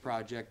Transformations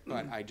project,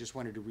 but I just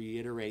wanted to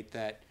reiterate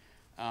that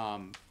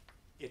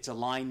its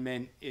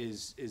alignment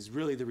is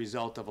really the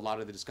result of a lot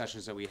of the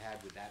discussions that we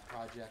had with that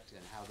project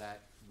and how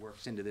that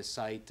works into this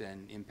site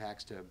and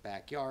impacts to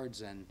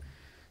backyards and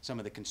some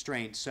of the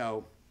constraints.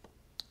 So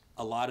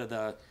a lot of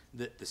the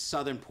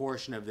southern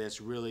portion of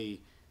this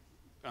really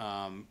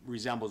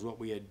resembles what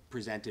we had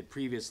presented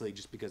previously,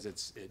 just because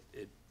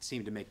it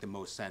seemed to make the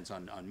most sense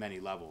on many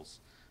levels.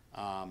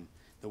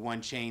 The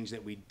one change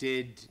that we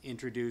did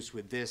introduce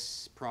with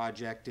this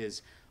project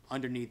is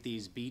underneath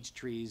these beech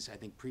trees. I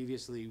think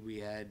previously we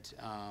had,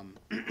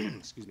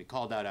 excuse me,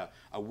 called out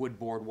a wood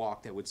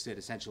boardwalk that would sit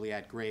essentially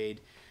at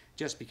grade,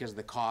 just because of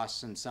the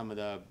costs and some of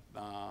the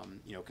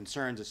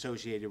concerns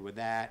associated with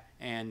that,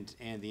 and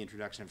the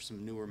introduction of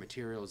some newer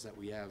materials that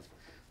we have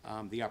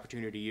the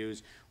opportunity to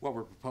use. What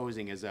we're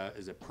proposing is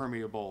a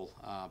permeable,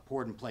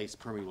 poured in place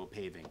permeable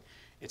paving.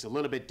 It's a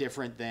little bit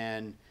different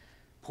than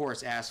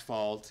porous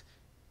asphalt,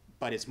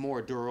 but it's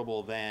more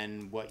durable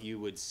than what you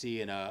would see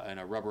in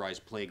a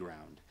rubberized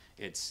playground.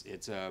 It's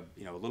a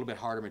little bit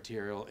harder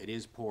material. It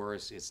is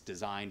porous. It's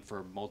designed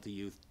for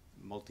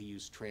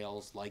multi-use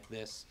trails like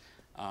this.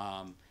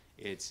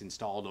 It's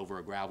installed over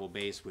a gravel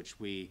base, which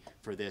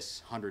for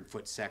this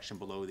 100-foot section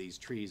below these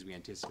trees, we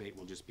anticipate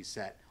will just be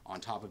set on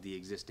top of the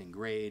existing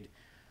grade.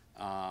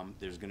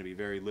 There's going to be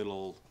very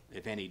little,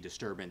 if any,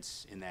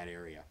 disturbance in that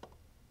area.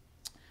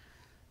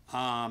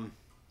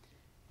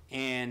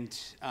 And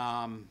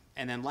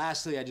then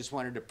lastly, I just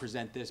wanted to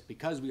present this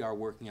because we are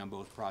working on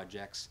both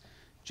projects,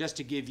 just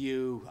to give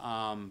you,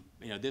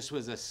 this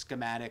was a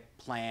schematic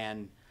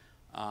plan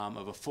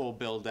of a full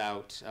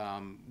build-out,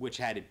 which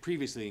had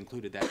previously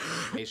included that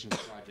transformations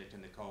project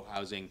and the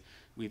co-housing.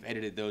 We've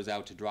edited those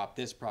out to drop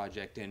this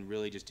project, and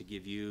really just to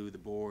give you, the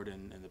board,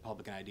 and the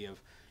public an idea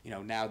of,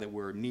 now that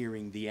we're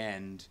nearing the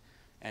end,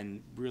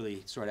 and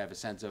really sort of have a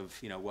sense of,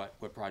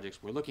 what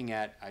projects we're looking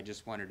at. I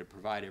just wanted to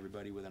provide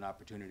everybody with an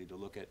opportunity to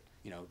look at,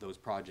 those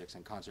projects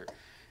in concert.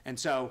 And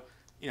so,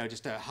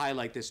 just to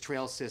highlight this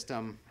trail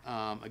system,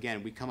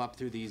 again, we come up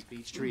through these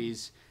beech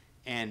trees,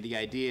 and the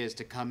idea is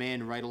to come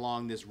in right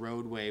along this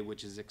roadway,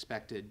 which is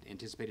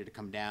anticipated to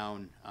come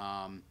down,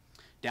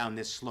 down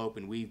this slope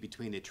and weave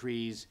between the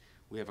trees.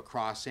 We have a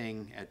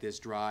crossing at this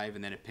drive,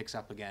 and then it picks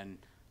up again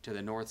to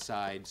the north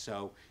side,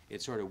 so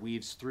it sort of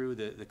weaves through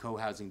the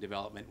co-housing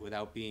development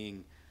without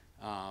being,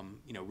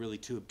 really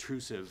too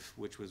obtrusive,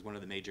 which was one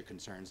of the major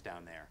concerns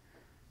down there.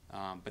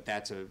 But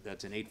that's an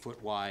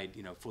 8-foot wide,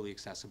 fully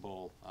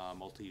accessible,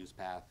 multi-use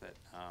path that,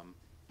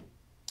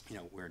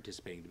 we're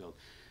anticipating to build.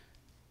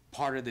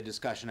 Part of the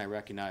discussion I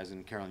recognize,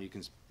 and Carolyn,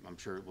 I'm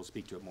sure we'll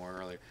speak to it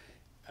more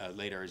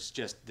later, is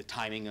just the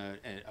timing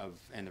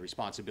and the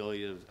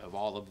responsibility of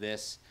all of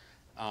this.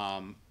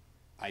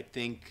 I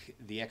think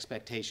the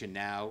expectation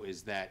now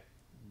is that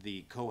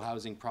the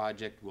co-housing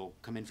project will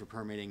come in for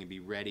permitting and be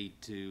ready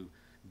to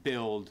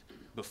build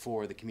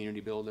before the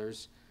community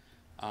builders.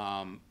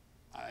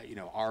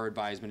 Our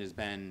advisement has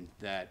been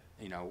that,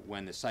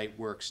 when the site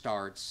work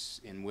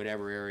starts in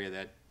whatever area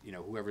that,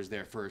 whoever's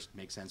there first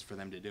makes sense for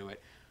them to do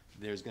it.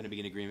 There's going to be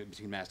an agreement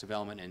between Mass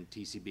Development and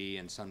TCB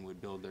and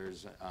Sunwood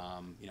Builders,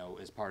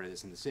 as part of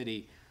this in the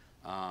city.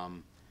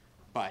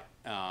 But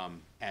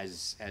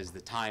as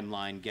the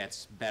timeline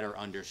gets better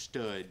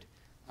understood,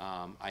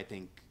 I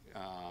think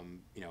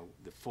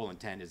the full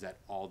intent is that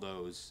all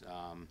those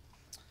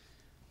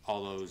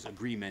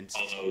agreements.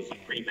 That's a little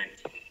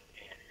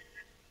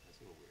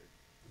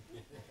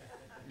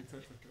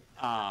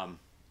weird.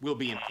 Will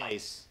be in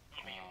place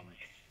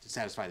to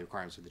satisfy the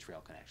requirements of the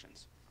trail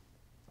connections.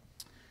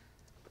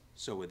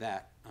 So with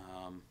that,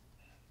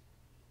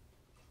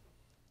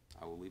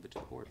 I will leave it to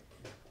the board.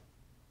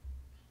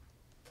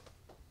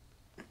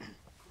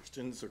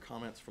 questions or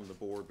comments from the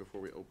board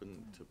before we open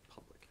to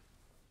public?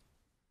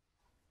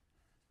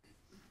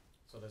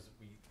 So this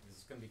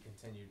is gonna be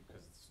continued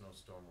because it's no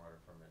stormwater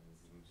permit, and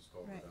we can just go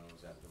over Right.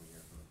 those after we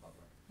hear from the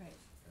public. Right.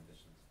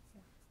 Conditions.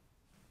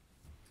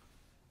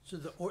 So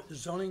the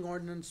zoning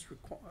ordinance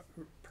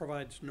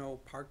provides no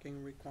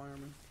parking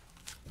requirement?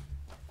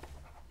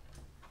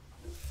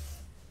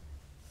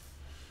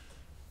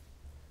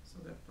 So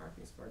that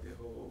parking is for the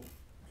whole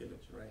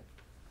village, right?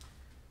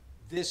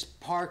 This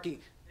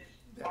parking,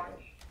 That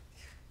one.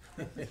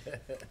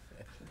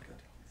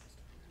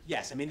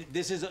 yes, I mean,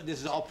 this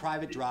is all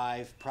private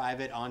drive,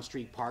 private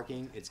on-street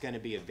parking. It's gonna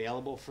be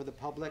available for the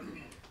public,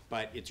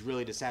 but it's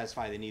really to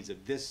satisfy the needs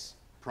of this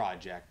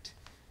project.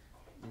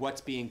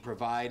 What's being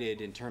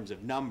provided in terms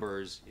of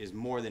numbers is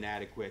more than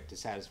adequate to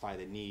satisfy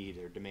the need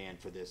or demand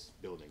for this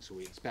building. So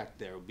we expect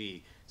there will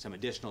be some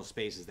additional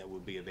spaces that will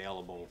be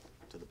available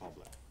to the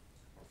public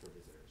or for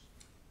visitors.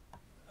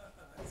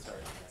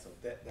 Sorry, so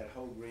that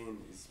whole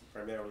green is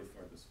primarily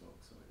for those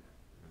folks over there,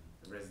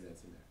 the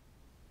residents in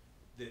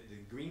there, The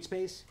green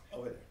space,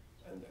 over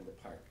there, and the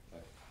park,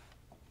 like,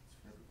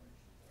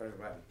 for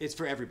everybody, it's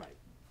for everybody.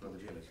 from the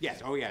village.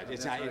 Yes, oh yeah,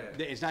 it's That's not,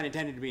 right. it's not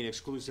intended to be an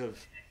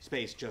exclusive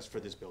space just for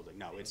this building.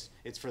 No,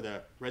 it's for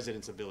the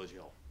residents of Village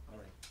Hill. All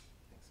right,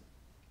 thanks.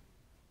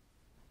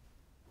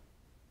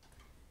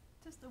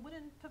 Does the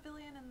wooden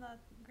pavilion in the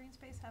green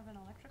space have an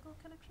electrical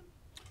connection?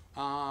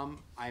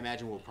 I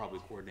imagine we'll probably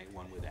coordinate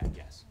one with that,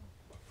 yes.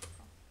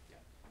 Yeah.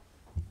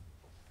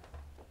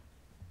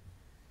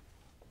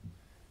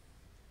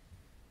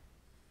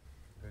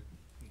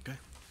 Okay.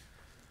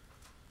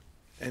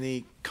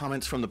 Any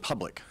comments from the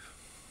public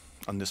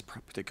on this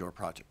particular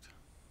project?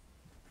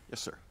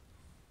 Yes, sir.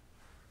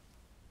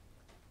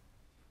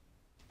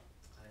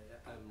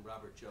 I'm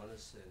Robert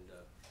Jonas, and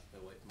my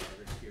wife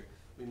Margaret here.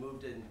 We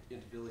moved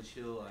into Village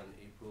Hill on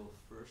April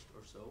 1st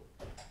or so,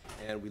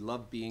 and we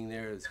love being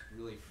there. It's a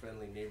really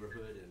friendly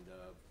neighborhood, and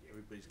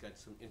everybody's got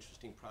some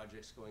interesting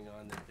projects going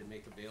on that they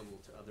make available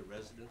to other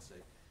residents.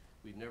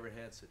 We've never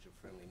had such a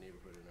friendly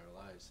neighborhood in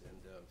our lives, and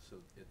so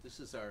this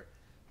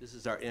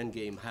is our end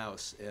game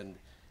house, and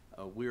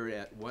we're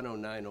at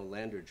 109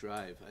 Olander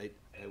Drive.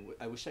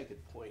 I wish I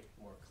could point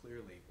more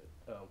clearly,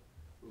 but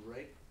we're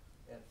right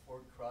at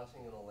Ford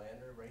Crossing and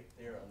Olander, right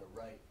there on the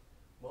right.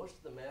 Most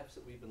of the maps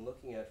that we've been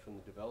looking at from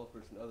the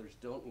developers and others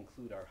don't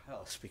include our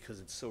house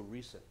because it's so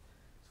recent.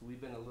 So we've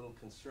been a little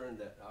concerned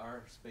that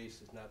our space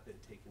has not been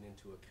taken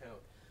into account.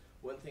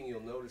 One thing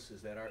you'll notice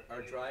is that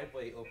our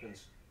driveway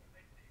opens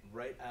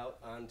right out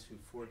onto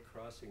Ford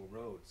Crossing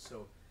Road.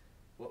 So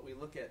what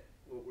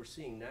we're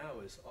seeing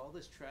now is all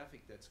this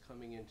traffic that's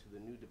coming into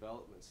the new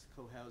developments,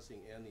 co-housing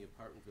and the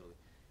apartment building,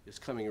 is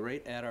coming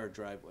right at our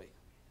driveway.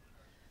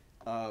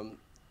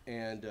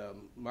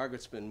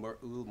 Margaret's been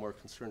a little more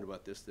concerned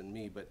about this than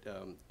me, but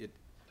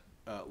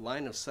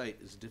line of sight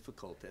is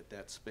difficult at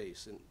that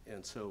space,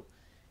 and so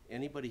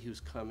anybody who's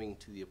coming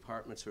to the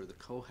apartments or the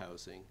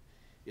co-housing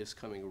is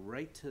coming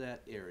right to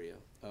that area.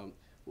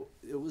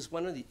 It was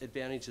one of the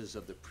advantages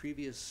of the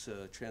previous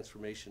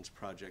transformations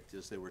project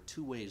is there were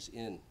two ways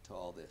in to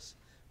all this.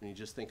 When you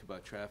just think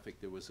about traffic,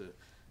 there was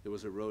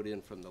a road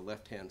in from the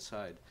left-hand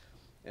side,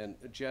 and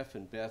Jeff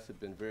and Beth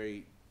have been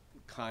very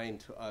kind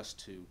to us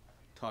to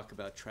talk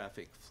about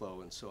traffic flow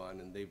and so on,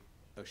 and they've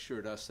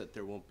assured us that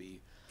there won't be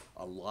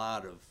a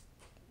lot of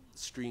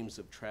streams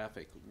of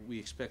traffic. We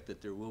expect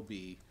that there will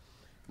be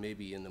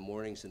maybe in the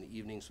mornings and the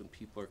evenings when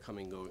people are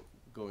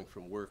going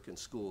from work and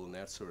school and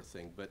that sort of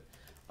thing. But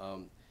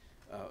on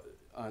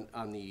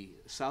the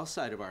south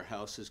side of our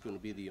house is going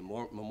to be the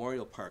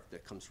memorial park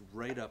that comes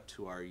right up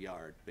to our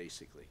yard,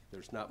 basically.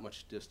 There's not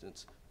much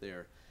distance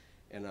there.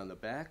 And on the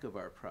back of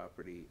our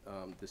property,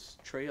 this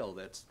trail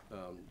that's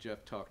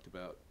Jeff talked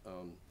about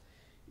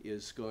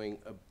is going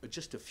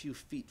just a few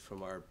feet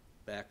from our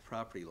back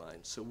property line.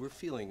 So we're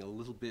feeling a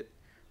little bit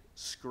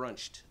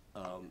scrunched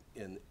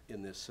in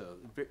this.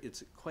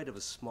 It's quite of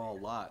a small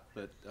lot,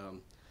 but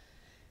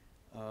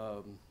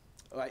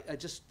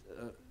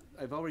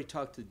I've already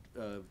talked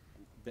to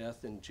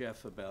Beth and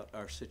Jeff about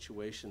our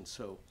situation,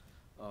 so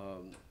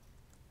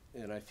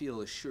and I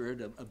feel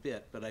assured a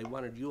bit, but I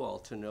wanted you all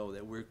to know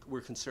that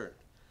we're concerned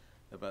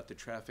about the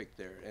traffic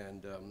there,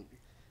 and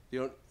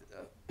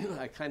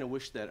I kind of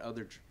wish that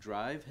other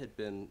drive had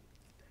been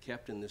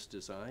kept in this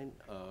design.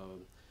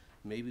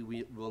 Maybe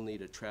we will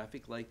need a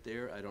traffic light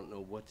there. I don't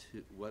know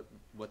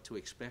what to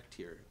expect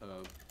here.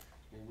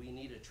 We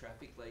need a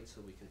traffic light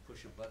so we can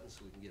push a button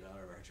so we can get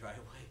out of our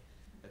driveway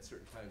at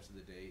certain times of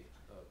the day.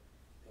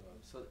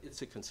 So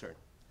it's a concern.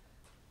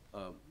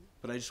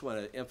 But I just want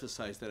to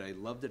emphasize that I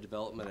love the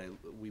development.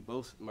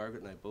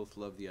 Margaret and I both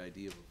love the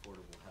idea of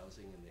affordable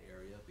housing in the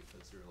area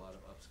because there are a lot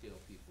of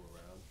upscale people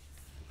around,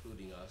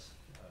 including us,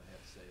 I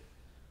have to say.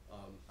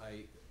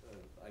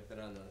 I've been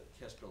on the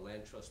Kestrel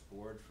Land Trust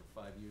Board for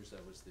 5 years.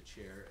 I was the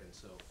chair, and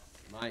so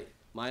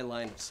my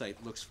line of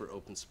sight looks for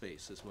open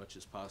space as much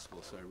as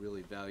possible, so I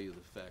really value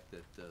the fact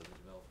that the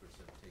developers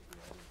have taken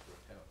that into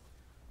account.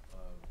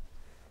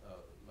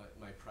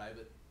 My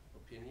private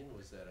opinion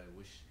was that I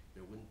wish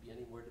there wouldn't be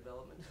any more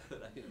development,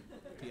 but to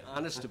be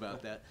honest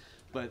about that.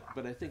 But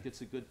I think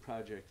it's a good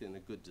project and a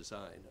good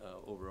design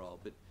overall.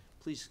 But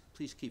please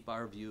keep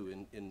our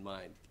view in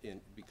mind,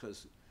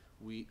 because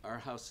our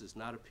house does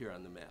not appear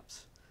on the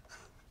maps.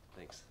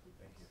 Thanks.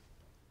 Thank you.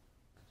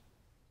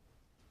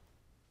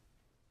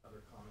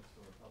 Other comments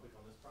from the public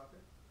on this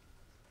project?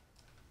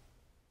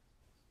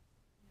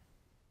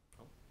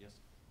 Oh,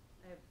 yes.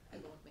 I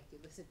won't make you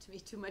listen to me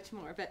too much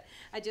more, but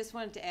I just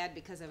wanted to add,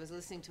 because I was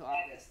listening to all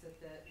this, that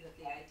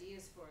the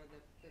ideas for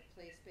the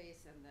play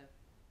space and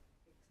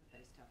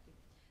somebody's talking,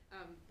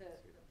 the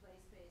play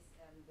space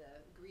and the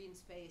green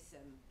space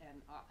and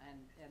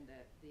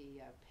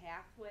the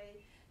pathway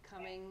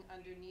coming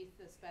underneath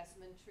the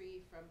specimen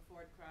tree from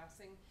Ford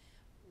Crossing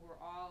were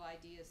all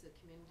ideas the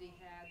community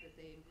had that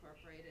they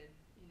incorporated,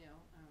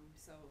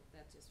 so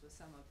that just was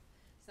some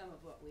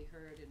of what we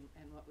heard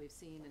and what we've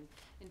seen. And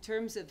in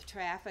terms of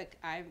traffic,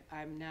 I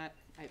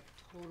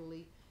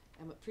totally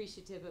am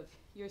appreciative of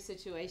your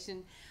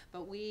situation,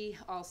 but we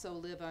also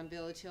live on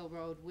Village Hill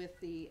Road with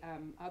the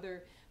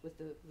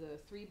the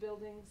 3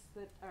 buildings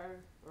that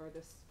are, or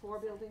the 4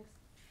 buildings?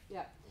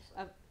 Yeah.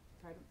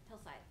 Pardon?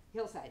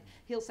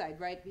 Hillside,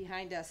 right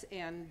behind us,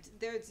 and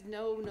there's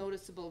no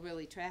noticeable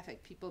really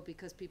traffic,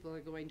 because people are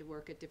going to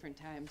work at different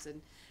times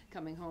and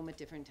coming home at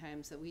different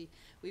times, so we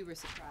were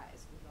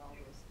surprised with all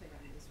those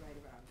families right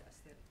around us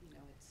that,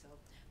 it's so,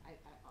 I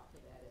offer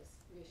that as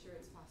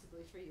reassurance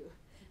possibly for you.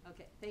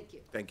 Okay, thank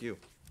you. Thank you.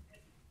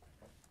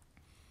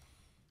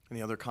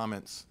 Any other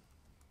comments?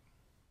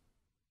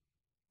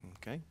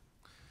 Okay.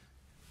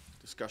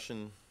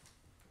 Discussion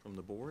from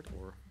the board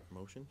or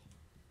motion?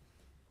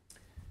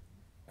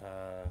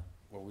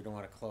 Well, we don't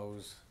want to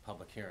close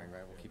public hearing,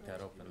 right? We'll keep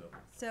that open.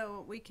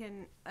 So we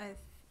can, I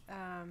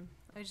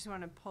just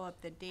want to pull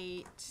up the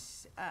date.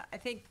 I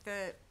think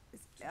the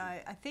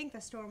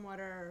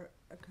stormwater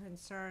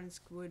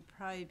concerns would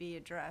probably be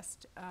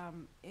addressed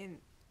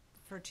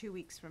for 2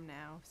 weeks from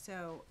now.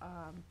 So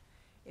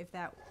if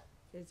that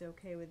is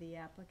okay with the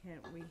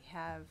applicant, we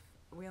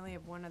only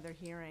have one other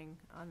hearing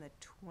on the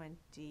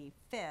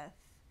 25th.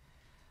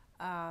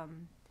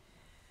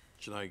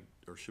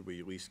 Should we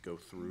at least go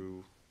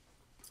through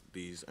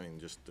these? I mean,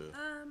 just the.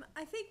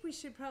 I think we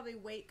should probably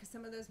wait, because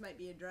some of those might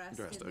be addressed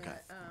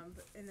okay.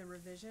 In the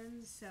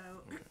revisions.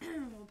 So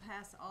we'll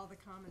pass all the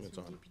comments It's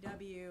from on.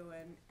 DPW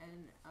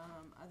and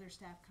other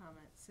staff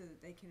comments, so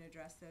that they can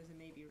address those and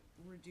maybe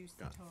reduce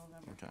the total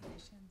number of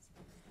conditions.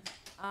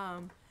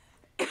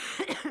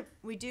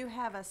 We do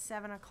have a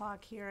 7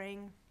 o'clock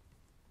hearing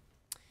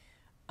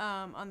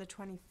on the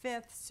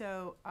 25th,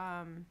 so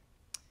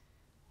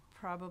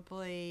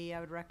probably I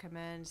would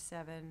recommend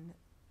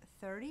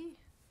 7:30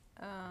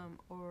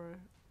 or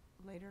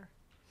later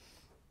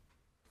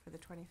for the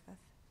 25th.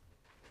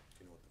 Do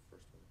you know what the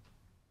first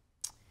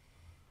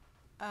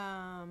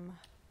one?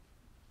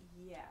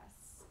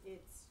 Yes,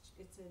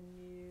 it's a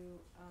new,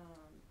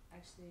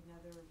 actually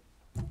another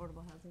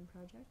affordable housing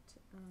project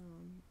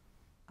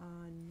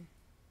on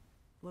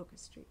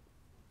Locust Street.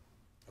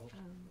 Oh, okay.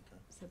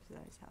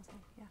 Subsidized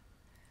housing, yeah.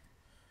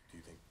 Do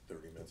you think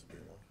 30 minutes would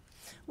be enough?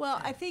 Well,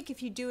 I think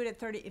if you do it at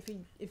 30, if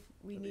we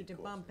That'd need be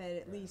to bump closer,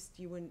 it, at least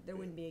there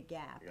wouldn't be a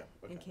gap Yeah,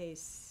 in okay.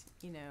 case,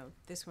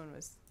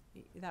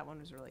 that one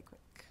was really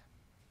quick.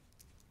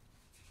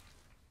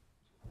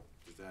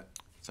 Does that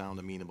sound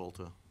amenable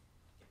to?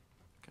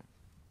 Okay.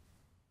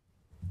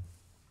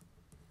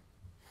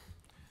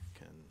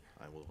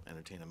 I will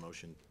entertain a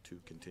motion to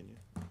continue.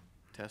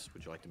 Tess,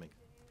 would you like to make?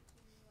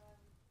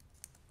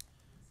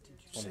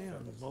 Say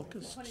on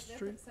Locust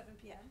Street? 7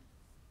 p.m.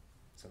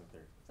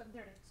 7:30.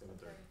 7:30.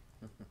 7:30.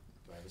 Do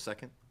I have a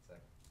second?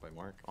 Second. By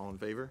Mark. All in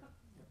favor?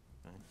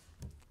 Aye.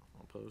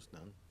 All opposed?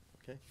 None?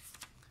 Okay.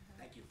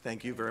 Thank you.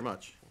 Thank you very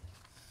much.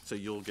 So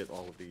you'll get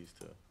all of these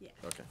too? Yeah.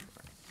 Okay.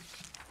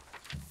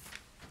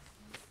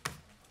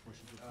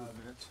 Motion to approve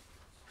minutes?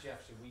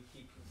 Jeff, should we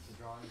keep the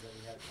drawings that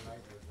we had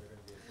tonight, or is there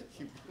going to be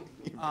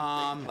a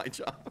different? My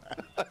job.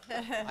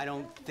 I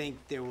don't think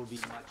there will be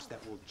much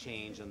that will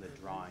change on the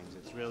drawings.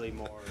 It's really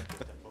more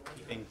just a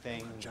bookkeeping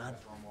thing. John?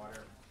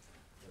 Stormwater,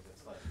 because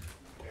it's like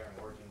comparing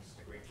origins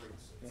to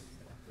grapefruits.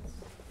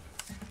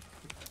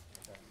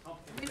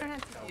 We don't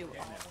have to do all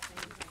the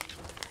things.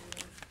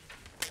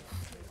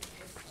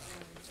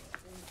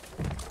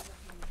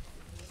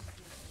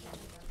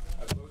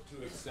 I vote to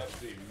accept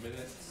the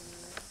minutes.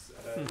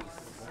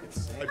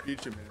 I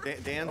beat you,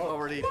 man. Dan's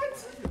already,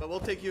 but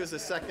we'll take you as a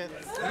second.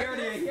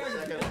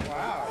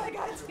 Wow.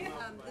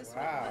 This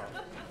Wow.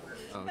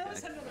 Okay.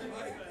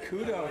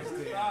 Kudos to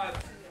you.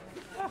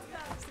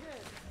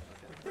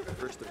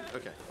 First,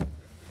 okay.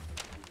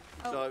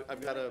 So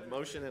I've got a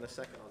motion and a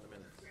second on the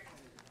minutes.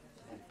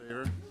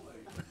 Favor?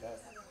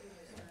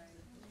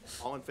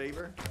 All in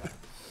favor?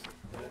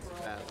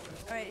 Passed.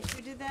 All right,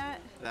 who did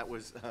that? That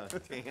was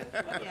Dan.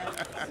 Yeah.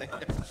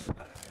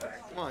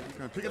 Come on.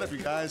 Pick it up, you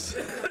guys.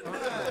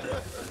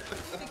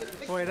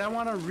 Wait, I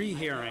want a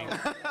rehearing.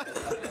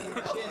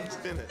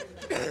 Spin it.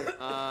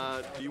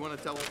 Do you want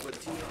to tell us what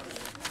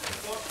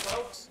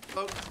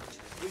folks,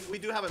 we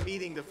do have a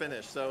meeting to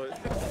finish, so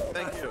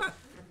thank you.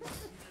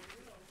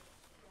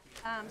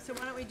 So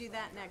why don't we do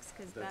that next,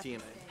 because The Beth is TMA.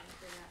 staying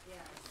for that,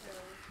 yeah, so.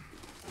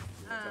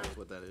 You wanna tell us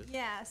what that is?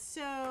 Yeah,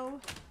 so,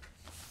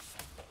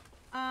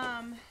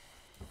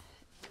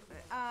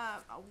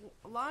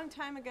 a long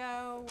time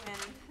ago, when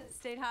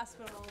State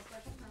Hospital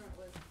special permit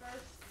was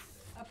first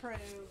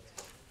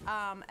approved,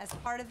 as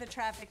part of the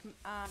traffic,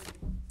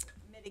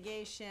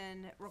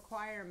 mitigation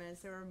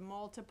requirements, there were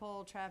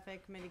multiple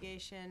traffic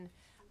mitigation,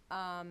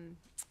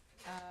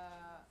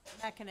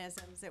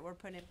 mechanisms that were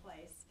put in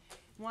place.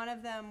 One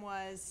of them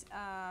was,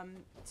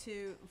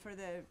 for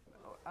the,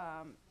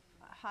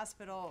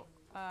 Hospital,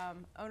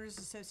 Owners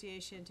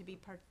Association to be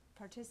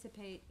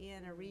participate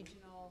in a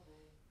regional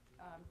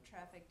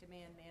traffic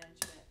demand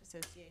management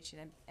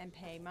association and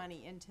pay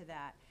money into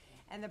that.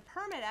 And the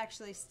permit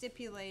actually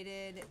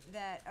stipulated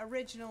that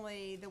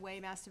originally the way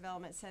Mass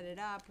Development set it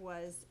up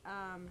was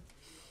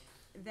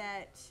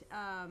that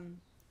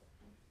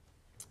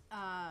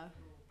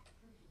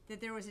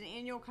there was an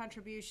annual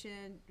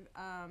contribution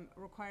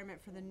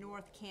requirement for the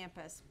North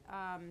Campus.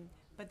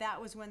 But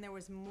that was when there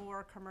was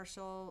more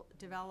commercial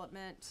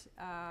development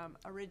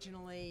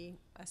originally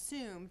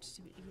assumed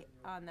to be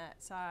on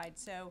that side.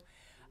 So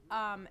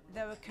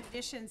the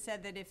condition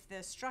said that if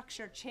the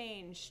structure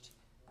changed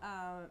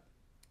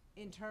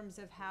in terms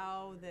of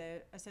how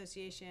the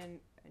association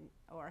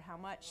or how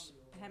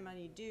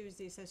many dues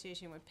the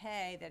association would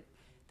pay, that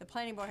the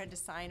planning board had to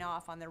sign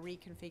off on the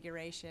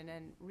reconfiguration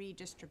and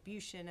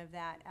redistribution of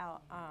that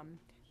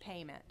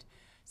payment.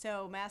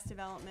 So Mass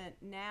Development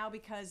now,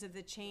 because of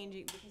the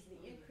changing, because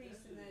of the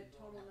increase in the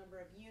total number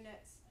of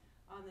units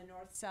on the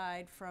north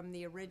side from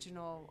the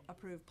original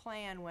approved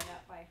plan went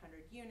up by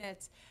 100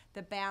 units,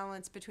 the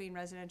balance between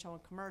residential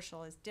and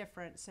commercial is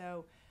different.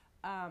 So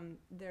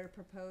they're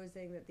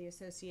proposing that the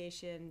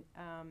association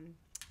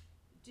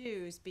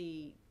dues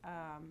be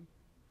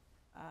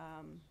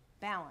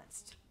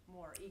balanced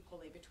more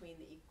equally between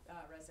the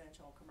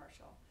residential and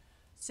commercial.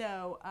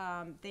 So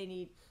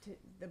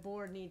the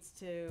board needs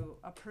to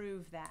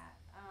approve that.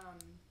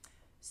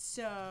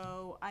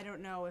 So I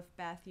don't know if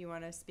Beth, you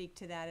want to speak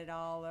to that at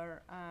all,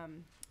 or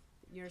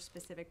your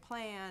specific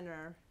plan,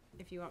 or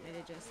if you want me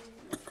to just.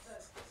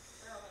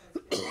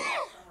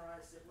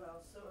 Summarized it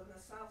well. So in the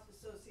South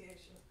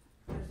Association,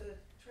 there's a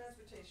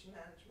transportation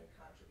management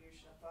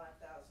contribution of $5,000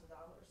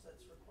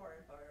 that's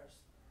required by our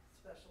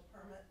special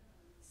permit.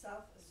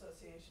 South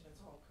Association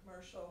is all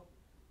commercial.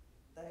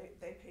 They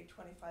pay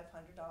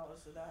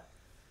 $2,500 of that.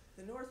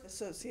 The North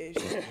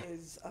Association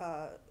is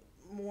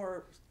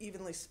more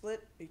evenly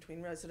split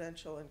between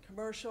residential and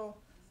commercial,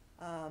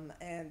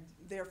 and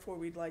therefore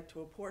we'd like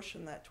to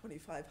apportion that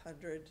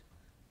 $2,500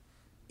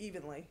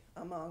 evenly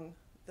among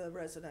the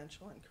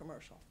residential and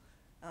commercial.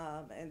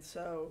 And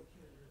so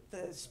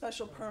the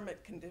special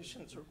permit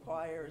conditions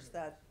requires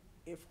that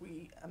if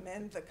we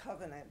amend the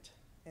covenant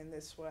in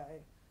this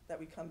way, that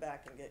we come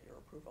back and get your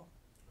approval.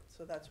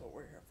 So that's what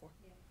we're here for.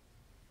 Yeah.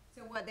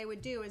 So what they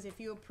would do is if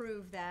you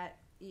approve that,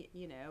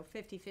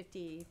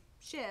 50-50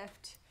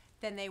 shift,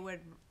 then they would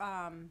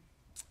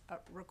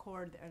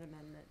record an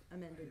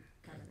amended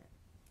covenant.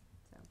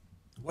 So.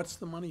 What's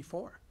the money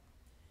for?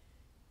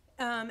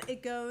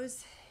 It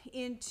goes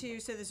into,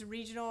 so this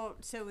regional,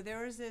 so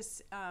there was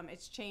this,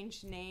 it's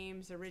changed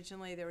names.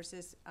 Originally there was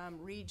this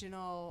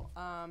regional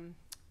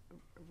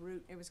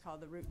route, it was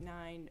called the Route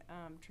 9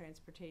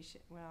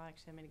 transportation, well,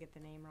 actually I'm gonna get the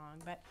name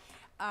wrong, but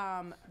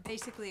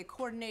basically a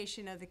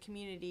coordination of the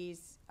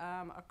communities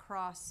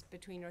across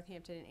between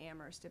Northampton and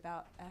Amherst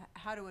about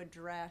how to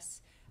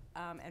address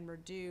and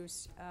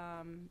reduce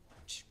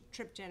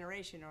trip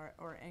generation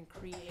and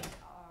create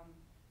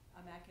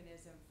a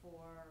mechanism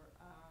for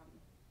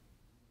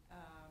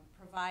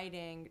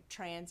providing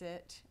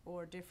transit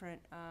or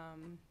different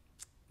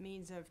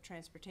means of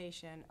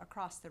transportation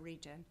across the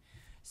region.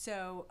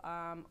 So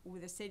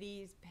the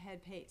cities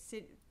had paid,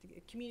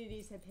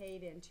 communities had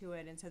paid into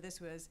it, and so this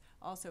was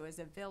also as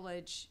a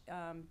village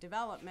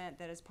development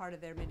that as part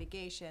of their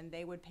mitigation,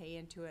 they would pay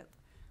into it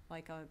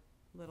like a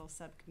little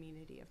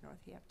sub-community of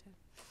Northampton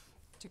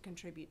to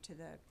contribute to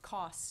the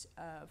costs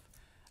of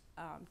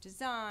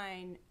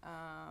design,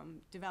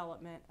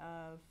 development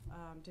of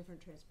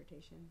different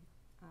transportation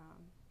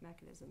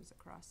mechanisms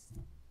across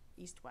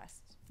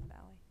east-west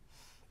valley.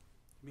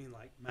 You mean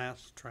like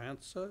mass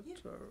transit? Yeah.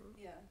 Or?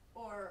 Yeah,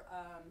 or,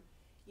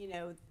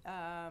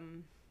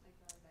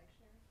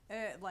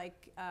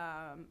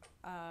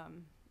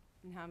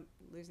 now I'm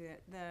losing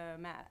it, the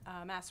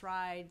mass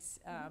rides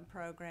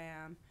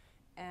program,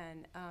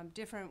 and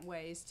different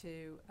ways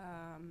to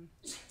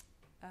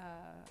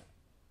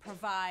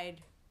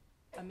provide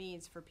a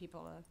means for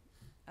people to,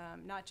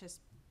 not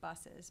just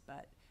buses,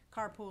 but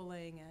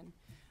carpooling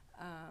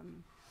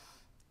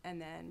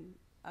and then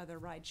other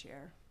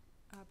rideshare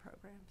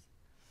programs.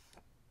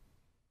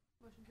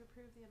 Motion to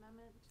approve the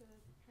amendment to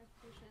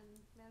Transportation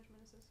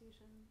Management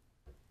Association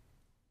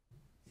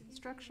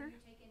structure.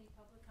 Can you take any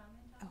public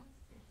comment on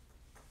this?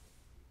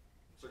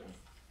 Certainly.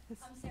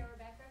 Yes. I'm Sarah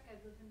Backrack. I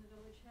live in the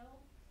Village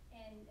Hill,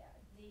 and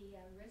the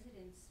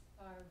residents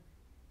are,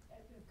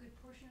 a good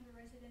portion of the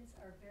residents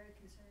are very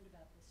concerned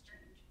about this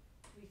change.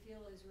 we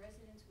feel as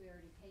residents, we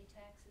already pay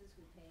taxes,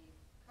 we pay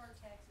car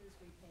taxes,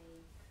 we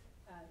pay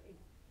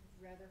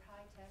rather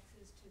high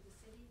taxes to the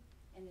city,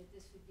 and that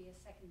this would be a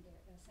second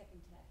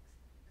tax.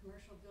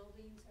 Commercial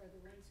buildings are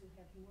the ones who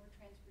have more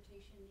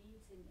transportation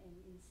needs and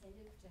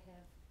incentive to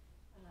have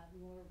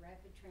more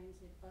rapid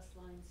transit, bus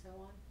lines, so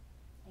on.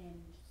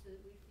 And so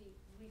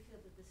we feel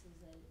that this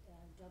is a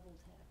double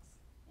tax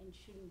and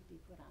shouldn't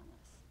be put on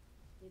us.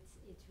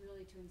 It's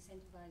really to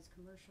incentivize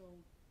commercial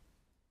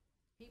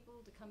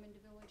people to come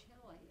into Village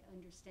Hill. I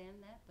understand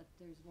that, but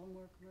there's one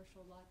more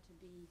commercial lot to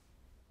be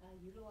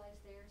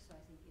utilized there, so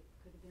I think it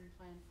could have been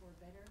planned for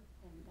better.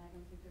 And I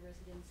don't think the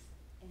residents,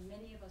 and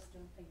many of us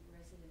don't think the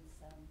residents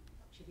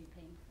should be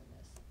paying for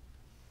this.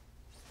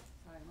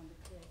 So I wanted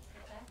to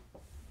put that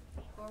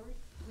forward.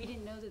 We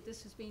didn't know that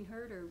this was being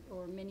heard,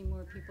 or many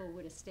more people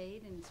would have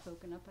stayed and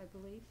spoken up, I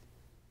believe.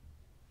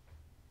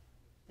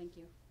 Thank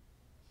you.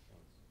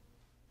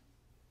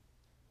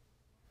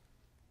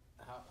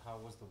 How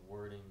was the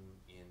wording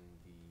in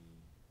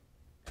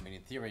the, I mean,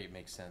 in theory, it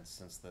makes sense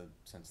since the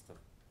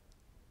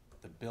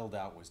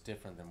build-out was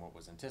different than what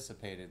was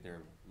anticipated.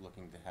 They're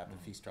looking to have the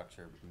fee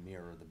structure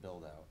mirror the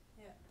build-out.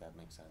 Yeah. That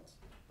makes sense.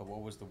 But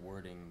what was the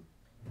wording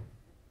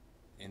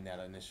in that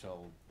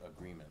initial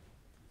agreement?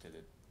 Did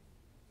it,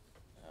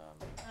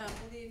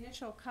 The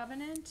initial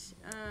covenant,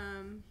 I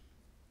don't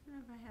know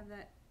if I have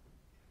that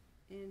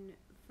in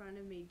front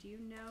of me. Do you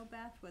know,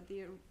 Beth, what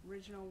the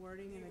original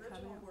wording in the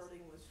covenant original was?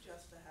 wording was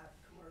just to have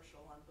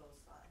commercial on both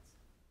sides.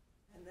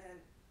 And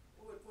then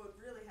what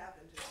really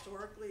happened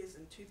historically is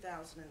in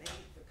 2008,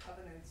 the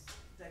covenants,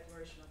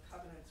 Declaration of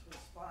Covenants was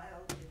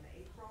filed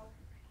in April,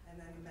 and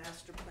then the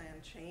master plan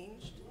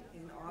changed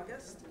in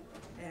August,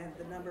 and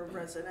the number of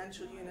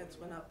residential units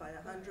went up by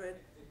 100,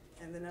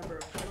 and the number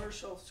of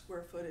commercial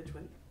square footage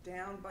went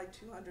down by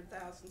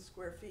 200,000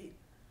 square feet.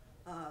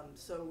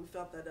 So we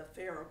felt that a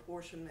fair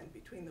apportionment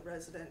between the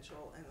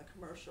residential and the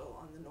commercial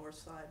on the north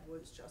side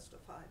was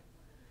justified.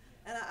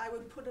 And I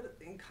would put it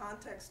in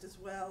context as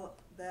well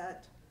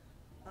that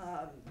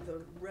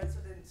the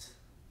residents'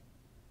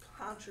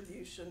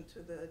 contribution to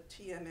the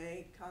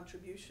TMA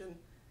contribution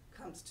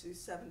comes to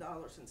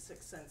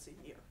 $7.06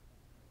 a year.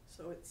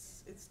 So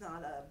it's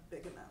not a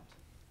big amount.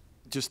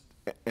 Just,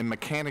 and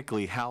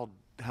mechanically, how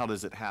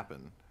does it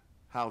happen?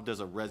 How does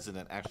a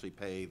resident actually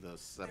pay the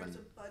seven? There's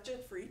a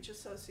budget for each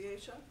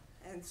association,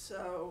 and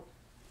so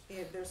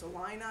there's a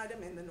line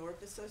item in the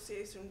North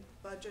Association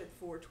budget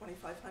for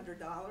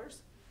 $2,500,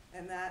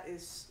 and that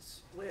is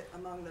split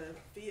among the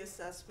fee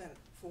assessment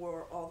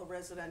for all the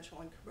residential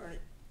and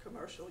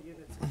commercial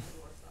units in the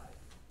north side.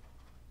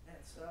 And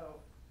so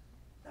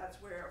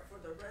that's where, for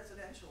the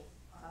residential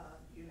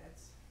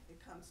units, it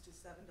comes to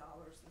 $7.06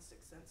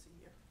 a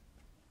year,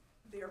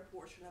 their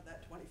portion of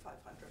that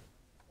 $2,500.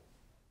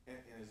 And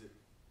is it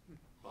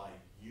by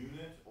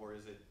unit, or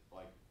is it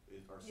like,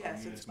 are some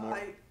Yes, units more?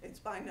 it's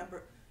by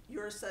number.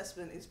 Your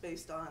assessment is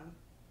based on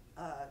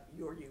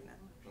your unit.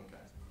 Okay.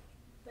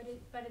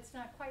 But it's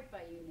not quite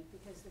by unit,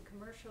 because the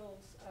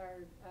commercials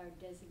are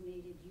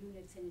designated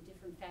units in a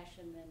different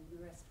fashion than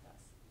the rest of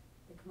us.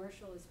 The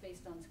commercial is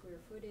based on square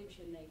footage,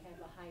 and they have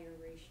a higher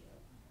ratio.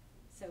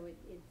 So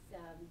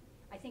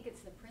I think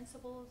it's the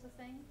principle of the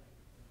thing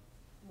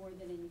more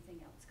than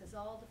anything else, because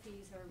all the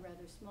fees are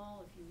rather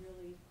small if you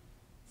really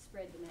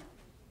spread them out,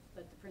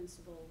 but the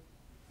principle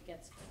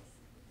gets to us.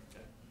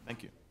 Okay,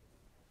 thank you.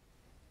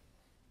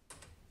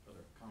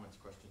 Other comments,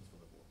 questions from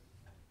the board?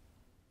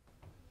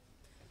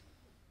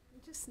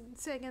 Just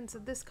say again, so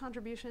this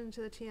contribution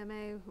to the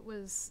TMA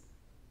was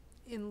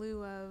in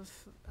lieu of,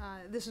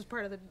 this was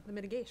part of the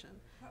mitigation.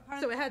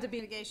 So it had to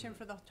be mitigation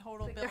for the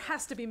total bill. There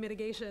has to be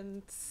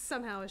mitigation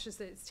somehow, it's just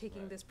that it's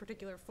taking this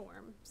particular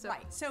form, so.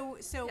 Right, so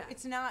Yeah.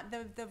 it's not,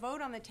 the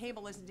vote on the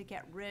table isn't to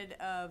get rid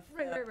of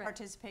the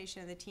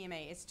participation of the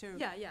TMA, it's to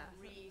Yeah,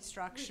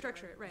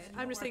 restructure it, right. the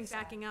I'm just saying, north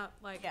side. backing up,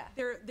 like, Yeah.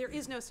 there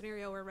is no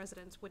scenario where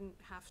residents wouldn't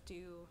have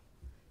to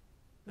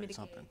mitigate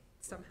something.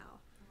 somehow.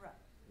 Right.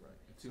 Right.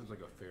 It seems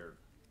like a fair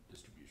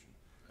distribution.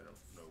 I don't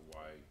know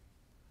why.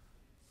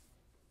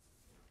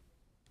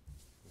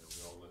 You know,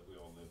 we all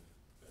live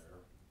there.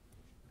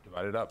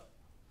 Divide it up.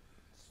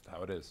 That's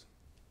how it is.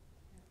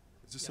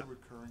 Is this a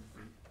recurring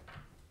fee?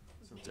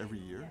 So it's every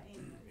year?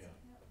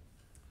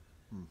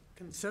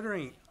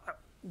 Considering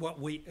what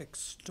we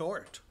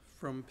extort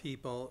from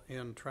people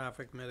in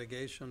traffic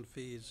mitigation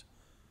fees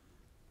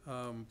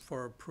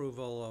for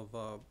approval of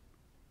a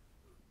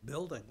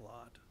building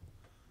lot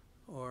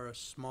or a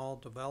small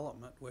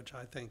development, which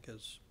I think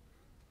is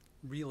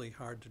really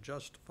hard to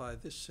justify,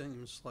 this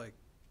seems like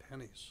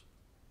pennies.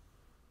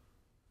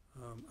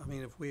 I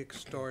mean, if we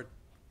extort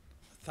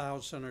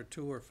 $1,000 or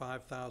 $2,000 or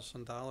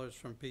 $5,000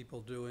 from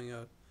people doing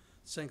a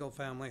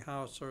single-family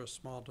house or a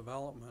small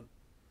development,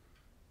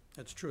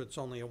 it's true, it's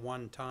only a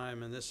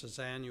one-time, and this is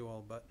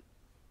annual, but,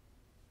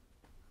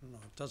 I don't know,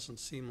 it doesn't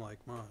seem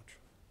like much.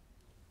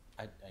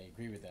 I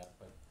agree with that,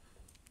 but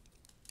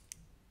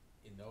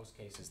in those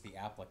cases, the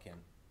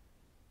applicant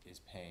is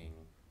paying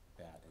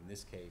that. In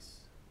this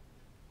case,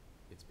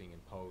 it's being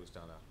imposed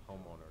on a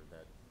homeowner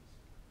that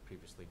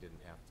previously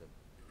didn't have to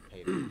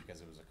pay that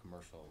because it was a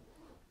commercial,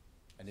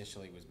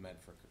 initially it was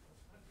meant for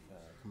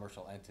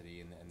commercial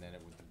entity, and then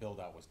the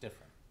build-out was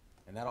different.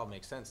 And that all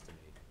makes sense to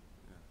me,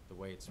 the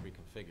way it's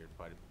reconfigured,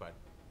 but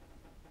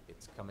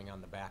it's coming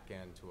on the back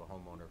end to a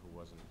homeowner who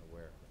wasn't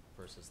aware of it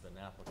versus the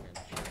applicant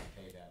who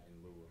paid that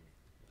in lieu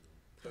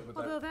of.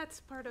 Although that's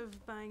part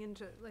of buying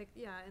into, like,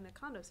 yeah, in a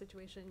condo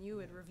situation, you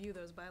would review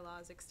those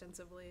bylaws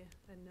extensively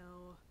and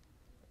know.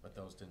 But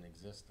those didn't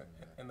exist in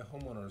there. And the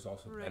homeowners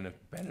also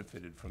Right.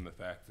 benefited from the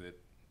fact that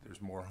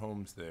there's more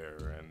homes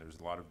there, and there's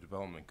a lot of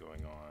development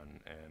going on,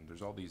 and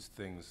there's all these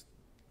things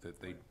that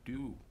they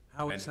do.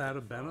 How is that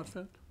a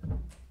benefit from.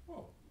 benefit?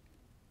 Well,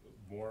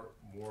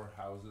 more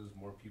houses,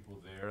 more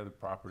people there, the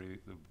property,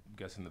 I'm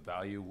guessing the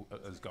value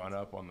has gone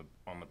up on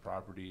the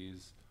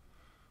properties.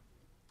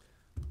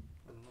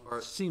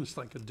 Seems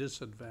like a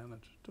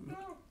disadvantage to me.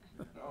 No,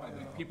 I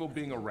think people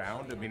being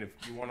around, I mean, if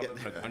you wanna live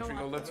in a country,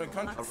 go live in a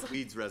country. A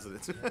Weeds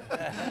residents.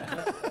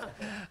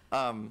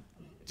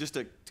 Just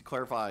to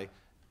clarify,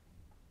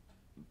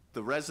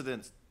 the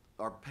residents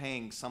are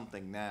paying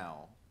something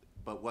now,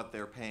 but what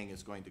they're paying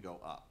is going to go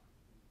up.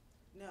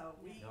 No,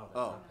 we. No,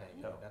 they're Oh. not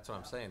paying, that's what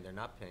I'm saying, they're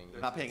not paying.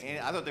 They're not paying any,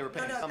 I thought they were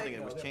paying No, no, something they-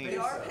 and it was They changed.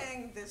 are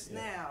paying this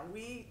now.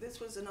 This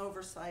was an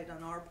oversight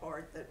on our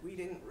part that we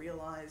didn't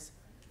realize,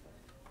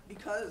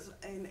 because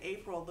in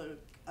April, the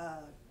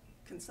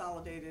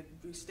consolidated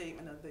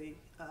restatement of the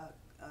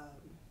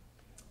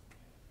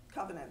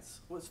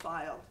covenants was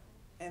filed,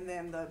 and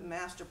then the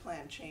master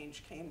plan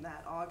change came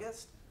that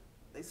August.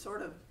 They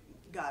sort of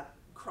got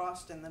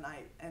crossed in the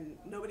night, and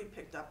nobody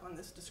picked up on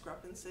this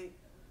discrepancy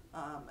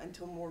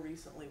until more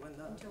recently when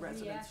the Until we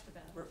residents asked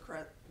about it.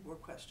 were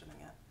questioning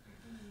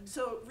it.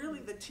 So really,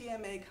 the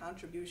TMA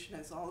contribution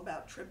is all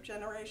about trip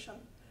generation.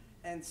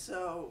 And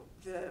so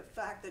the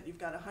fact that you've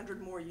got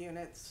 100 more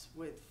units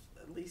with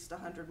at least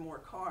 100 more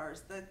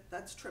cars,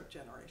 that's trip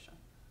generation.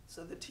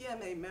 So the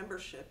TMA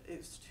membership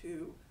is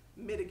to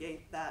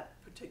mitigate that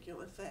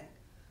particular thing.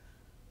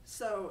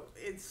 So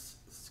it's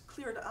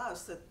clear to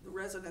us that the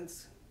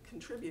residents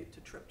contribute to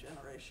trip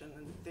generation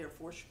and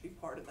therefore should be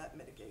part of that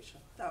mitigation.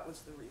 That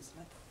was the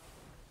reasoning.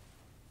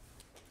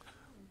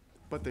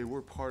 But they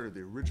were part of the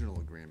original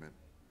agreement.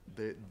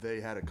 They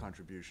had a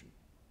contribution.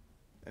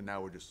 And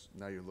now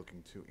you're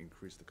looking to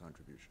increase the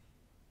contribution.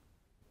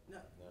 No,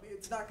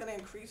 it's not gonna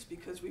increase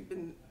because we've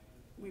been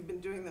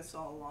doing this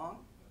all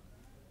along.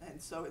 And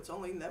so it's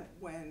only that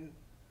when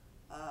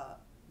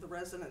the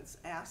residents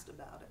asked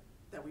about it,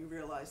 that we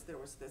realized there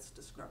was this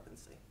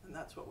discrepancy. And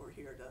that's what we're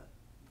here to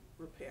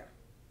repair.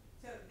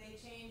 So they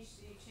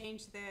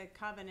changed the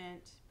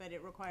covenant, but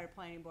it required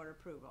planning board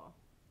approval.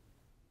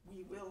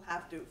 We will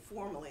have to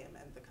formally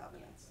amend the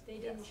covenants. They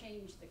didn't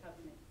change the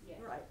covenant yet.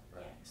 Right.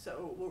 Yeah.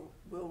 So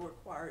we'll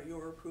require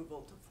your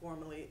approval to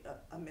formally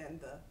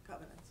amend the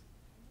covenants.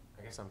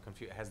 I guess I'm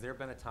confused. Has there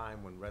been a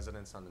time when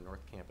residents on the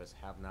North Campus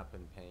have not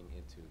been paying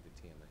into the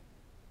TMA?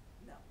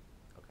 No.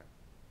 Okay.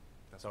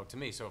 So to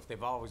me, so if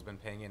they've always been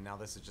paying in, now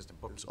this is just a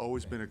bookkeeping. There's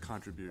always been a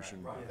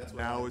contribution. Right, that's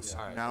what Now I- it's, yeah.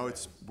 All right. now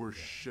it's, we're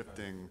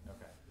shifting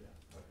Okay.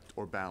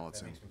 or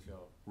balancing, That makes me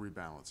feel.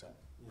 rebalancing.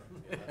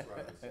 Yeah, that's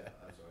right.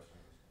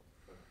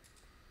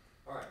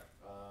 All right,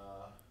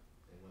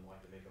 anyone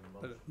like to make a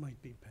But motion? it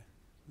might be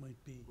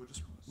seeing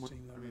I that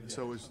mean, already.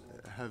 so is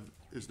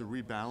the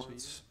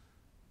rebalance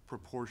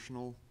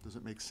proportional? Does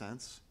it make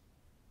sense?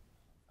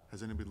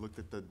 Has anybody looked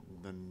at the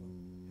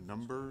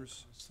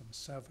numbers? Some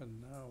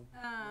 7 now.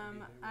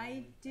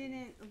 I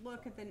didn't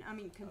look at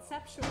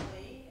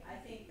conceptually, I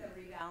think the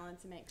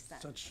rebalance makes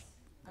sense. Such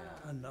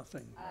a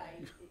nothing.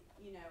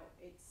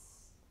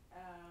 It's,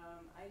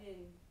 I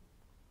didn't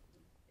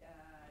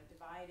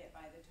divide it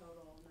by the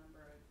total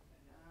number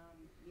of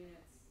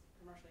units,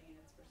 commercial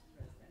units versus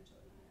residential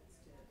units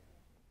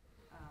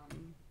to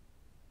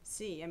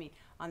see. I mean,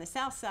 on the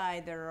south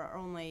side, there are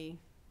only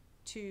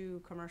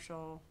 2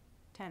 commercial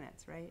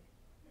tenants, right?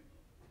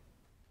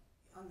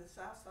 On the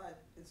south side,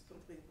 it's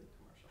completely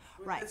commercial.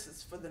 Right. This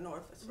is for the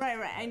north. Right,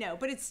 I know,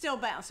 but it's still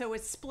balanced, so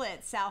it's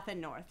split south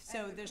and north,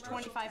 so And the there's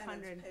commercial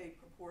 2,500. tenants pay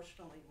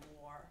proportionally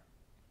more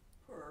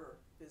per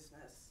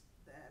business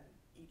than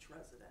each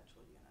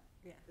residential unit.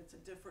 Yeah. It's a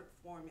different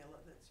formula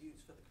that's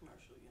used for the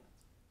commercial units.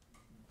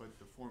 But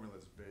the formula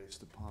is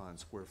based upon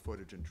square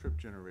footage and trip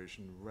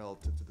generation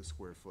relative to the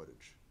square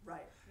footage.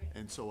 Right.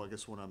 And so I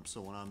guess what I'm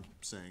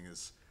saying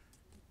is,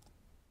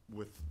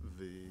 with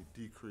the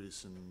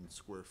decrease in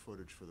square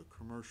footage for the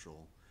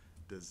commercial,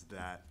 does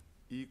that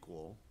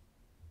equal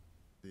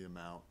the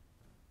amount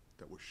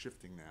that we're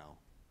shifting now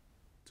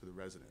to the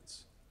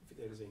residents? If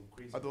there is an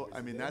increase in Although,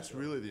 I mean, that's residential-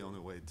 really the only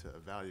way to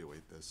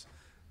evaluate this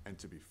and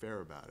to be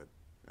fair about it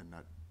and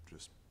not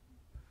just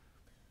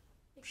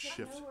Except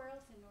shift. nowhere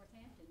else in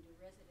Northampton do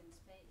residents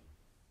pay.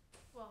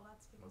 Well,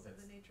 that's because of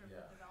the nature of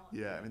the development.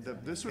 Yeah, I mean,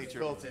 this was Nature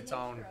built. of The its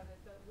own. nature of it,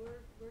 but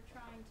we're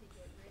trying to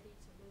get ready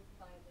to live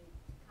by the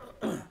kind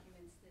of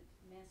documents that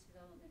Mass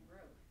Development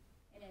wrote.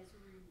 And as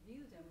we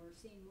review them, we're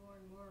seeing more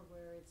and more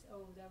where it's,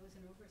 oh, that was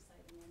an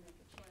oversight and we'll make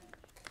a change.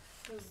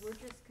 So we're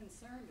just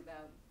concerned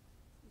about,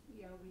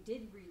 we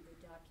did read the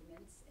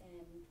documents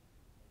and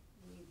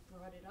we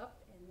brought it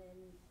up, and then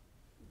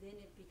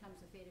it becomes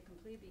a fait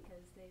accompli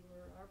because they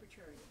were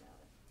arbitrary about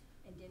it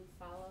and didn't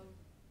follow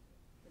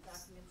the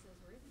documents as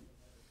written.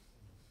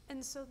 And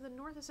so the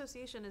North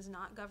Association is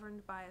not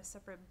governed by a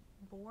separate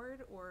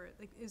board, or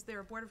like, is there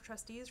a board of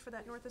trustees for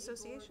that North There's a board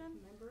Association?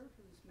 member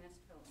who's Mass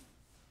Development.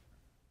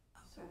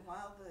 So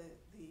while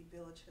the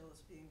Village Hill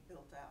is being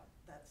built out,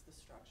 that's the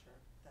structure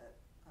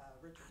that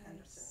Richard I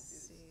Henderson,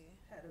 who's see.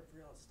 head of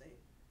real estate,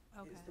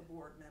 is Okay. the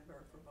board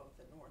member for both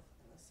the North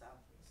and the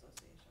South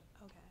Association.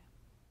 Okay,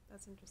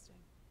 that's interesting.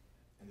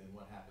 And then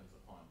what happens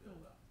upon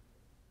build-out?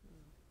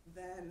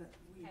 Then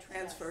we That's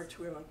transfer us.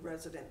 to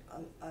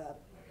a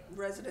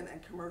resident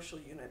and commercial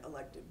unit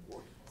elected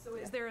board. So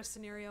is there a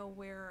scenario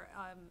where,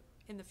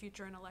 in the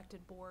future, an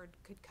elected board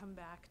could come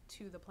back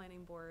to the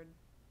planning board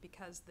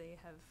because they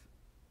have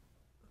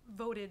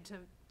voted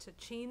to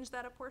change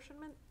that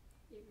apportionment?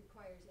 It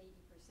requires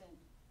 80%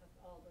 of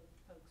all the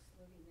folks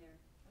living there,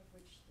 of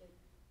which the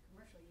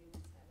commercial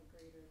units have a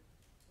greater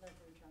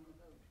leverage on the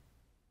vote.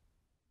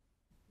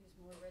 There's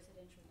more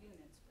residential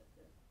units, but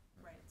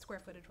Right.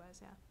 Square footage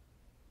wise, yeah.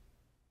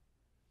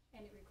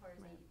 and it requires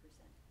Right.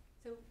 80%.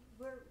 So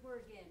we're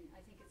again,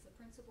 I think it's the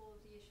principle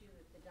of the issue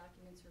that the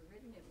documents were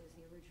written, it was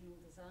the original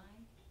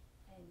design,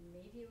 and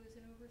maybe it was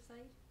an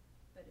oversight,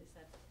 but is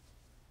that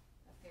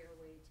a fair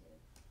way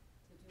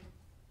to do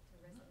to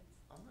residents?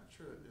 I'm not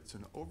sure that it's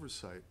an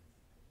oversight.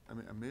 I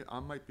mean, I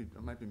might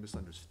be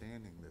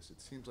misunderstanding this.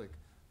 It seems like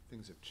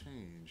things have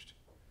changed.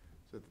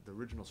 So that the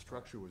original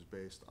structure was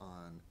based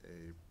on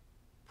a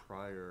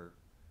prior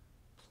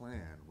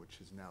plan, which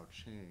has now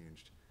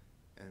changed,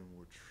 and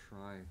we're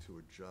trying to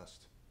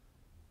adjust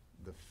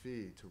the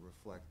fee to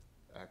reflect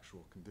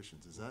actual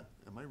conditions.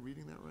 Am I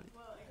reading that right?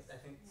 I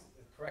think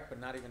it's correct, but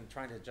not even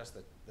trying to adjust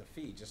the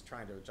fee, just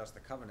trying to adjust the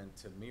covenant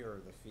to mirror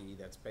the fee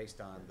that's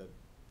based on the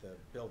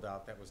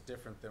build-out that was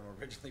different than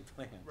originally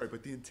planned. Right,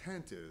 but the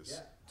intent is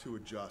Yeah. to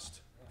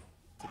adjust,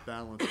 to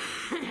balance,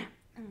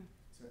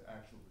 to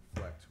actually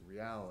reflect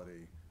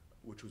reality,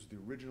 which was the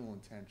original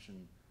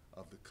intention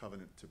of the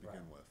covenant to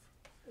begin with.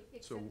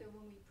 So- Except that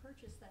when we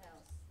purchased the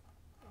house,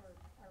 or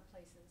our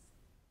places,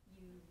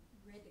 you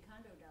read the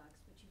condo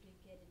docs, but you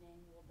didn't get an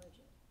annual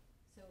budget.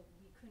 So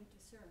we couldn't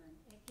discern,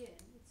 again,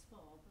 it's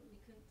small, but we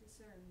couldn't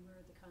discern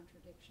where the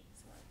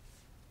contradictions are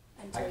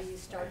until you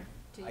start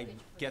to I get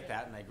your get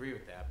that, and I agree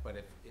with that,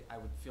 but I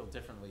would feel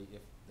differently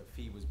if the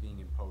fee was being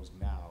imposed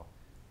now.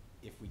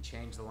 If we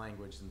change the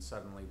language and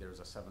suddenly there's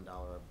a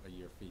 $7 a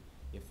year fee.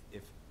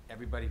 If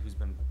everybody who's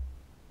been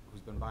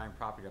buying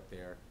property up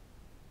there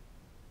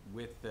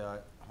with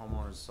the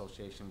homeowners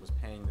association was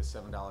paying the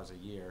 $7 a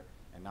year,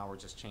 and now we're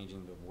just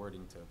changing the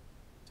wording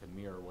to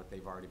mirror what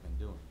they've already been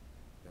doing,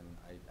 then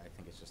I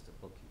think it's just a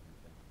bookkeeping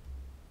thing.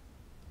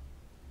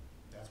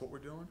 That's what we're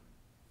doing?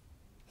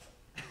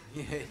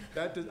 Yeah.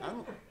 That does, I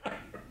don't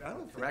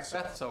think Correct,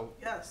 so. Beth? So,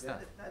 Yes, yeah.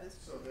 that is.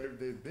 So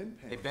they've been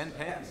paying. They've been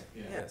paying,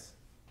 Yes.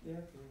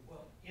 yes.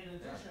 Well, in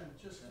addition,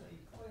 just to be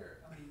clear,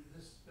 I mean,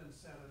 this has been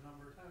said a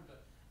number of times,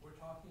 but we're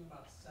talking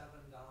about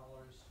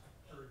 $7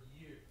 per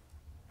year.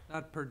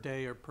 Not per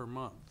day or per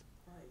month.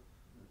 Right.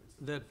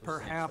 That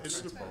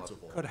perhaps, It's the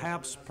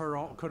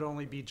principle. could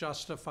only be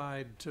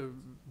justified to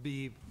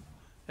be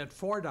at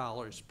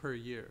 $4 per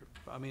year.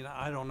 I mean,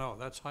 I don't know,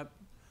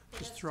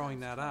 just throwing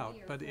that out,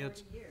 but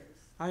it's,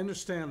 I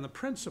understand the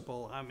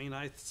principle, I mean,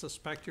 I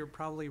suspect you're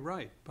probably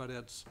right, but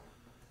it's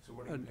So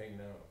what are you paying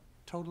now?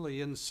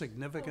 totally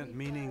insignificant,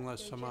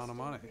 meaningless amount of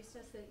money. They just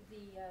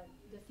increased us,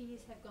 the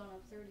fees have gone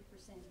up 30%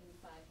 in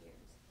 5 years.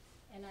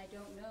 And I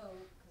don't know,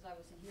 because I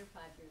wasn't here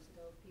 5 years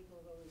ago, if people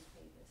have always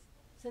paid this.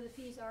 So the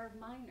fees are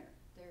minor,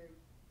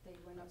 they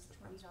went up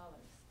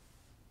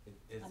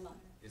 $20 a month.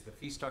 Is the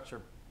fee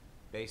structure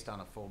based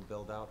on a full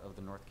build-out of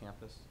the North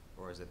Campus?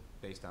 Or is it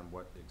based on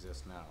what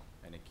exists now,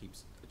 and it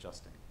keeps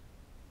adjusting?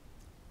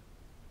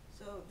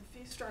 So the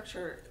fee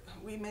structure,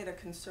 we made a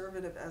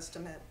conservative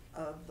estimate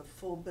of the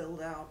full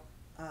build-out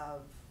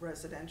of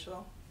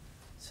residential.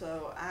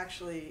 So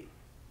actually,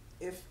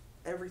 if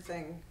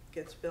everything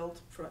gets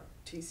built for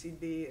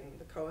TCB and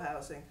the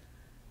co-housing,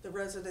 the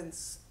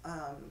residents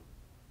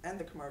and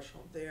the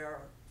commercial,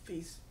 their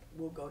fees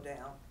will go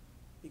down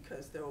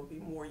because there will be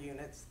more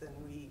units than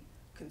we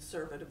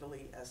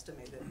conservatively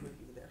estimated would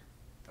be there.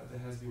 But there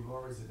has been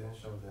more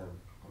residential than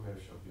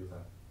commercial built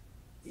up.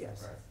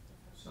 Yes. Right.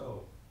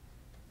 So,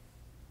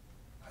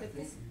 I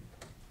think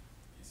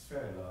it's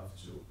fair enough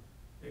to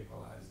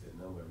equalize the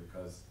number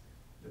because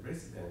the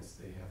residents,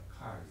 they have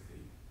cars,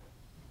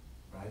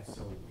 right?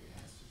 So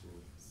it has to do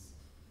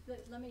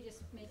with. Let me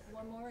just make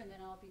one more and then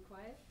I'll be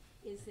quiet,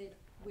 is that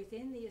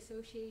within the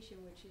association,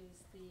 which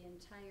is the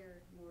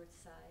entire north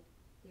side,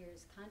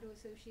 there's condo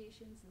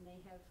associations and they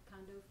have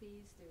condo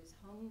fees, there's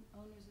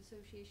homeowners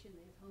association,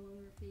 they have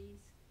homeowner fees.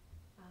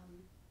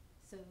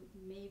 So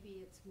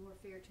maybe it's more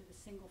fair to the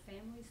single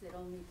families that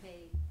only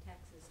pay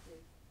taxes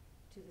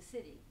to the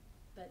city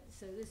But,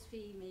 so this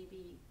fee may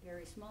be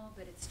very small,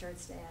 but it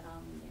starts to add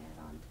on when you add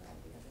on to all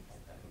the others. I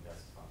think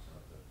that's a function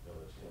of the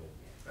village hill.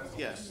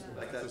 Yes,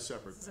 like That's a that's,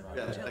 separate.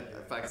 yeah,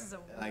 in fact,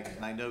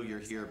 and I know you're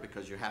here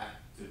because you have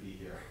to be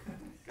here.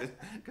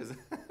 Because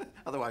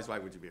otherwise, why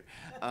would you be here?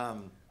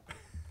 And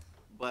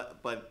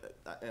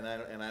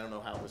I don't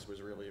know how this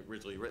was really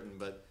originally written,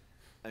 but,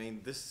 I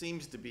mean, this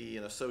seems to be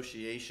an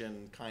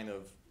association kind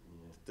of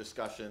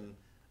discussion.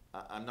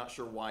 I'm not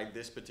sure why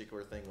this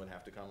particular thing would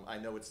have to come. I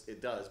know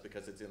it does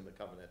because it's in the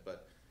covenant,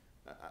 but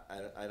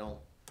I don't,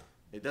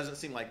 it doesn't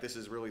seem like this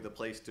is really the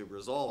place to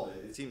resolve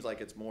it. It seems like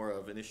it's more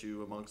of an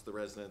issue amongst the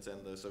residents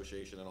and the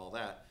association and all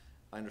that.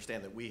 I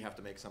understand that we have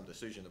to make some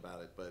decision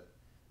about it, but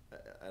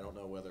I don't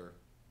know whether,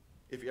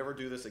 if you ever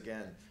do this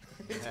again,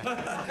 if you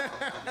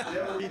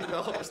ever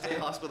redevelop a state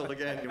hospital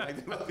again, you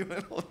might do it a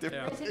little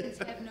different. Residents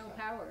have no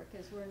power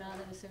because we're not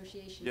an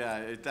association. Yeah,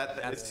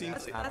 it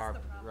seems. Not our,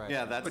 right.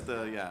 Yeah, that's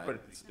the, yeah. But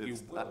you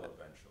it's- will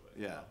eventually.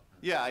 Yeah,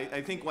 yeah,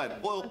 I think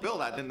what, well,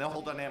 build out, then the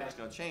whole dynamic's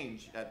gonna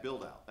change at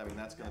build out. I mean,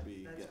 that's gonna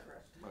be, yeah,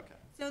 okay.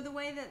 So the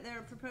way that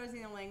they're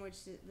proposing the language,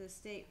 the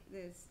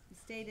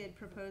stated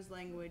proposed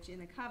language in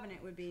the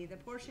covenant would be, the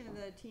portion of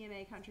the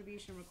TMA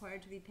contribution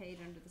required to be paid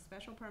under the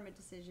special permit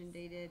decision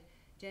dated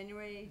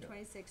January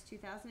 26,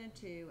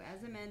 2002,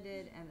 as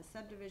amended, and the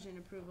subdivision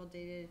approval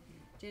dated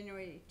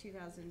January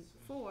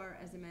 2004,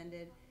 as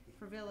amended,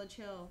 for Village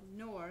Hill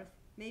North,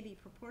 may be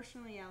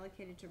proportionally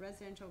allocated to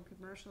residential and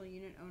commercial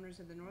unit owners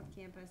of the North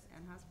Campus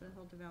and Hospital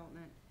Hill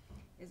development,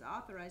 is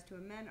authorized to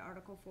amend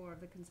Article 4 of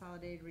the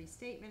Consolidated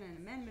Restatement and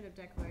Amendment of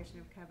Declaration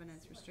of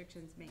Covenants,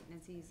 Restrictions,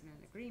 Maintenance, Easement,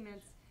 and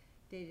Agreements,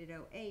 dated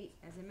 08,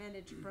 as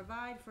amended to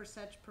provide for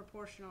such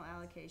proportional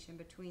allocation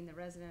between the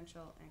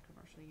residential and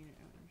commercial unit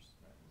owners.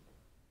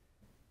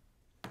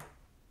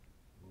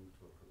 Move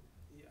to approve.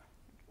 Yeah,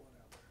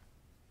 whatever.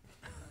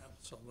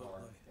 Absolutely.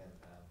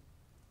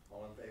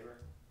 All in favor?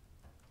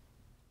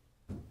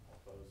 All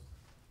opposed?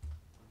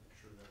 Make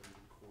sure that we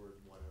record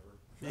whatever.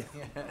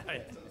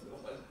 Right.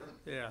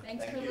 Yeah.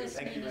 Thanks for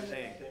listening. Thank you for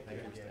staying. anyway. Thank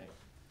you for staying.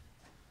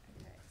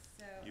 Okay,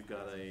 so You've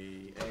got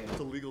a, It's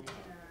a legal.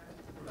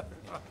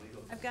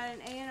 I've got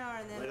an A&R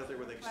and then. right up there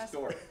with the request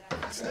store. for-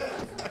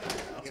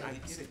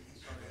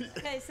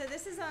 Okay, so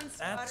this is on That's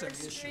Squatter an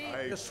issue.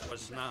 Street. This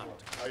was not.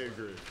 I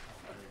agree.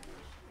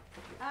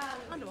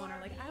 Condo owner,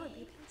 like, I would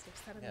be pissed if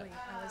suddenly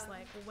I was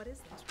like, well, what is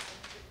this?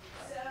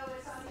 So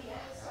it's on the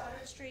end of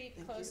Squatter Street,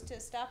 close to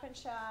Stop and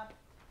Shop.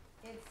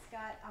 It's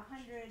got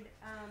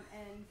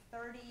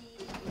 130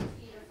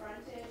 feet of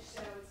frontage,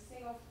 so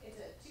it's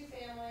a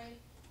two-family.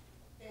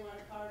 They want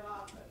to carve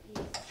off a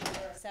piece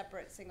for a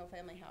separate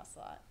single-family house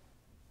lot.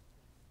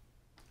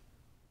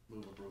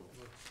 Move approval.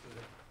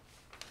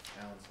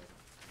 Alan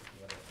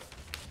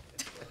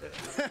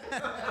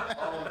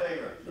All in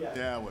favor?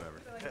 Yeah,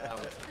 whatever.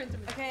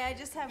 Okay, I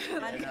just have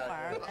one more.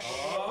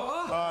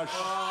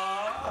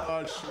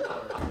 Oh, sure.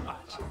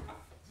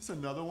 Is this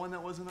another one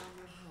that wasn't on there?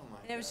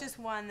 It was just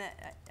one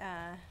that,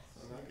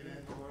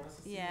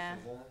 yeah.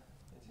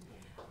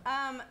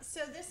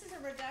 So this is a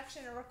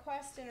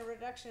request and a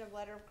reduction of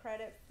letter of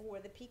credit for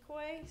the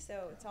Pequoy,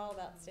 so it's all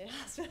about the state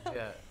hospital.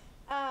 Yeah.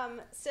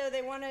 So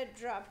they want to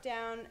drop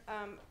down,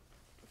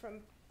 from,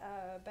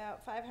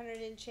 about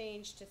 500 and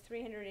change to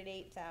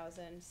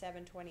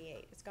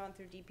 308,728. It's gone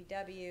through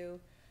DPW,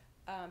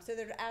 so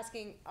they're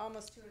asking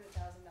almost $200,000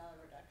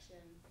 reduction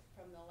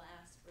from the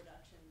last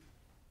reduction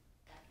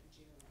back in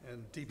June.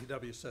 And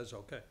DPW says,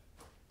 okay.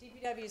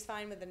 DPW is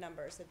fine with the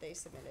numbers that they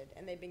submitted,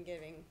 and they've been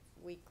giving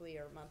weekly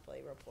or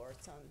monthly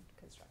reports on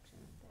construction.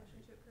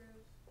 Motion to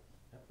approve.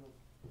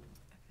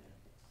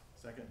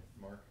 Second,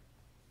 Mark.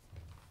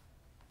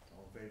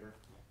 All in favor?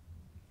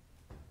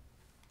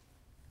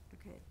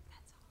 Okay,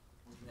 that's all.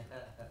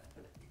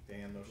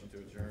 Dan, motion to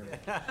adjourn.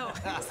 Oh,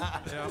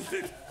 Yeah.